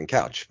on the fucking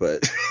couch,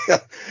 but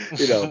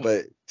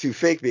but to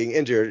fake being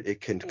injured, it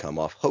can come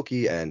off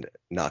hokey and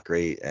not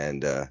great.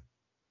 And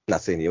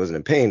not saying he wasn't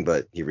in pain,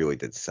 but he really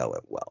did sell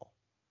it well.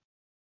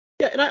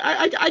 Yeah, and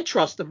I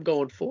trust him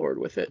going forward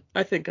with it.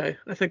 I think I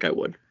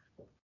would.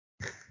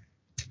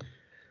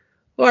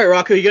 All right,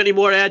 Rocco, you got any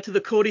more to add to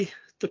the Cody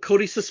the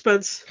Cody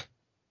suspense?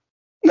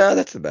 No,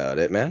 that's about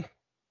it, man.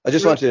 I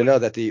just want you to know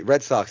that the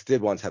Red Sox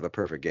did once have a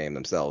perfect game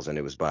themselves, and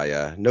it was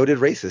by noted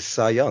racist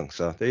Cy Young.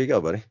 So there you go,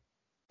 buddy.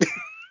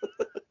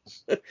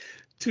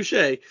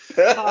 Touche.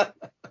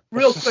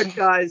 Real quick,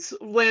 guys.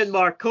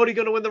 Landmark. Cody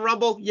going to win the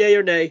Rumble? Yay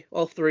or nay?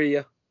 All three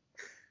of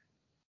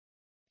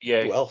you.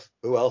 Yeah.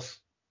 Who else?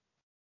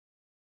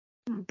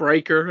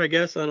 Breakker, I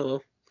guess. I don't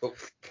know. Oh.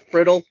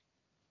 Riddle.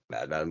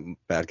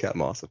 Bad Cat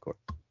Moss, of course.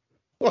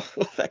 Well,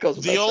 that goes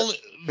The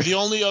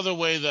only other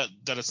way that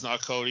it's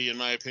not Cody, in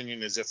my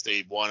opinion, is if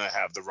they want to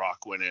have The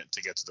Rock win it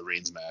to get to the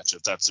Reigns match,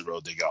 if that's the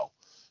road they go.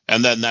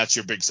 And then that's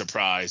your big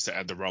surprise to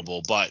add the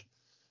Rumble. But,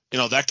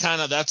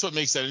 that's what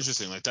makes that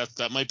interesting. Like,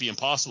 that might be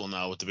impossible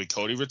now with the big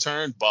Cody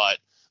return, but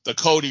the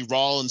Cody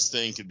Rollins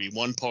thing could be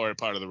one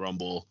part of the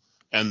Rumble.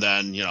 And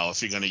then,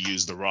 if you're going to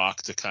use The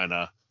Rock to kind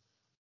of,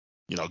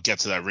 get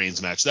to that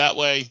Reigns match that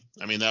way,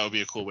 I mean, that would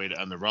be a cool way to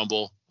end the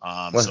Rumble.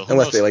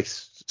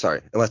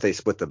 Unless they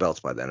split the belts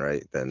by then,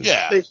 right? Then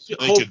yeah, they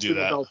could do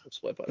that.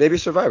 Maybe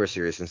Survivor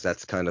Series, since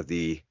that's kind of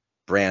the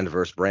brand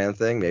versus brand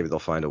thing. Maybe they'll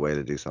find a way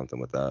to do something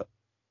with that.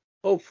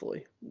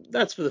 Hopefully,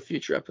 that's for the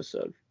future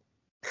episode.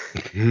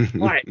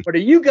 All right, but are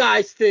you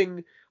guys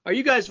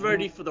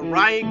ready for the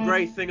Ryan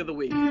Gray thing of the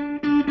week?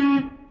 I'm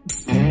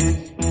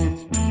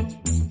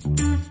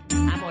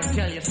gonna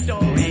tell you a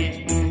story.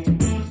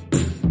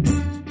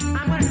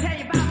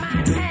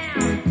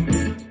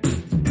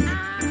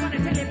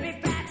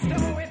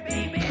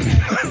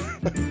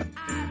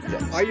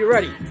 Are you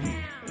ready?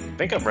 I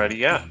think I'm ready,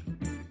 yeah.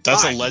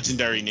 That's a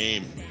legendary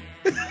name.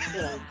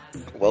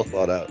 Well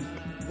thought out.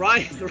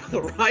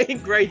 The Ryan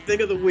Gray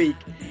thing of the week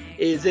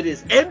is it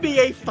is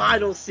NBA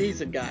Finals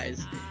season,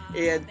 guys.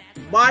 And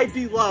my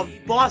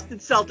beloved Boston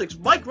Celtics,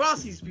 Mike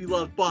Rossi's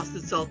beloved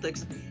Boston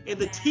Celtics, and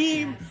the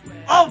team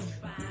of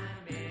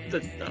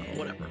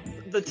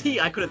the team,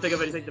 I couldn't think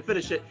of anything to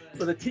finish it,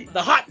 but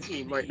the hot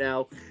team right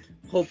now,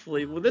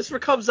 hopefully, when this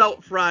comes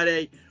out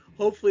Friday,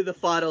 hopefully the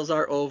finals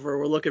are over.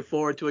 We're looking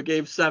forward to a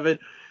Game 7,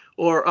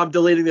 or I'm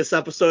deleting this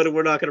episode and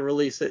we're not going to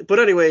release it. But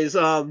anyways,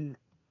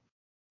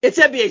 it's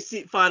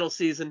NBA final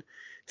season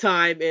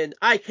time, and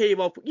I came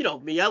up,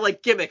 me, I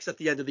like gimmicks at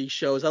the end of these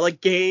shows. I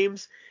like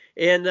games,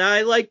 and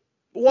I like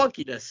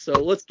wonkiness. So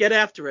let's get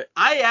after it.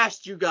 I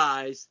asked you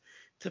guys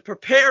to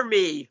prepare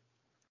me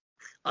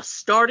a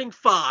starting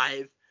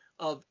 5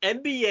 of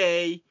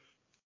NBA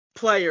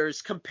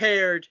players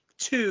compared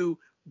to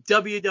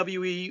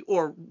WWE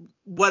or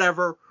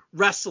whatever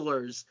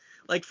wrestlers.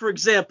 Like, for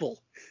example,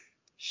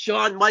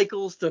 Shawn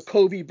Michaels to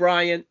Kobe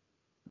Bryant,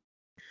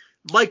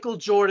 Michael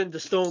Jordan to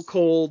Stone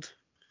Cold,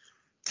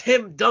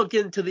 Tim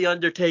Duncan to The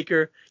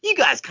Undertaker. You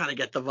guys kind of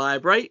get the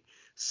vibe, right?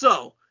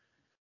 So,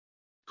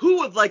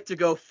 who would like to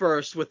go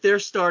first with their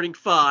starting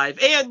 5?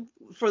 And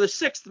for the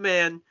 6th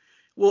man,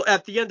 well,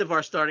 at the end of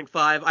our starting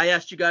 5, I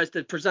asked you guys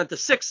to present the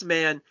 6th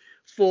man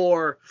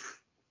for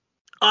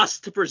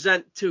us to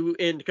present to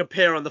and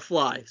compare on the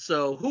fly.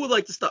 So who would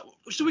like to start?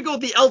 Should we go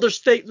with the elder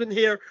statesman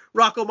here,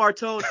 Rocco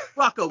Martone?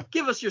 Rocco,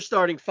 give us your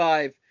starting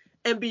 5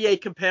 NBA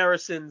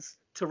comparisons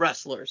to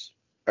wrestlers.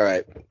 All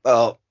right.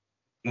 Well,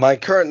 my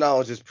current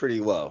knowledge is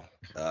pretty low.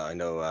 I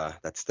know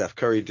that Steph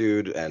Curry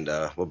dude and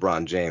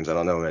LeBron James. I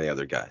don't know any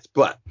other guys,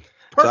 but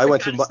Perfect, so I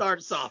went to start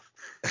us off.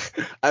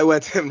 I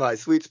went to my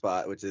sweet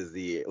spot, which is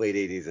the late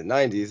 80s and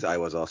 90s. I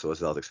was also a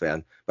Celtics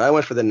fan, but I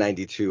went for the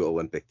 92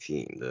 Olympic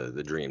team,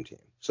 the Dream Team.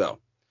 So.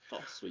 Oh,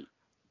 sweet.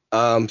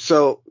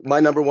 So my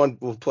number one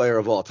player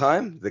of all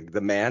time, the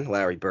man,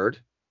 Larry Bird.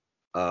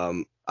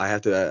 I'm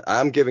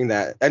giving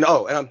that, and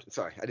I'm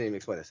sorry, I didn't even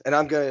explain this. And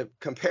I'm going to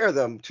compare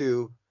them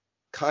to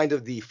kind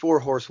of the 4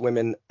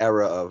 horsewomen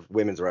era of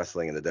women's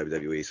wrestling in the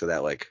WWE. So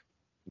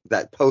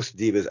that post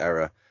Divas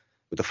era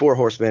with the 4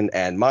 horsemen,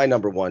 and my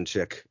number one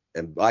chick,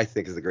 and I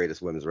think is the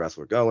greatest women's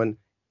wrestler going,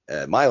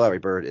 my Larry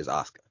Bird is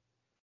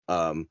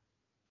Asuka.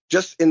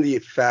 Just in the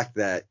fact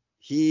that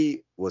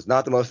he was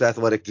not the most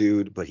athletic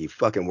dude, but he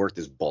fucking worked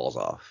his balls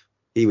off.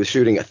 He was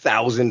shooting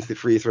 1,000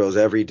 free throws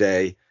every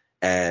day,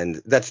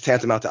 and that's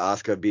tantamount to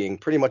Asuka being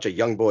pretty much a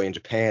young boy in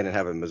Japan and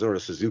having Masaru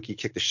Suzuki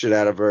kick the shit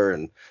out of her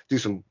and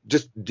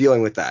just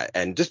dealing with that,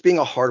 and just being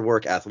a hard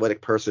work,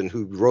 athletic person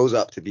who rose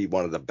up to be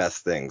one of the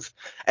best things,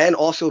 and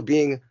also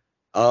being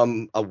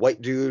a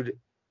white dude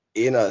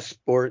in a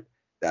sport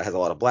that has a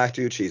lot of black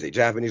dudes. She's a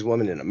Japanese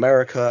woman in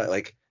America,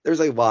 like. There's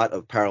a lot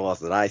of parallels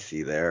that I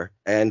see there.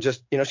 And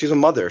just, she's a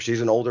mother. She's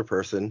an older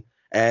person.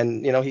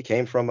 And, he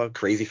came from a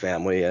crazy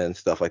family and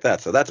stuff like that.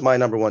 So that's my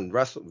number one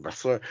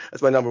wrestler.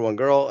 That's my number one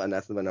girl. And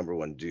that's my number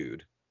one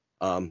dude.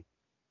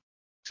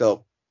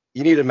 So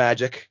you needed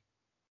Magic.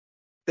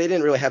 They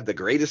didn't really have the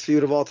greatest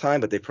feud of all time,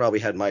 but they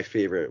probably had one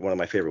of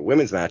my favorite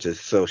women's matches.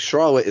 So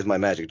Charlotte is my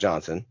Magic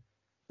Johnson.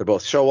 They're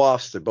both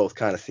show-offs. They're both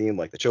kind of seem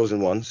like the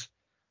chosen ones.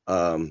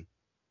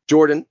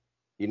 Jordan.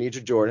 You need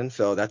your Jordan,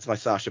 so that's my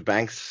Sasha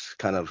Banks,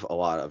 kind of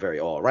very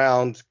all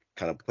around,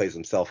 kind of plays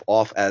himself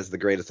off as the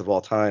greatest of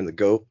all time, the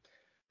GOAT.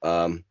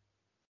 You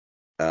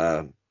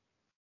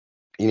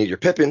need your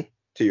Pippen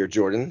to your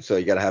Jordan, so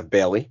you got to have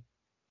Bailey.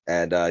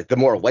 And the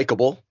more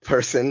likable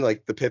person,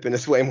 like the Pippin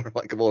is way more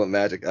likable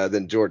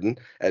than Jordan,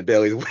 and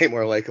Bailey's way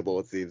more likable,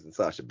 it seems, than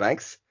Sasha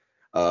Banks.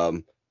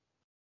 And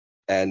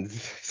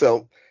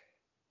so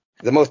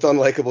the most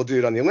unlikable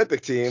dude on the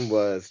Olympic team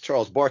was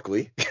Charles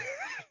Barkley,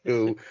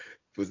 who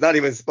was not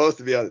even supposed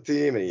to be on the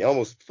team, and he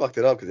almost fucked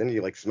it up because then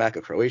he like smacked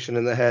a Croatian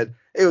in the head.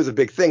 It was a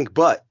big thing,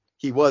 but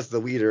he was the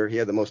leader. He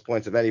had the most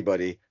points of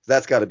anybody. So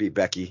that's got to be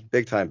Becky,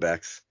 big time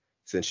Bex,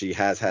 since she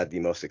has had the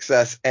most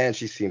success, and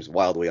she seems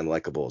wildly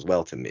unlikable as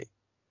well to me.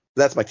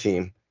 That's my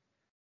team.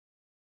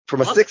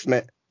 From a six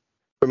man,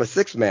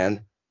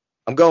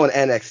 I'm going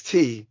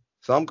NXT,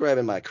 so I'm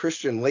grabbing my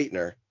Christian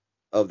Leitner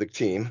of the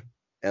team,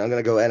 and I'm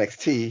gonna go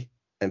NXT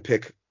and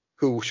pick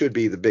who should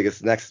be the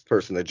biggest next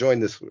person to join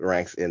this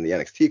ranks in the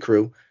NXT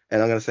crew,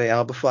 and I'm gonna say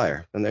Alba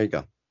Fire, and there you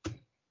go. All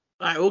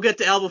right, we'll get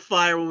to Alba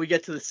Fire when we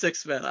get to the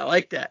 6 man. I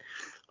like that.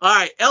 All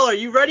right, Eller, are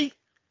you ready?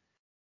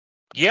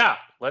 Yeah,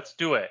 let's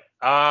do it.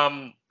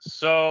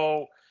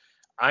 So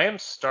I am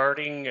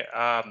starting.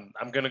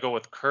 I'm going to go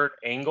with Kurt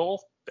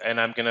Angle, and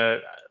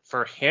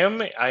for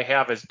him, I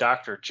have as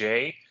Dr.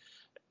 J.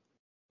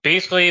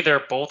 Basically, they're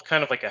both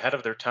kind of like ahead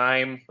of their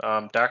time.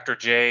 Dr.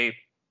 J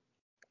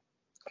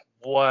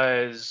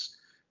was,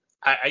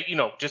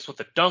 just with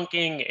the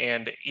dunking,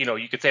 and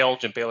you could say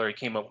Elgin Baylor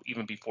came up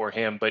even before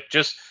him, but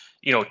just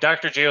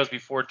Dr. J was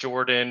before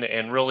Jordan,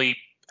 and really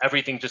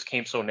everything just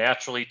came so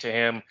naturally to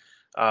him.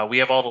 We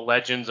have all the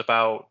legends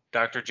about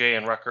Dr. J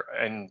and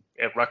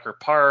at Rucker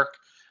Park.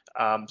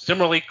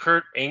 Similarly,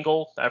 Kurt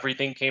Angle,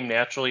 everything came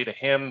naturally to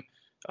him.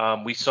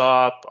 We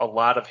saw a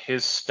lot of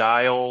his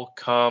style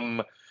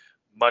come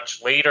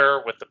much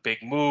later with the big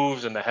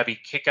moves and the heavy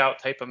kick-out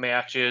type of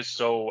matches.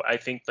 So I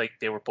think like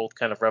they were both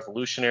kind of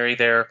revolutionary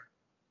there.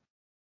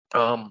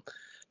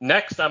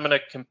 Next, I'm going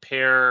to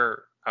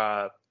compare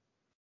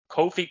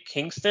Kofi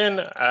Kingston.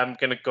 I'm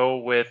going to go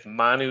with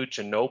Manu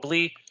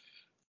Ginobili.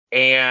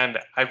 And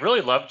I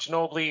really love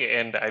Ginobili,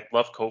 and I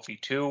love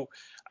Kofi too.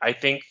 I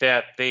think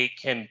that they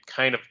can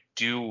kind of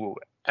do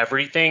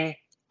everything.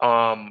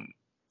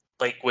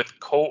 Like with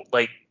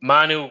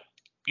Manu,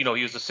 he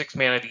was the 6th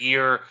man of the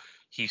year.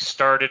 He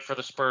started for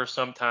the Spurs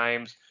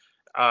sometimes.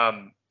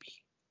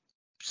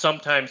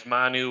 Sometimes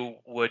Manu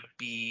would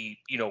be,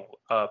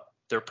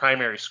 their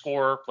primary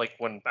scorer. Like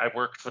when I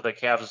worked for the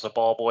Cavs as a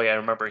ball boy, I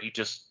remember he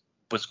just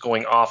was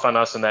going off on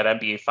us in that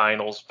NBA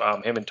Finals,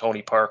 him and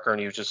Tony Parker, and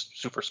he was just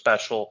super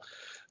special.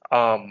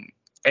 And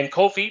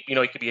Kofi,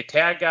 he could be a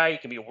tag guy, he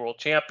can be a world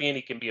champion,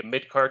 he can be a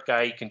mid-card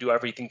guy, he can do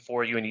everything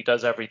for you, and he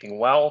does everything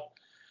well.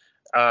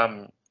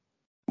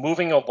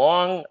 Moving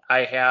along,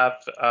 I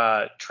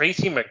have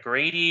Tracy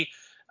McGrady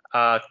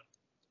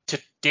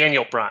to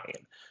Daniel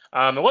Bryan.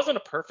 It wasn't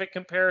a perfect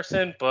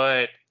comparison,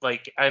 but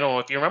like I don't know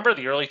if you remember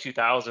the early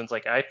 2000s,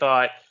 like I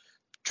thought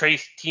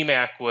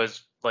T-Mac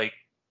was like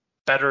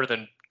better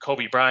than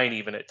Kobe Bryant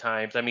even at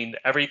times. I mean,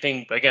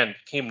 everything again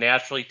came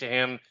naturally to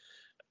him.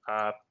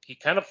 He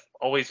kind of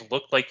always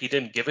looked like he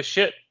didn't give a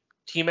shit.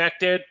 T-Mac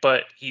did,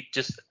 but he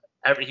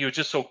was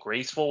just so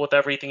graceful with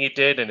everything he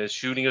did, and his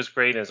shooting was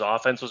great, and his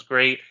offense was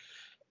great,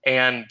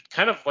 and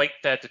kind of like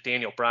that to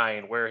Daniel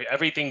Bryan, where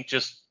everything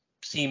just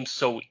seems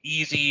so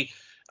easy.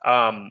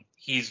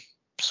 He's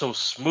so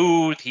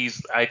smooth.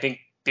 I think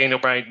Daniel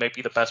Bryan might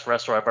be the best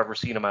wrestler I've ever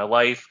seen in my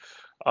life.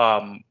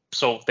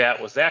 So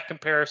that was that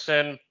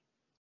comparison.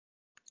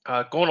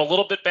 Going a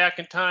little bit back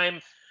in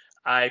time,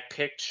 I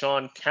picked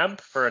Sean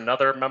Kemp for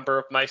another member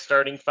of my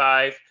starting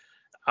 5.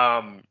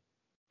 And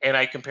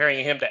I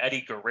comparing him to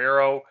Eddie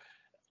Guerrero.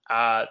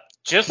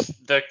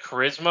 Just the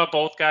charisma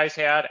both guys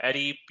had.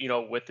 Eddie,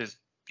 with his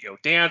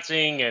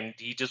dancing, and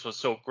he just was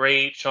so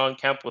great. Sean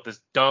Kemp with his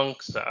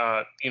dunks,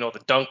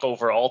 the dunk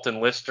over Alton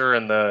Lister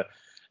in the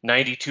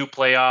 92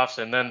 playoffs,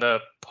 and then the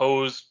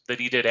pose that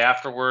he did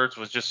afterwards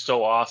was just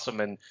so awesome.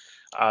 And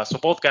so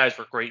both guys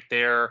were great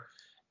there.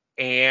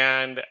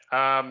 And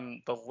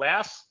the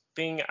last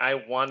thing I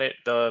wanted,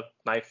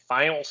 my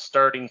final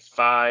starting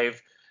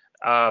 5,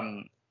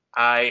 I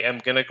am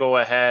going to go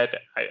ahead.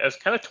 I was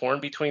kind of torn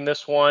between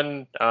this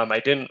one.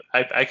 I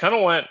kind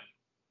of went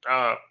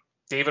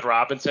David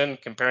Robinson,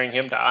 comparing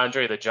him to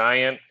Andre the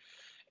Giant.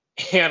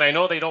 And I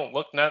know they don't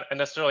look not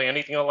necessarily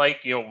anything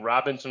alike.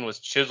 Robinson was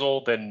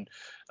chiseled, and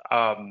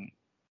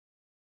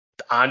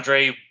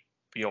Andre,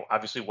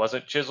 obviously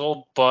wasn't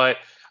chiseled. But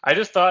I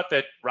just thought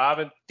that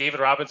David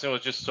Robinson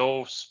was just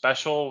so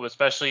special,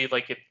 especially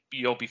like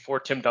before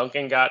Tim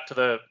Duncan got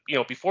to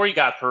before he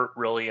got hurt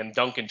really, and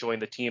Duncan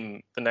joined the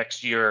team the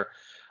next year.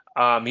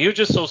 He was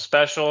just so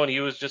special, and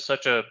he was just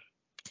such a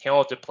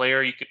talented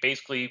player. You could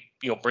basically,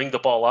 bring the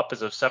ball up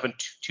as a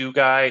 7-2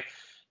 guy.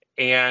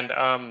 And,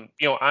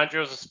 Andre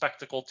was a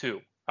spectacle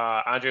too.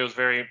 Andre was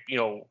very,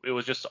 it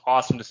was just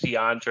awesome to see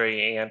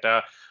Andre. And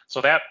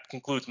so that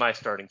concludes my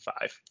starting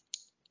 5.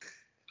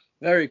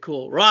 Very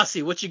cool.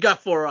 Rossi, what you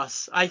got for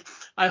us? I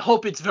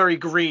hope it's very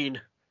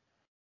green.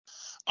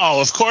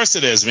 Oh, of course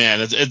it is, man.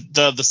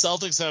 The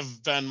Celtics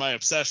have been my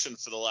obsession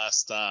for the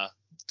last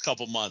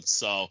couple months,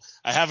 so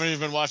I haven't even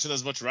been watching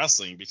as much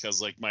wrestling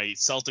because like my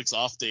Celtics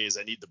off days,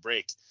 I need the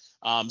break.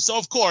 So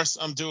of course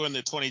I'm doing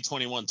the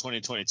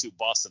 2021-2022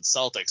 Boston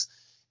Celtics,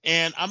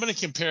 and I'm going to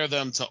compare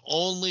them to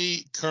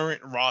only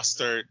current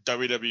roster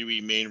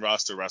WWE main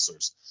roster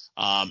wrestlers.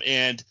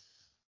 And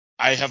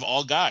I have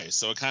all guys,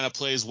 so it kind of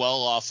plays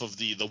well off of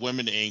the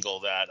women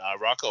angle that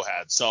Rocco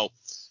had. So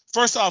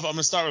first off, I'm going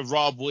to start with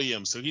Rob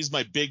Williams. So he's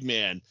my big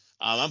man.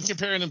 I'm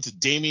comparing him to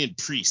Damian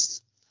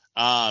Priest.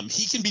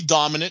 He can be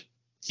dominant.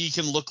 He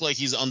can look like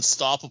he's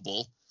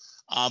unstoppable.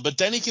 But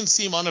then he can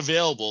seem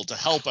unavailable to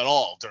help at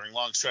all during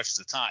long stretches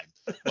of time,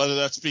 whether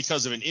that's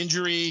because of an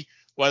injury,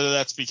 whether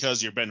that's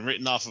because you've been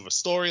written off of a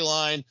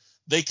storyline.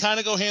 They kind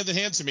of go hand in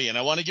hand to me, and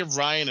I want to give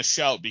Ryan a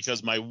shout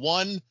because my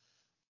one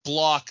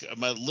block,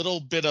 my little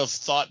bit of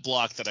thought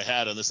block that I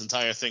had on this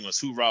entire thing was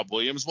who Rob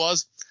Williams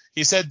was.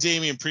 He said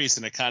Damian Priest,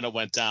 and it kind of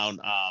went down,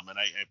 and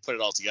I put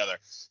it all together.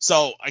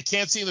 So I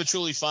can't seem to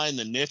truly find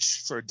the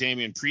niche for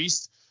Damian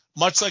Priest,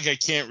 much like I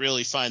can't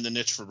really find the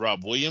niche for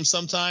Rob Williams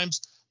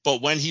sometimes.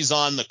 But when he's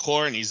on the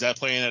court and he's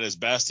playing at his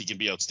best, he can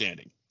be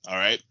outstanding. All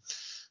right.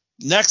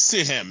 Next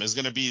to him is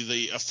going to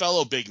be a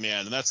fellow big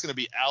man, and that's going to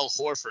be Al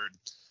Horford.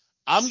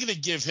 I'm going to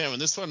give him,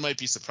 and this one might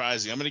be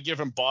surprising, I'm going to give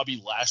him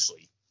Bobby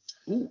Lashley.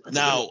 Ooh,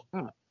 now,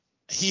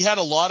 he had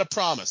a lot of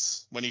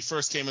promise when he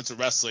first came into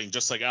wrestling,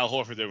 just like Al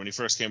Horford did when he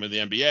first came into the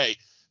NBA.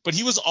 But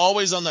he was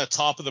always on the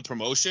top of the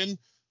promotion,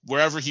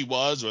 wherever he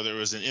was, whether it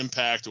was an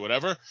Impact or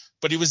whatever.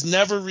 But he was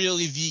never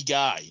really the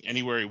guy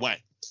anywhere he went.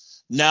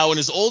 Now, in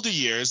his older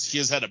years, he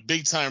has had a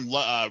big-time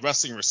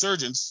wrestling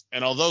resurgence.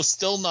 And although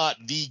still not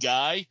the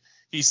guy,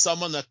 he's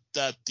someone that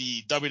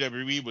the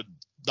WWE would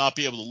not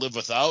be able to live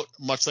without,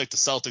 much like the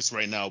Celtics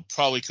right now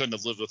probably couldn't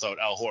have lived without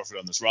Al Horford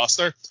on this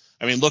roster.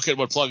 I mean, look at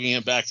what plugging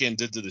him back in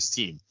did to this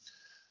team.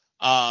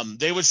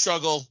 They would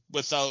struggle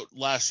without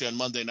Lashley on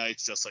Monday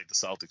nights, just like the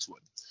Celtics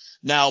would.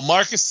 Now,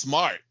 Marcus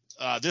Smart,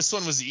 this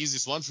one was the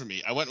easiest one for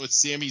me. I went with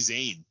Sami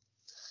Zayn.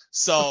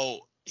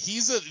 So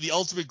he's the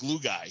ultimate glue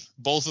guy,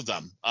 both of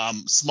them.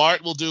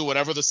 Smart will do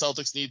whatever the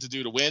Celtics need to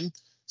do to win.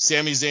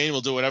 Sami Zayn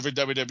will do whatever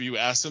WWE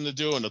asks him to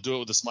do, and he'll do it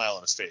with a smile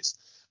on his face.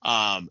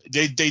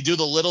 They do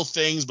the little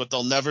things, but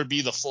they'll never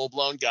be the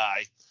full-blown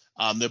guy.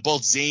 They're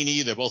both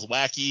zany. They're both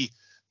wacky.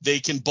 They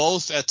can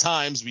both, at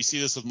times, we see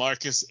this with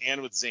Marcus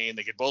and with Zayn,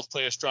 they can both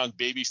play a strong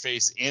baby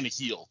face and a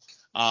heel.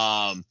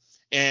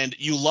 And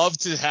you love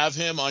to have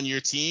him on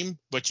your team,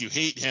 but you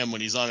hate him when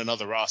he's on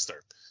another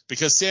roster.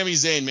 Because Sami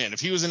Zayn, man,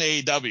 if he was in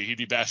AEW, he'd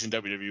be bashing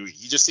WWE.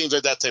 He just seems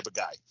like that type of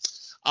guy.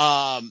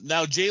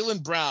 Now,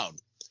 Jaylen Brown.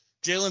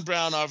 Jaylen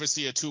Brown,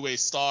 obviously a two-way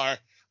star.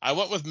 I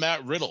went with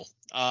Matt Riddle.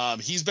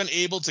 He's been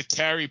able to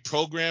carry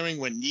programming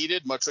when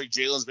needed, much like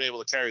Jaylen's been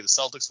able to carry the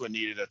Celtics when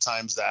needed at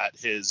times that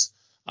his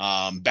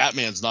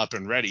Batman's not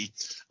been ready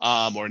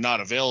or not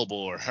available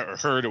or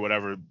hurt or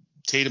whatever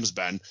Tatum's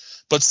been.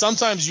 But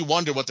sometimes you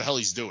wonder what the hell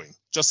he's doing,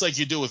 just like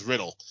you do with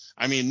Riddle.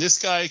 I mean, this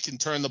guy can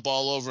turn the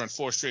ball over in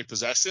 4 straight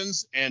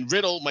possessions, and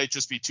Riddle might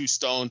just be too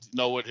stoned to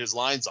know what his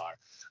lines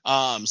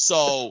are.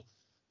 So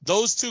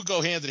those two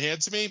go hand in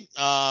hand to me.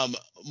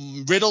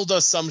 Riddle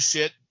does some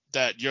shit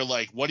that you're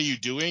like, what are you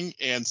doing?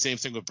 And same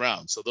thing with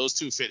Brown. So those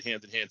two fit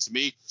hand in hand to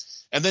me.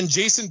 And then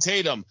Jason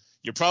Tatum,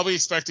 you're probably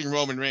expecting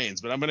Roman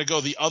Reigns, but I'm going to go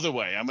the other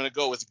way. I'm going to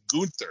go with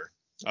Gunther.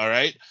 All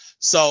right.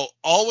 So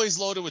always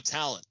loaded with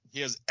talent.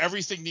 He has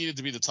everything needed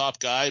to be the top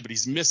guy, but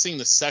he's missing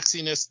the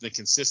sexiness and the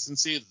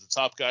consistency that the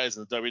top guys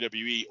in the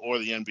WWE or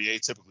the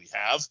NBA typically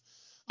have.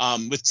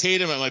 With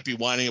Tatum, it might be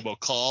whining about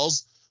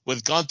calls.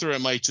 With Gunther,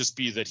 it might just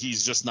be that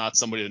he's just not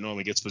somebody that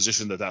normally gets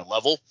positioned at that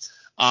level.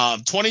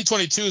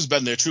 2022 has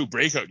been their true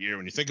breakout year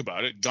when you think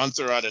about it.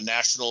 Gunther at a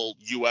national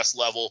U.S.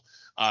 level,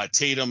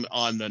 Tatum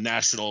on the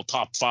national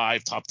top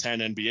 5, top 10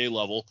 NBA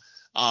level.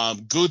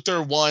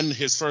 Gunther won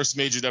his first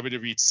major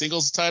WWE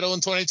singles title in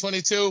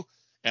 2022,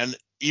 and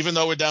even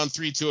though we're down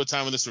 3-2 at the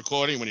time of this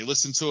recording, when you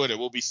listen to it, it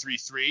will be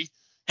 3-3.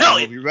 Hell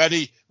yeah.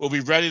 We'll be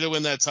ready to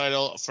win that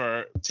title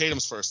for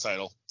Tatum's first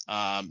title.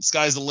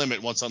 Sky's the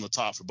limit once on the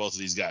top for both of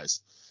these guys.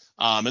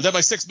 And then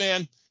my sixth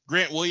man,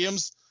 Grant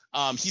Williams.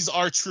 He's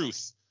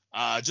R-Truth.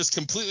 Just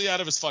completely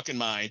out of his fucking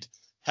mind.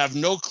 Have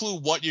no clue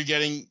what you're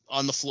getting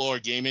on the floor,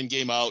 game in,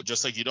 game out,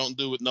 just like you don't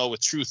know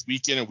with Truth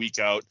week in and week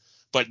out.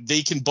 But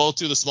they can both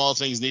do the small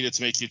things needed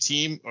to make your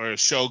team or a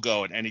show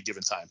go at any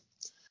given time.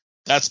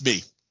 That's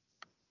me.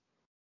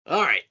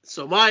 All right.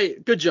 So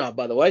good job,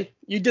 by the way.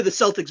 You did the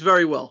Celtics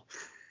very well.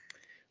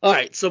 All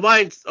right. So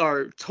mine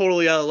are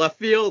totally out of left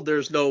field.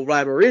 There's no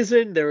rhyme or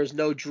reason. There is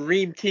no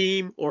dream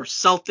team or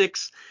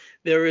Celtics.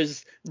 There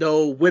is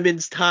no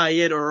women's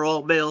tie-in or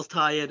all males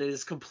tie-in. It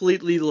is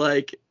completely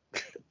like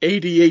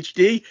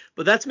ADHD,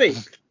 but that's me.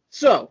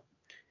 So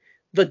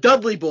the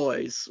Dudley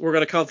boys, we're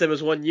going to count them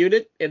as one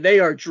unit, and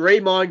they are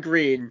Draymond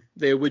Green.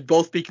 They would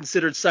both be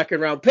considered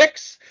second-round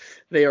picks.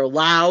 They are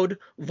loud,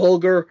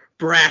 vulgar,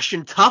 brash,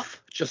 and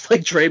tough, just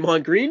like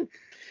Draymond Green.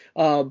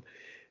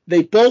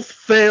 They both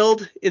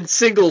failed in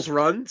singles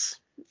runs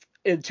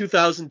in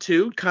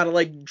 2002, kind of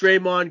like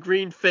Draymond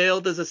Green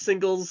failed as a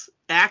singles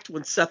act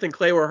when Seth and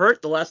Clay were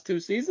hurt the last 2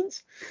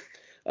 seasons.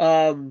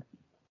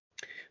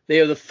 They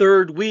are the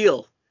third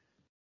wheel.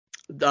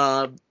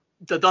 The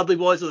Dudley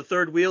Boys are the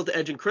third wheel to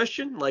Edge and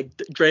Christian, like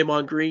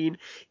Draymond Green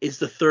is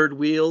the third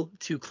wheel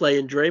to Clay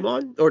and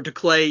Draymond, or to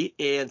Clay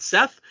and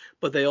Seth,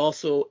 but they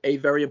also a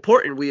very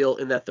important wheel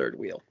in that third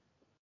wheel.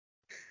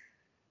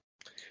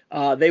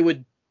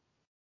 They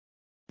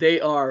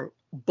are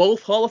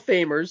both Hall of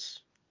Famers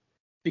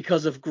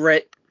because of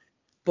grit,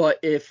 but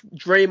if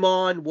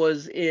Draymond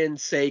was in,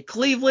 say,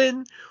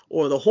 Cleveland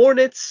or the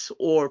Hornets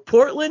or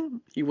Portland,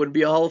 he wouldn't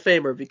be a Hall of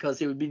Famer because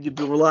he would be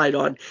relied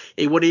on.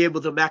 He wouldn't be able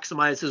to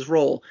maximize his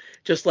role.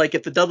 Just like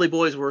if the Dudley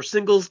Boys were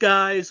singles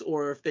guys,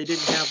 or if they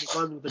didn't have the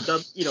run with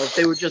the if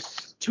they were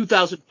just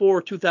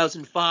 2004,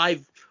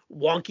 2005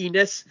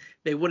 wonkiness,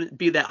 they wouldn't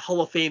be that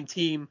Hall of Fame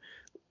team.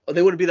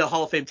 They wouldn't be the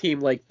Hall of Fame team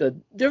like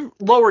they're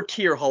lower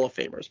tier Hall of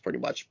Famers pretty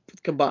much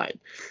combined.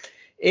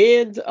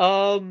 And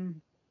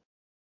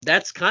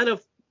that's kind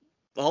of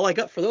all I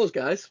got for those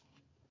guys.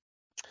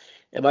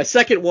 And my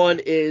second one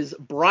is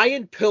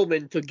Brian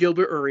Pillman to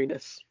Gilbert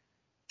Arenas.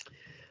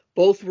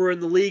 Both were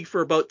in the league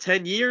for about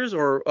 10 years,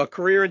 or a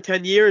career in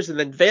 10 years, and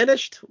then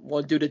vanished.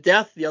 One due to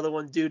death, the other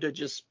one due to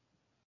just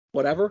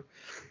whatever.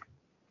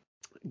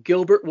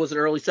 Gilbert was an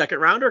early second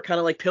rounder, kind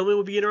of like Pillman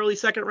would be an early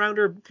second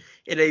rounder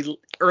in the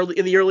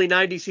early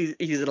 90s.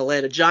 He's an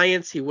Atlanta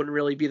Giants. He wouldn't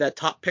really be that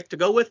top pick to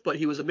go with, but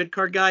he was a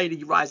mid-card guy, and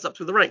he rised up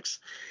through the ranks.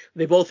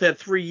 They both had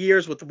 3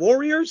 years with the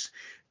Warriors,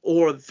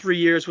 or 3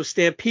 years with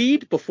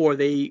Stampede, before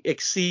they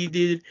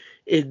exceeded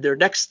in their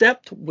next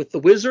step with the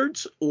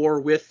Wizards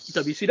or with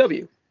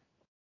WCW.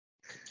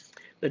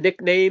 The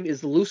nickname is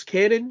the Loose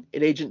Cannon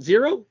and Agent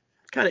Zero,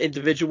 kind of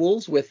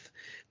individuals with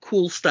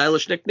cool,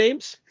 stylish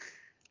nicknames.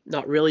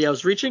 Not really I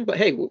was reaching, but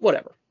hey,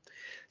 whatever.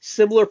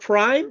 Similar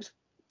primes,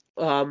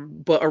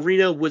 but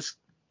Arena was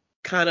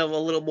kind of a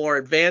little more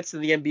advanced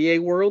in the NBA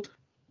world.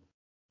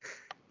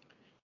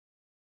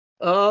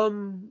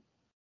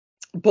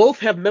 Both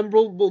have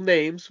memorable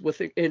names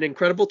with an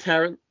incredible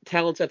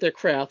talents at their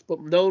craft,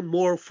 but known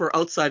more for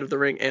outside of the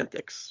ring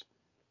antics.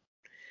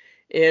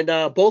 And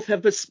both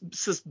have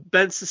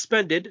been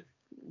suspended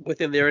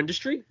within their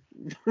industry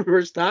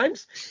numerous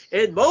times.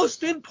 And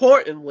most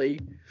importantly,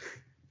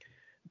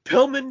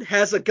 Pillman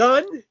has a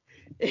gun,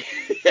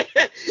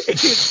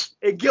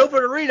 and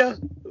Gilbert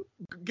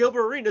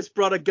Arenas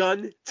brought a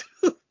gun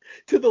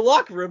to the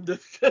locker room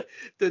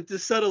to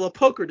settle a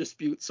poker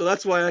dispute. So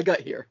that's why I got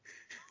here.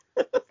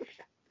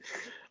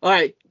 All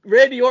right,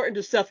 Randy Orton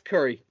to Seth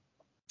Curry.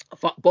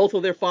 Both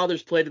of their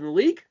fathers played in the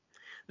league.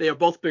 They are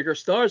both bigger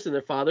stars than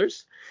their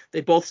fathers.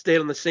 They both stayed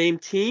on the same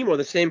team or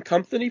the same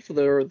company for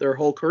their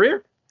whole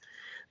career.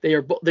 They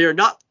are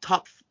not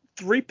top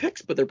 3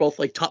 picks, but they're both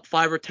like top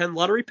 5 or 10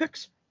 lottery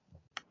picks.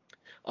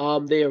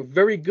 They are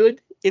very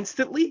good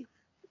instantly,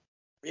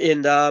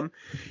 and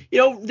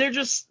they're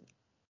just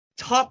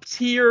top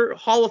tier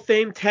Hall of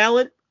Fame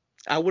talent.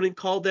 I wouldn't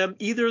call them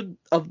either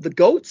of the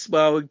GOATs, but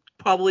I would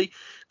probably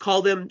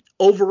call them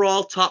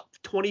overall top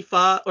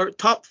 25 or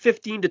top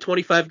 15 to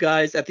 25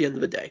 guys at the end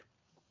of the day.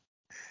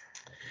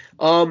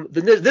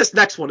 This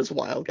next one is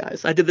wild,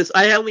 guys.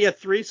 I only had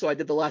 3, so I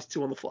did the last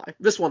 2 on the fly.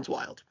 This one's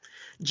wild.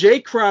 Jay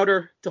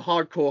Crowder to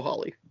Hardcore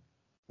Holly.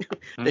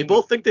 They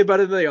both think they're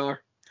better than they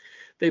are.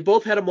 They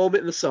both had a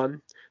moment in the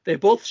sun. They're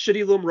both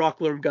shitty loom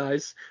rock loom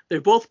guys. They're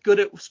both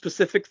good at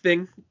specific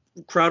thing.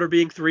 Crowder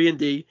being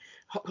 3-D,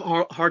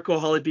 Hardcore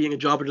Holly being a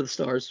jobber to the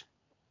stars.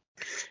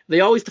 They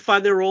always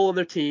define their role on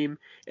their team,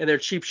 and they're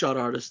cheap shot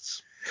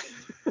artists.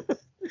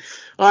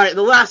 All right,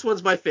 the last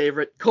one's my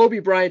favorite. Kobe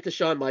Bryant to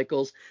Shawn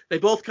Michaels. They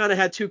both kind of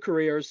had 2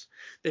 careers.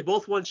 They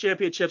both won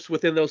championships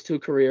within those 2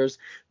 careers.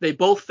 They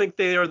both think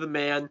they are the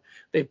man.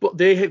 They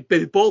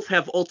both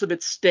have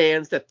ultimate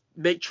stands that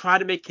try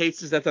to make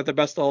cases that they're the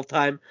best all the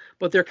time,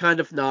 but they're kind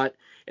of not.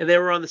 And they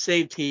were on the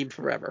same team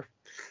forever.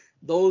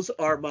 Those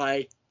are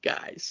my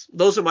guys.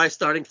 Those are my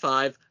starting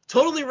 5.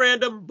 Totally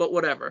random, but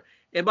whatever.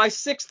 And my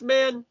 6th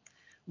man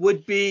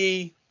would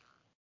be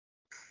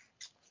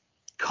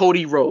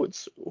Cody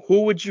Rhodes.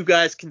 Who would you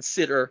guys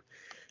consider,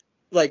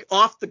 like right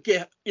off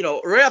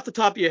the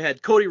top of your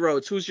head, Cody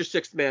Rhodes? Who's your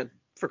 6th man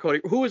for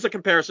Cody? Who is a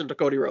comparison to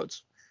Cody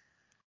Rhodes?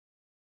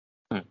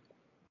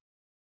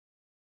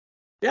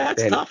 Yeah,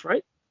 it's tough,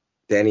 right?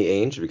 Danny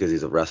Ainge, because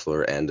he's a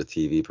wrestler and a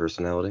TV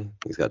personality.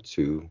 He's got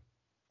 2.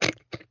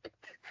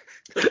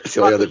 It's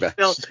the only other back.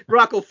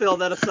 Rocco Phil,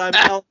 that aside.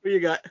 Who you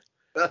got?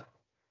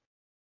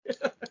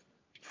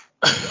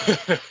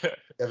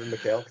 Kevin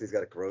McHale, because he's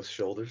got gross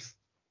shoulders.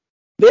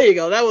 There you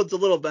go. That one's a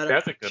little better.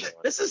 That's a good one.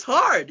 This is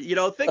hard.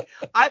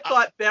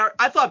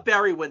 I thought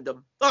Barry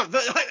Windham. Oh,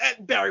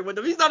 Barry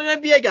Windham. He's not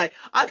an NBA guy.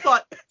 I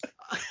thought.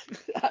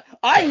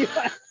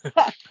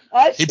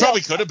 He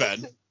probably could have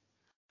been.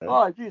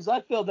 Oh, geez,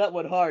 I filled that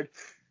one hard.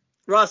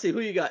 Rossi,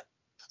 who you got?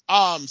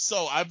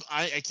 So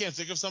I can't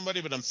think of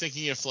somebody, but I'm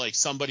thinking if like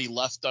somebody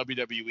left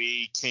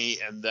WWE, came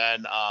and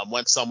then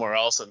went somewhere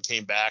else and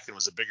came back and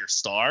was a bigger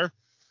star.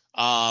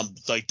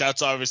 Like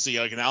that's obviously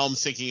like now I'm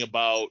thinking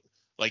about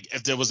like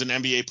if there was an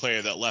NBA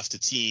player that left a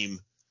team,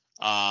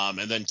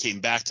 and then came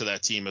back to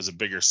that team as a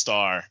bigger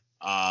star.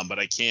 But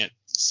I can't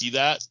see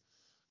that.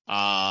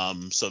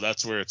 So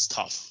that's where it's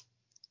tough.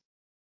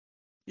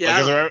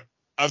 Yeah. Like,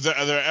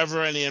 are there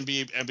ever any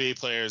NBA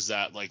players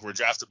that like were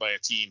drafted by a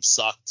team,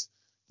 sucked,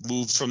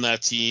 moved from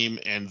that team,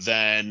 and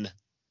then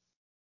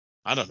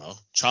I don't know,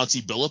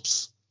 Chauncey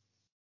Billups?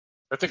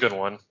 That's a good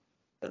one.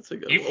 That's a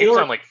good He one. was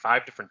on like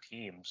 5 different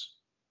teams.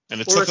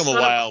 And it Or took him a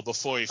while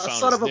before he found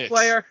son his of a niche.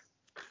 player.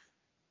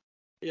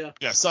 Yeah.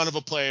 Yeah, son of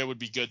a player would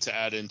be good to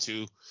add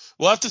into.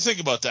 We'll have to think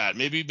about that.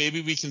 Maybe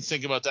we can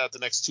think about that the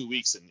next 2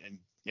 weeks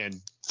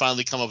and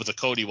finally come up with a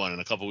Cody one in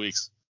a couple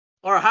weeks.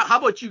 Or how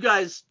about you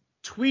guys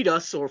tweet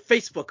us or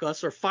Facebook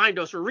us or find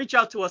us or reach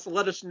out to us and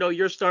let us know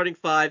your starting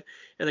 5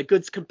 and a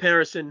good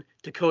comparison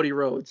to Cody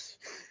Rhodes.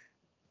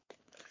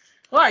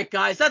 All right,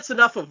 guys, that's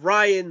enough of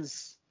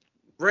Ryan's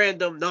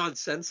random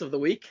nonsense of the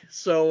week.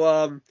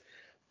 So,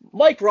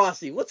 Mike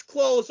Rossi, let's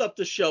close up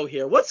the show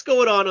here. What's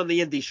going on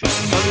the indie show? On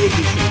the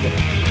indie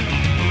scene?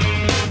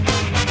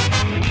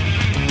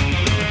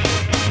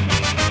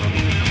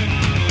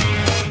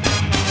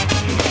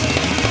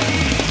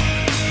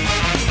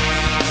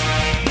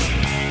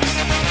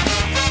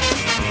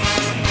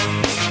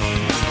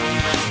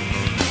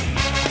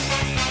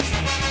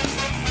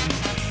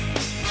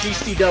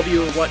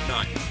 DCW and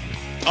whatnot.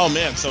 Oh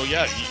man, so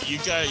yeah, you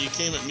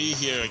came at me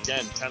here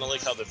again, kind of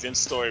like how the Vince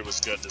story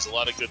was good. There's a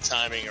lot of good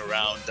timing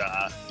around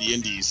the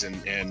indies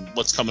and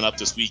what's coming up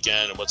this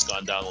weekend and what's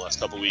gone down the last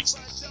couple weeks.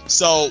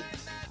 So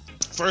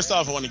first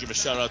off, I want to give a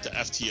shout out to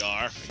FTR.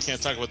 I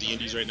can't talk about the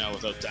indies right now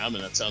without them,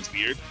 and that sounds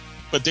weird.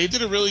 But they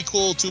did a really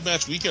cool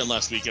 2-match weekend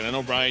last weekend. I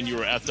know, Brian, you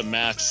were at the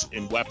match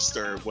in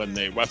Webster,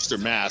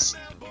 Mass,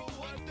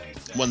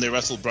 when they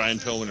wrestled Brian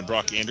Pillman and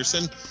Brock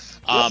Anderson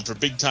for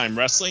Big Time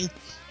Wrestling.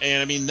 And,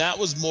 I mean, that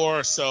was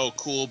more so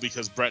cool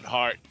because Bret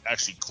Hart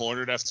actually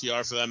cornered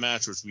FTR for that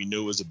match, which we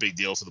knew was a big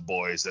deal for the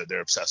boys, that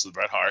they're obsessed with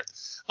Bret Hart.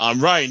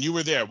 Ryan, you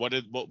were there. What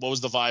was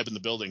the vibe in the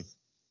building?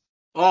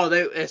 Oh,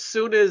 as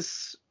soon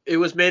as it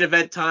was main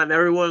event time,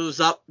 everyone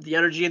was up. The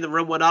energy in the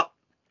room went up.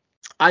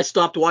 I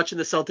stopped watching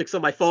the Celtics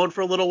on my phone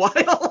for a little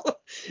while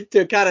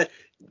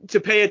to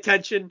pay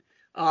attention.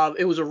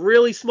 It was a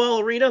really small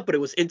arena, but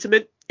it was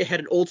intimate. It had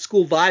an old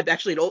school vibe.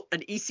 Actually,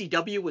 an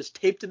ECW was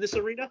taped in this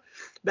arena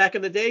back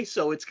in the day,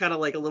 so it's kind of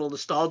like a little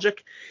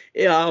nostalgic.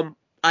 I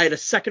had a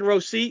third row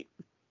seat.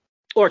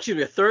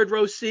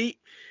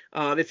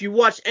 If you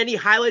watch any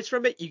highlights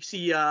from it, you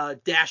see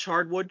Dash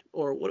Hardwood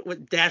or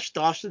what Dash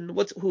Dawson.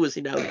 Who is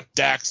he now?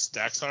 Dax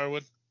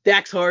Hardwood.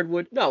 Dax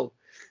Hardwood. No,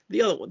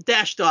 the other one,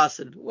 Dash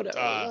Dawson.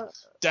 Whatever.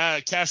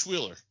 Cash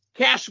Wheeler.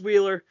 Cash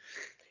Wheeler.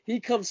 He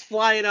comes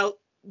flying out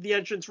the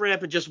entrance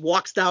ramp and just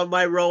walks down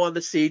my row on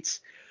the seats.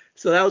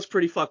 So that was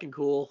pretty fucking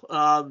cool.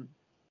 And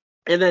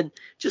then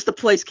just the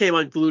place came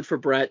unglued for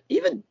Bret.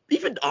 Even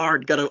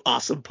Arn got an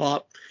awesome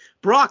pop.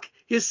 Brock,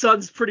 his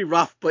son's pretty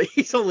rough, but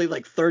he's only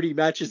like 30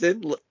 matches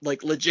in,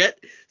 like legit.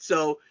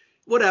 So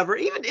whatever.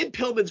 Even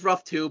Pillman's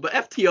rough too, but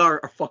FTR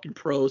are fucking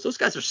pros. Those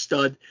guys are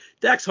stud.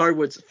 Dax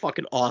Hardwood's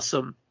fucking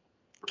awesome.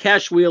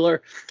 Cash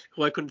Wheeler,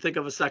 who I couldn't think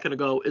of a second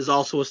ago, is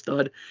also a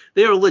stud.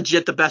 They are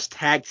legit the best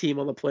tag team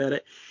on the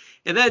planet.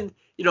 And then,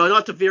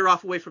 not to veer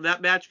off away from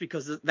that match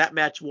because that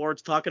match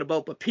Warren's talking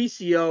about, but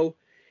PCO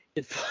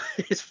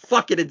is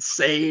fucking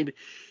insane.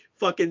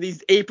 Fucking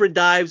these apron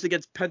dives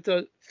against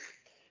Pentagon,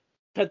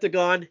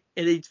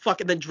 and he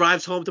fucking then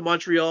drives home to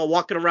Montreal,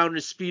 walking around in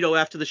his Speedo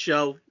after the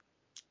show.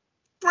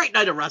 Great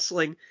night of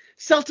wrestling.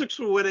 Celtics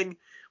were winning.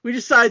 We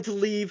decided to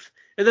leave,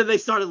 and then they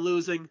started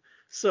losing.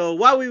 So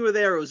while we were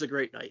there, it was a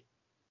great night.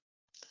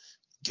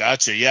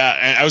 Gotcha, yeah.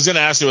 And I was going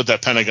to ask you about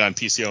that Pentagon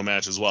PCO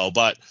match as well,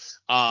 but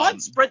fun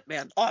sprint,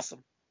 man.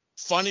 Awesome.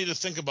 Funny to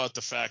think about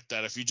the fact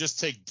that if you just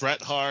take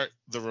Bret Hart,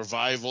 the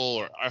Revival,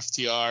 or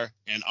FTR,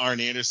 and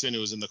Arn Anderson, who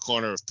was in the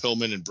corner of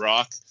Pillman and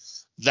Brock,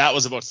 that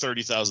was about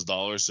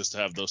 $30,000 just to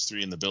have those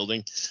three in the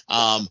building.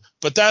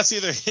 But that's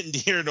either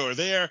here nor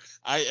there.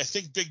 I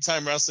think Big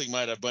Time Wrestling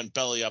might have went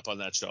belly up on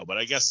that show, but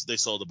I guess they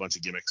sold a bunch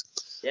of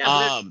gimmicks.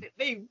 Yeah,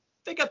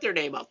 they got their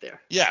name out there.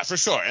 Yeah, for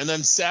sure. And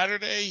then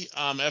Saturday,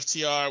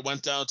 FTR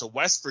went down to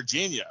West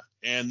Virginia,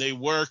 and they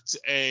worked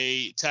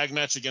a tag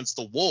match against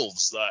the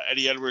Wolves,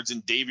 Eddie Edwards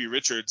and Davey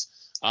Richards.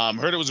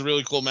 Heard it was a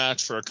really cool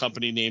match for a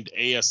company named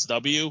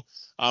ASW.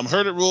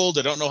 Heard it ruled.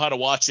 I don't know how to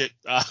watch it.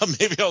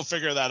 Maybe I'll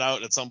figure that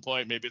out at some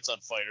point. Maybe it's on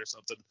Fight or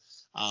something.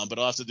 But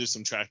I'll have to do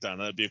some track down.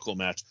 That'd be a cool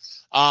match.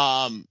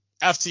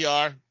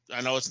 FTR,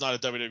 I know it's not a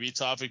WWE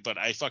topic, but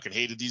I fucking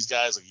hated these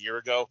guys like a year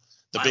ago.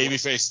 The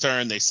babyface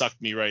turn, they sucked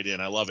me right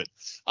in. I love it.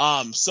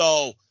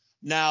 So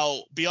now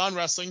Beyond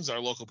Wrestling's our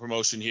local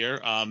promotion here.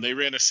 They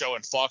ran a show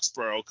in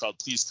Foxborough called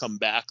Please Come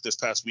Back this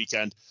past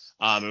weekend.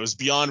 It was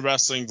Beyond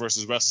Wrestling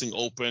versus Wrestling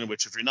Open,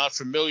 which if you're not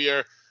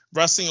familiar,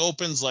 Wrestling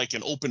Open's like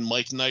an open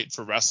mic night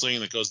for wrestling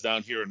that goes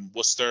down here in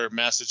Worcester,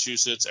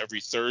 Massachusetts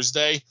every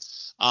Thursday.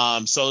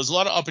 So there's a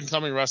lot of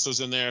up-and-coming wrestlers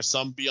in there.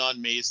 Some Beyond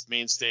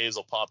mainstays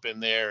will pop in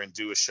there and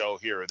do a show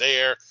here or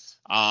there.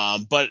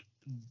 But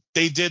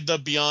they did the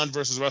Beyond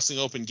versus Wrestling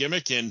Open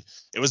gimmick, and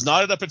it was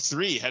knotted up at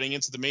 3 heading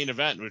into the main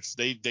event, which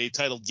they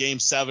titled Game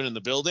 7 in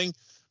the building.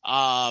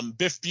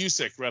 Biff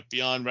Busick rep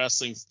Beyond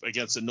Wrestling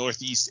against the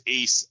Northeast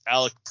ace,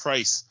 Alec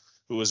Price,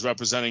 who was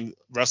representing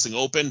Wrestling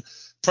Open.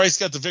 Price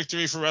got the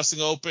victory for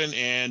Wrestling Open,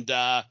 and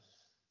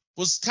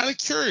was kind of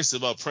curious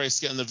about Price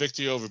getting the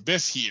victory over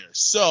Biff here.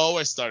 So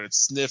I started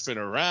sniffing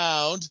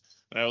around,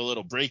 and I have a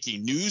little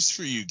breaking news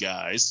for you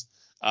guys.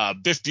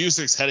 Biff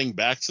Busick's heading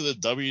back to the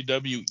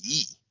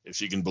WWE,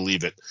 if you can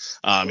believe it.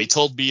 He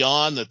told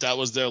Beyond that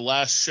was their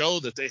last show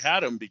that they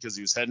had him because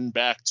he was heading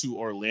back to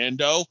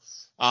Orlando.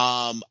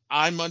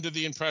 I'm under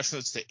the impression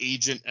it's the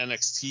Agent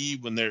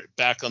NXT when they're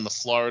back on the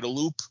Florida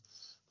loop.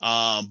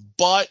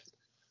 But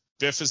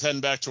Biff is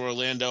heading back to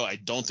Orlando. I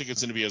don't think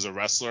it's going to be as a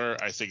wrestler.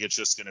 I think it's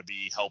just going to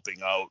be helping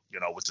out,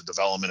 with the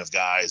development of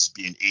guys,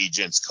 being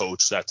agents,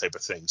 coach, that type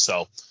of thing.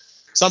 So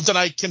something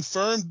I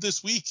confirmed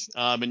this week,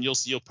 and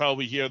you'll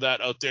probably hear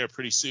that out there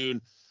pretty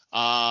soon.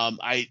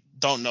 I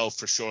don't know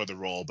for sure the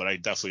role, but I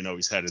definitely know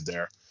he's headed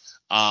there.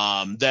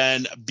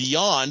 Then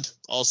Beyond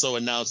also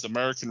announced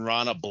American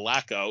Rana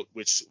Blackout,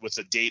 which with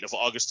a date of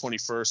August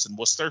 21st in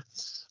Worcester.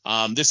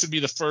 This would be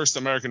the first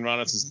American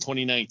Rana since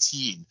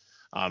 2019.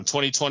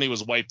 2020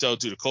 was wiped out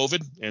due to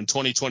COVID, and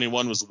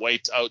 2021 was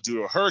wiped out due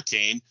to a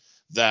hurricane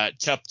that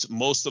kept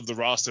most of the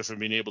roster from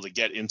being able to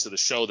get into the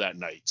show that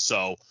night.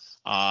 So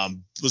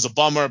it was a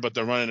bummer, but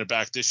they're running it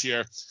back this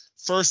year.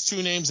 First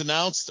two names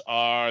announced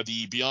are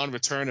the Beyond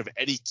return of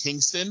Eddie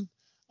Kingston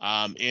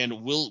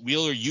and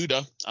Wheeler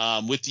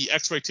Yuta, with the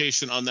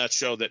expectation on that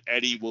show that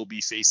Eddie will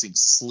be facing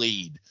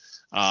Slade.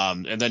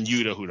 And then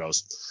Yuta, who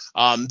knows?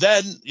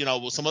 Then,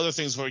 some other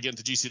things before we get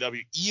into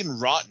GCW. Ian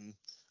Rotten,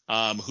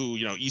 who,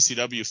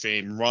 ECW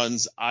fame,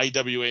 runs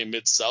IWA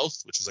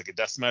Mid-South, which is like a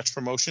deathmatch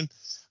promotion.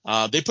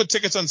 They put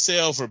tickets on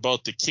sale for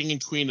both the King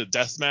and Queen of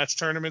Deathmatch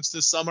tournaments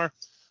this summer.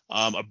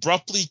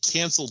 Abruptly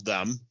canceled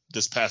them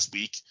this past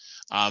week.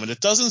 And it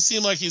doesn't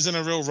seem like he's in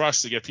a real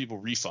rush to get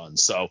people refunds.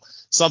 So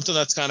something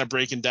that's kind of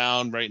breaking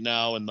down right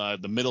now in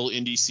the middle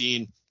indie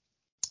scene.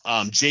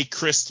 Jake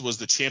Christ was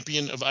the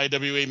champion of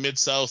IWA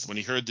Mid-South. When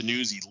he heard the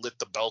news, he lit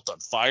the belt on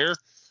fire.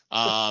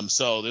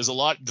 So there's a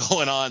lot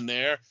going on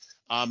there.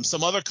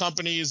 Some other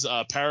companies,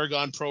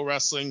 Paragon Pro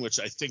Wrestling, which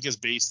I think is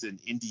based in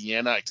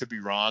Indiana. I could be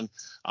wrong.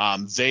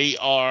 They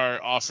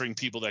are offering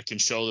people that can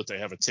show that they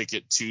have a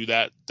ticket to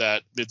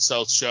that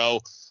Mid-South show.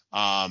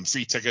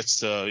 Free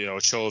tickets to,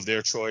 a show of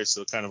their choice.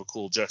 So kind of a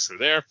cool gesture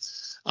there.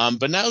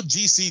 But now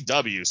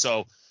GCW.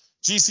 So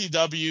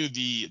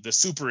GCW, the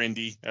super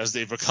indie, as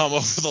they've become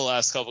over the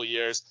last couple of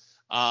years.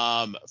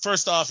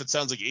 First off, it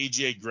sounds like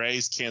AJ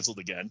Gray's canceled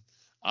again.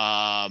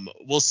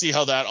 We'll see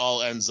how that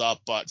all ends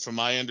up. But from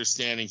my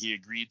understanding, he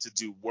agreed to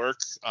do work,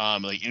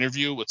 like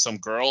interview with some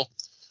girl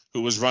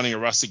who was running a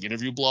wrestling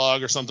interview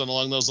blog or something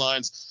along those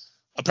lines.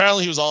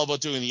 Apparently he was all about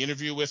doing the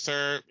interview with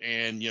her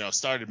and,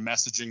 started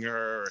messaging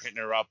her or hitting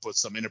her up with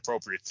some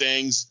inappropriate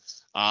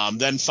things.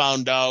 Then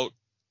found out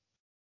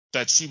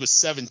that she was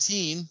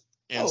 17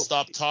 and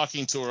stopped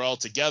talking to her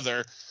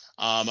altogether,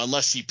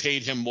 unless she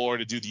paid him more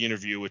to do the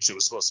interview, which it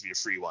was supposed to be a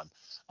free one.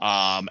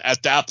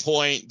 At that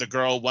point, the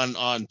girl went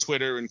on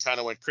Twitter and kind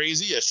of went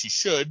crazy, as she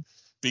should,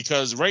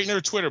 because right in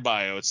her Twitter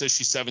bio, it says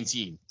she's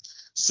 17.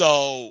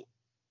 So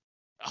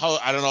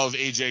I don't know if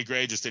AJ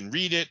Gray just didn't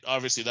read it.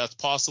 Obviously, that's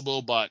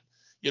possible. But,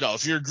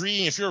 if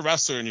you're a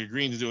wrestler and you're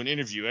agreeing to do an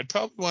interview, I'd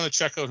probably want to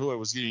check out who I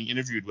was getting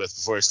interviewed with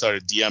before I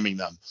started DMing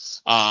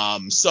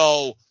them.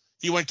 So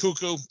he went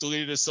cuckoo,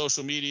 deleted his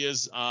social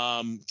medias,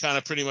 kind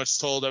of pretty much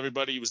told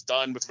everybody he was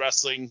done with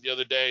wrestling the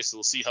other day. So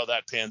we'll see how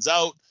that pans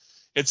out.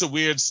 It's a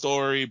weird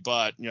story,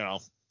 but, a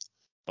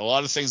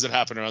lot of things that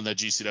happened around that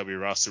GCW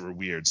roster were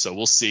weird. So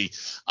we'll see.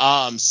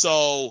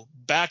 So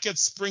back at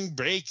spring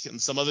break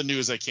and some other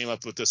news I came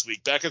up with this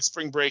week. Back at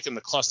spring break in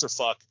the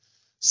clusterfuck,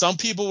 some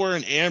people were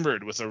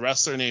enamored with a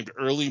wrestler named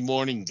Early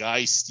Morning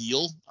Guy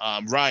Steele.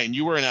 Ryan,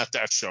 you weren't at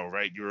that show,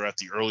 right? You were at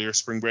the earlier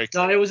spring break.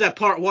 No, it was at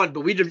part one,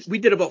 but we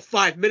did about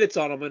 5 minutes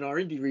on him in our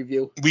indie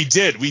review. We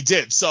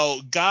did.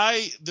 So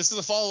Guy, this is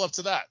a follow-up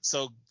to that.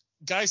 So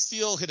Guy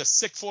Steele hit a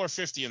sick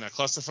 450 in that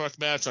clusterfuck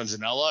match on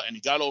Janela, and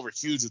he got over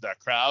huge with that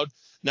crowd.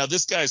 Now,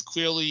 this guy is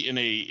clearly in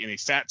a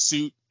fat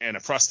suit and a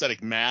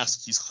prosthetic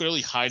mask. He's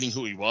clearly hiding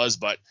who he was,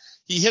 but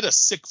he hit a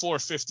sick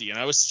 450. And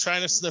I was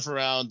trying to sniff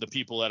around the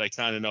people that I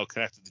kind of know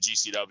connected to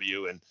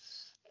GCW,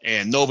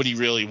 and nobody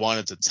really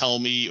wanted to tell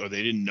me, or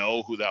they didn't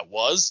know who that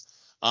was.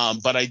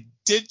 But I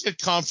did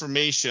get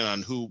confirmation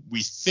on who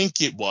we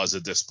think it was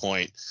at this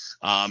point.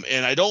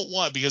 And I don't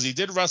want, because he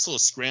did wrestle a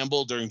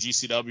scramble during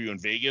GCW in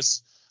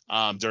Vegas.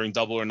 During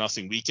Double or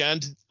Nothing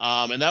weekend.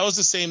 And that was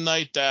the same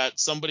night that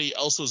somebody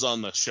else was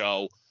on the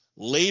show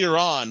later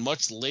on,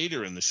 much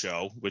later in the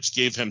show, which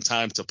gave him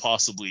time to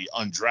possibly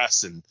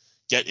undress and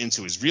get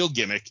into his real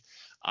gimmick.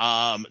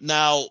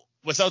 Now,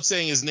 without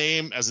saying his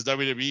name, as a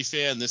WWE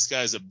fan, this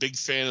guy's a big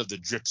fan of the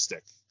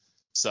dripstick.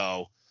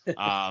 So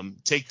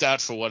take that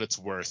for what it's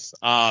worth.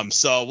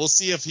 So we'll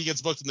see if he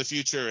gets booked in the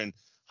future and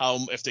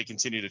if they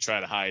continue to try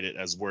to hide it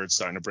as word's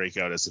starting to break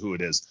out as to who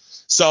it is.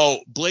 So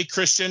Blake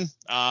Christian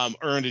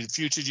earned a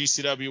future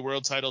GCW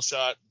world title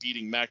shot,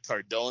 beating Matt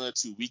Cardona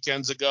 2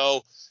 weekends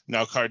ago.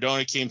 Now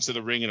Cardona came to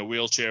the ring in a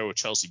wheelchair with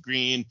Chelsea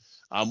Green,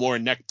 wore a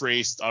neck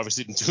brace,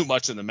 obviously didn't do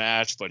much in the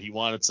match, but he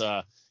wanted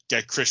to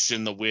get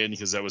Christian the win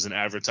because that was an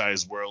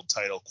advertised world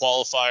title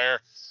qualifier.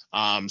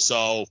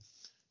 So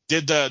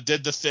did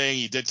the thing.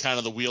 He did kind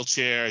of the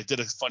wheelchair. He did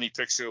a funny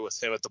picture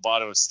with him at the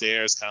bottom of the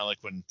stairs, kind of like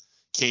when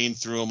Kane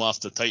threw him off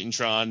the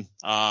Titantron.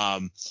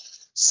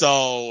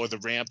 Or the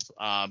ramp.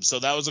 So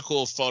that was a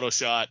cool photo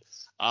shot.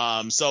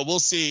 So we'll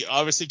see.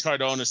 Obviously,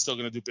 Cardona is still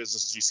going to do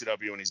business with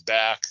GCW when he's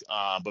back,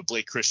 but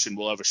Blake Christian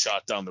will have a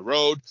shot down the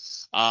road.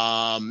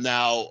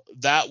 Now,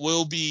 that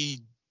will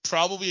be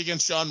probably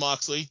against Jon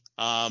Moxley,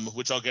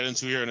 which I'll get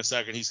into here in a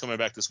second. He's coming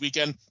back this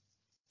weekend.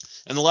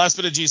 And the last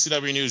bit of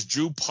GCW news,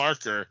 Drew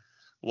Parker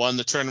won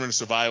the Tournament of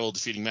Survival,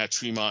 defeating Matt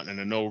Tremont in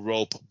a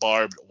no-rope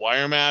barbed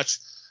wire match.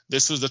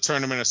 This was the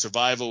Tournament of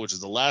Survival, which is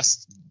the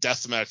last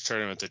deathmatch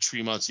tournament that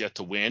Tremont's yet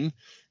to win.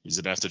 He's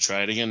going to have to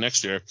try it again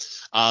next year.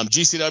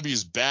 GCW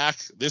is back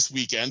this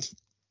weekend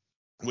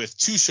with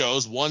 2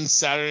 shows. One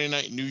Saturday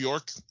night in New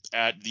York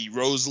at the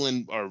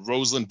Roseland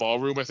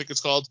Ballroom, I think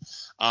it's called.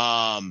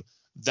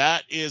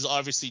 That is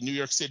obviously New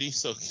York City,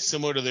 so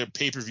similar to their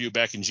pay-per-view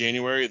back in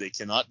January, they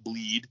cannot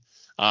bleed.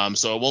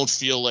 So it won't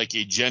feel like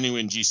a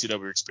genuine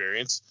GCW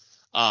experience.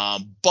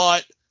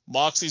 But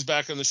Moxley's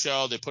back on the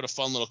show. They put a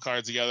fun little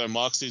card together.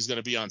 Moxley's going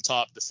to be on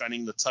top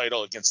defending the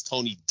title against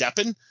Tony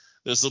Deppen.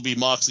 This will be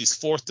Moxley's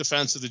 4th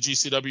defense of the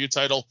GCW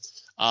title.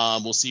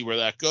 We'll see where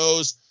that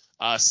goes.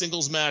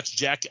 Singles match,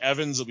 Jack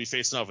Evans will be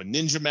facing off with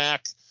Ninja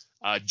Mac.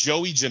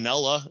 Joey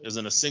Janela is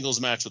in a singles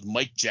match with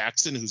Mike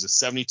Jackson, who's a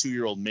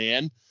 72-year-old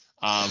man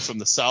from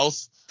the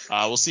South.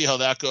 We'll see how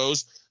that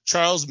goes.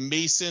 Charles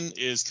Mason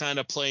is kind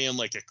of playing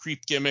like a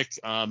creep gimmick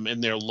in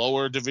their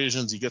lower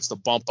divisions. He gets the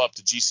bump up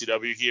to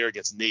GCW here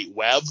against Nate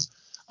Webb.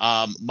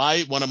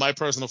 One of my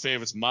personal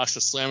favorites, Masha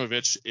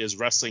Slamovich, is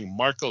wrestling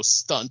Marco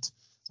Stunt.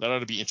 That ought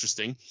to be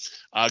interesting.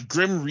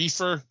 Grim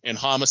Reaper and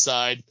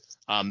Homicide.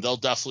 They'll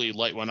definitely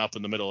light one up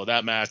in the middle of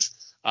that match.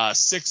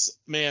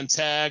 6-man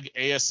tag,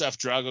 ASF,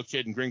 Drago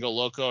Kid, and Gringo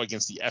Loco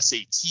against the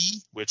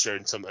SAT, which are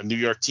a New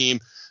York team.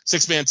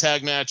 6-man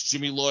tag match,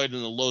 Jimmy Lloyd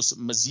and the Los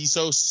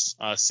Mazizos,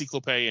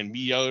 Ciclope and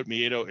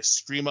Miedo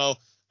Escrimo,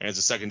 and it's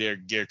a secondary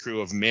gear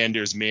crew of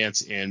Manders,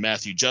 Mance, and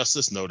Matthew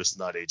Justice. Notice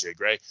not AJ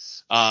Gray.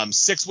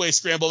 6-way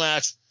scramble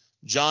match,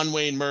 John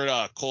Wayne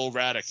Murdoch, Cole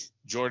Raddick,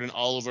 Jordan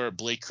Oliver,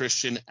 Blake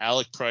Christian,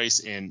 Alec Price,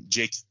 and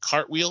Jake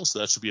Cartwheel. So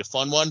that should be a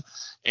fun one.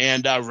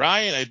 And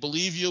Ryan, I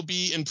believe you'll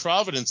be in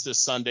Providence this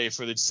Sunday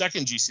for the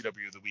second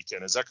GCW of the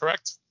weekend. Is that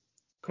correct?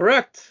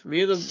 Correct.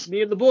 Me and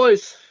the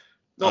boys.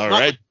 No, all not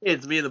right. The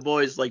kids, me and the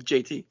boys like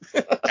JT.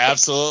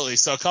 Absolutely.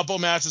 So a couple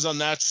matches on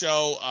that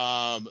show.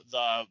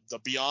 The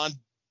Beyond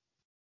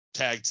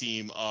tag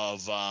team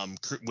of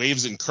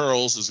Waves and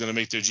Curls is going to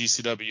make their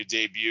GCW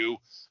debut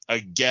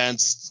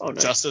against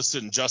Justice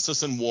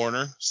and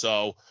Warner.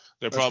 So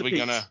they're probably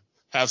going to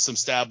have some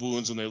stab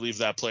wounds when they leave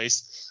that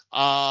place.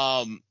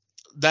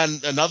 Then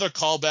another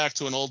callback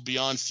to an old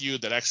Beyond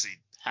feud that actually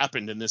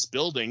happened in this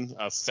building,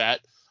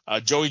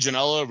 Joey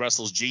Janela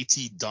wrestles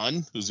JT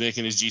Dunn, who's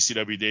making his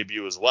GCW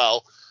debut as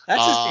well.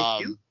 That's his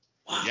debut?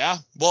 Wow. Yeah.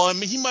 Well, I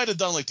mean, he might have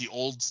done like the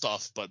old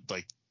stuff, but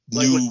like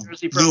new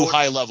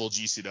high-level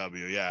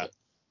GCW, yeah.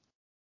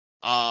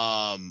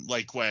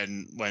 Like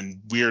when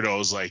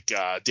weirdos like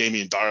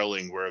Damian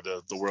Darling were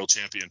the world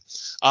champion.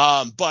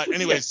 But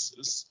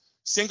anyways,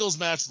 singles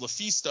match,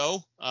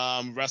 LaFisto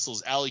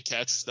wrestles Alley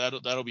Catch.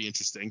 That'll be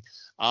interesting.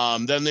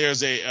 Then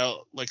there's a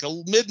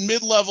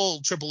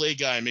mid-level AAA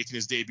guy making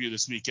his debut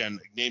this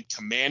weekend named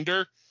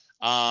Commander.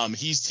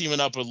 He's teaming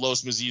up with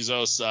Los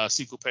Mazizos,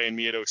 Ciclope and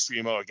Miedo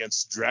Extremo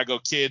against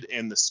Drago Kid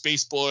and the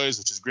Space Boys,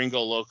 which is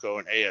Gringo Loco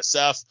and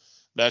ASF.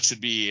 That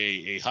should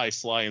be a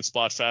high-flying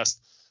spot fest.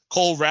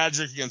 Cole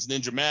Radrick against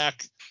Ninja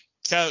Mac.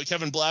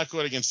 Kevin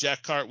Blackwood against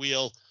Jack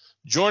Cartwheel.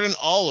 Jordan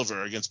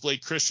Oliver against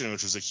Blake Christian,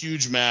 which was a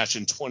huge match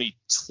in early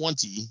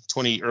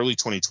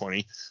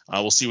 2020.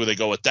 We'll see where they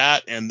go with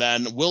that. And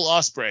then Will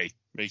Ospreay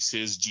makes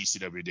his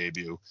GCW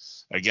debut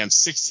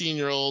against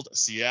 16-year-old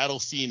Seattle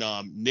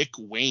Phenom Nick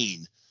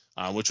Wayne,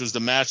 which was the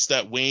match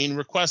that Wayne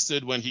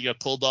requested when he got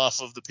pulled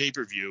off of the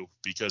pay-per-view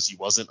because he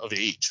wasn't of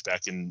age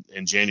back in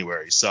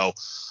January. So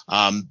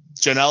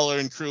Janela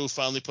and crew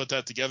finally put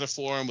that together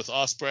for him with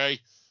Ospreay.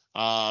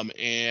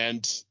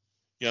 And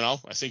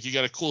I think you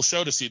got a cool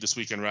show to see this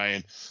weekend,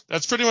 Ryan.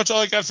 That's pretty much all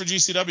I got for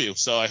GCW.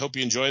 So I hope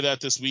you enjoy that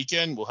this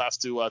weekend. We'll have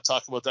to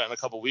talk about that in a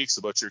couple weeks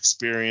about your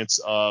experience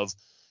of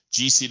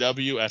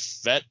GCW at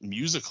Vet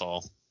Music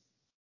Hall.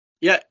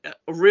 Yeah,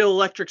 a real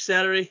electric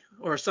Saturday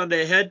or a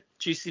Sunday ahead.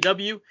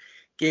 GCW,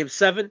 Game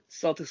 7.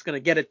 Celtics going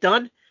to get it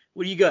done.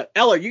 What do you got?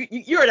 Eller,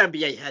 you're an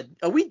NBA head.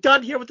 Are we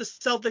done here with the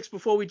Celtics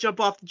before we jump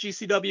off the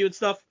GCW and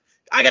stuff?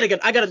 I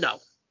gotta know.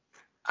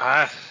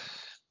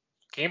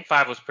 Game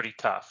 5 was pretty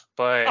tough,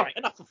 but all right,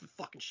 enough of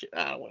fucking shit.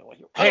 I don't want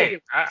to hear.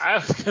 Hey, I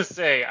was gonna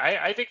say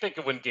I think they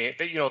could win game.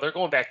 They're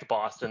going back to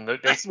Boston.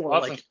 That's more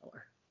like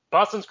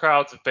Boston's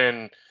crowds have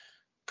been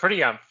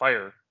pretty on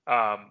fire.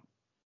 The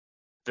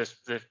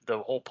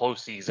whole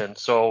postseason,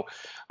 so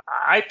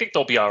I think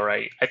they'll be all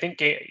right. I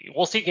think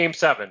we'll see Game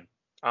 7.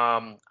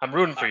 I'm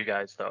rooting for you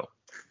guys though.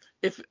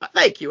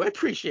 Thank you, I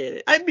appreciate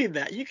it. I mean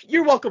that.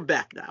 You're welcome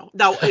back now.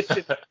 Now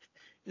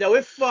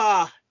if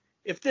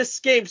if this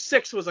Game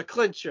 6 was a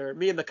clincher,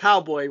 me and the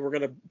Cowboy were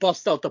going to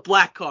bust out the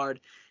black card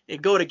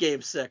and go to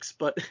Game 6,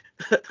 but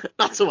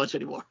not so much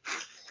anymore.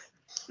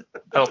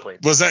 Hopefully.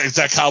 Is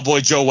that Cowboy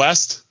Joe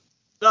West?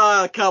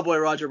 Cowboy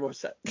Roger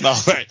Morissette. No,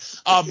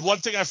 right. One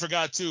thing I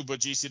forgot too, but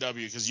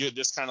GCW, because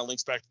this kind of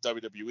links back to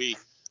WWE.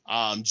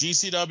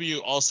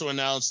 GCW also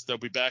announced they'll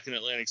be back in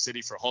Atlantic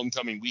City for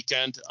Homecoming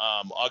weekend,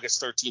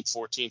 August 13th,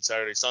 14th,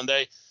 Saturday,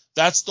 Sunday.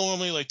 That's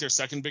normally like their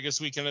second biggest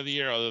weekend of the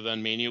year, other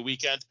than Mania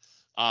weekend.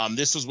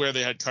 This was where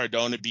they had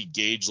Cardona beat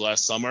Gage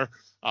last summer,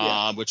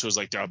 which was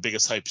like their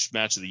biggest hype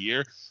match of the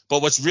year.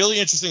 But what's really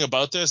interesting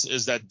about this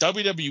is that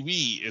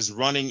WWE is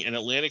running an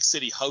Atlantic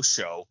City house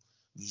show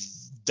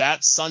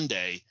that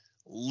Sunday,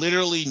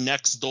 literally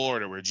next door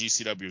to where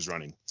GCW is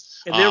running.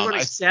 And they're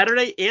running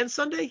Saturday and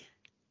Sunday?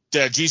 The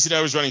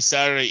GCW is running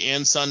Saturday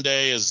and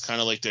Sunday as kind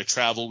of like their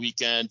travel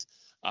weekend.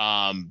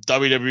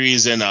 WWE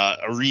is in an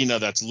arena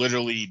that's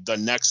literally the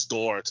next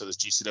door to this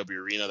GCW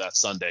arena that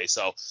Sunday.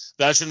 So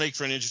that should make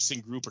for an interesting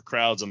group of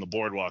crowds on the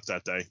boardwalk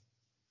that day.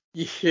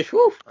 Yeah,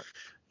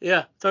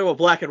 talking about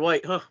black and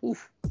white, huh?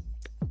 Oof.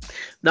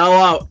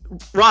 Now,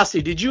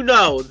 Rossi, did you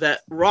know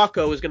that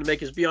Rocco is going to make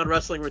his Beyond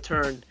Wrestling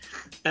return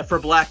for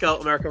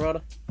Blackout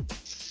Americarona?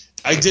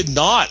 I did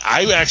not.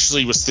 I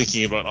actually was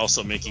thinking about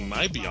also making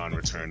my Beyond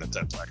return at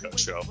that Blackout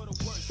show.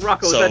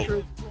 Rocco, is that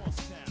true?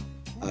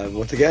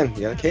 Once again,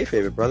 you got a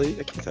kayfabe it, brother.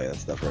 I can't tell you that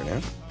stuff right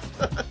now.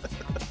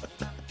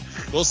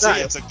 We'll see.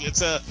 Nice.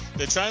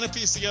 They're trying to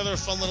piece together a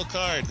fun little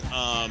card.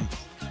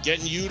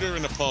 Getting Uter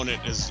an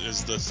opponent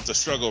is the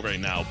struggle right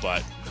now,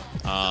 but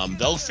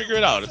they'll figure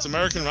it out. It's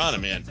American Rana,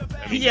 man.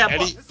 I mean,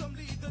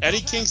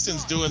 Eddie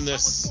Kingston's doing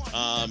this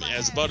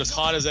as about as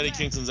hot as Eddie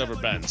Kingston's ever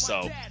been.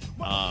 So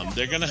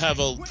they're going to have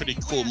a pretty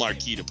cool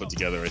marquee to put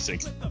together, I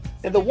think.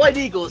 And the White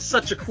Eagle is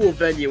such a cool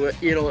venue.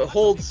 It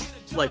holds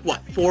like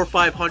what, 400 or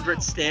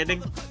 500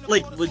 standing,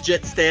 like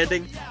legit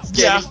standing.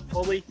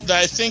 Only.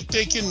 I think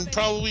they can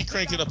probably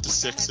crank it up to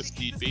 6 if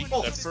need be.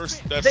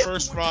 That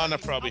first run, I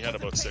probably had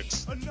about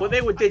 6. When they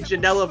did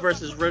Janela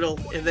versus Riddle,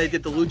 and they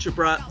did the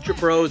Lucha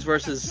Bros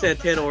versus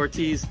Santana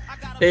Ortiz,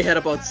 they had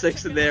about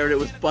 6 in there, and it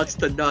was butts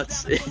to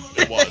nuts.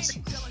 It was.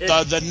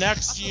 The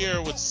next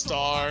year with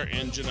Star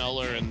and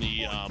Janela in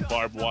the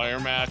barbed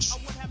wire match,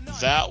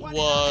 that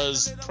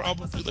was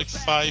probably like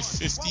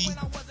 550,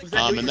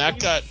 and that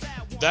got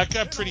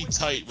pretty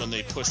tight when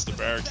they pushed the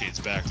barricades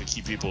back to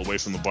keep people away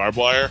from the barbed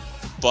wire.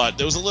 But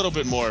there was a little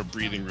bit more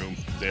breathing room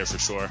there for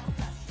sure.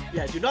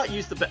 Yeah, do not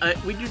use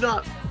we do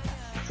not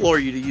implore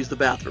you to use the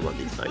bathroom on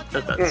these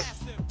events.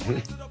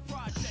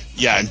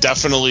 Yeah, and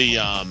definitely.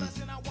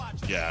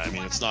 Yeah, I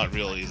mean, it's not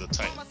really the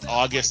time.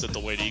 August at the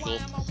White Eagle,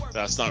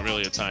 that's not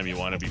really a time you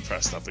want to be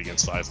pressed up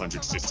against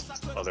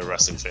 550 other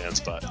wrestling fans.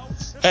 But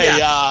hey,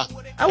 I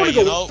want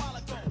to go.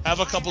 Have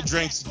a couple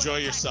drinks, enjoy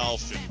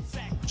yourself,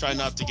 and try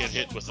not to get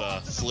hit with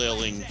a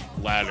flailing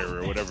ladder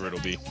or whatever it'll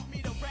be.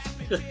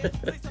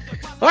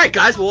 All right,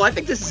 guys. Well, I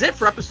think this is it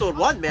for episode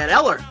 1, man.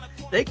 Eller,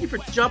 thank you for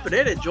jumping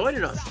in and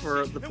joining us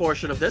for the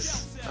portion of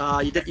this.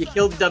 You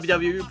killed the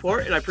WWE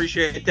report, and I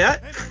appreciate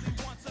that.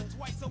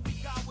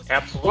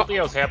 Absolutely,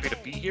 I was happy to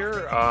be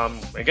here.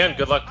 Again,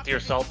 good luck with your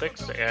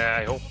Celtics.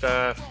 I hope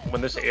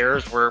when this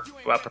airs, we're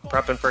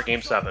prepping for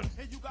Game 7.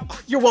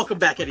 You're welcome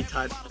back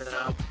anytime.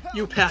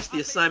 You passed the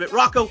assignment.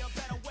 Rocco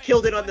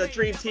killed it on the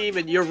Dream Team,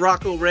 and your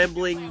Rocco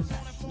rambling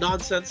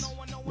nonsense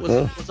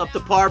was up to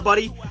par,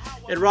 buddy.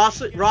 And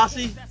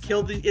Rossi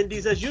killed the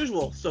Indies as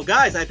usual. So,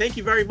 guys, I thank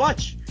you very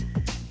much.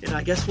 And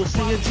I guess we'll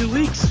see you in 2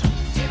 weeks.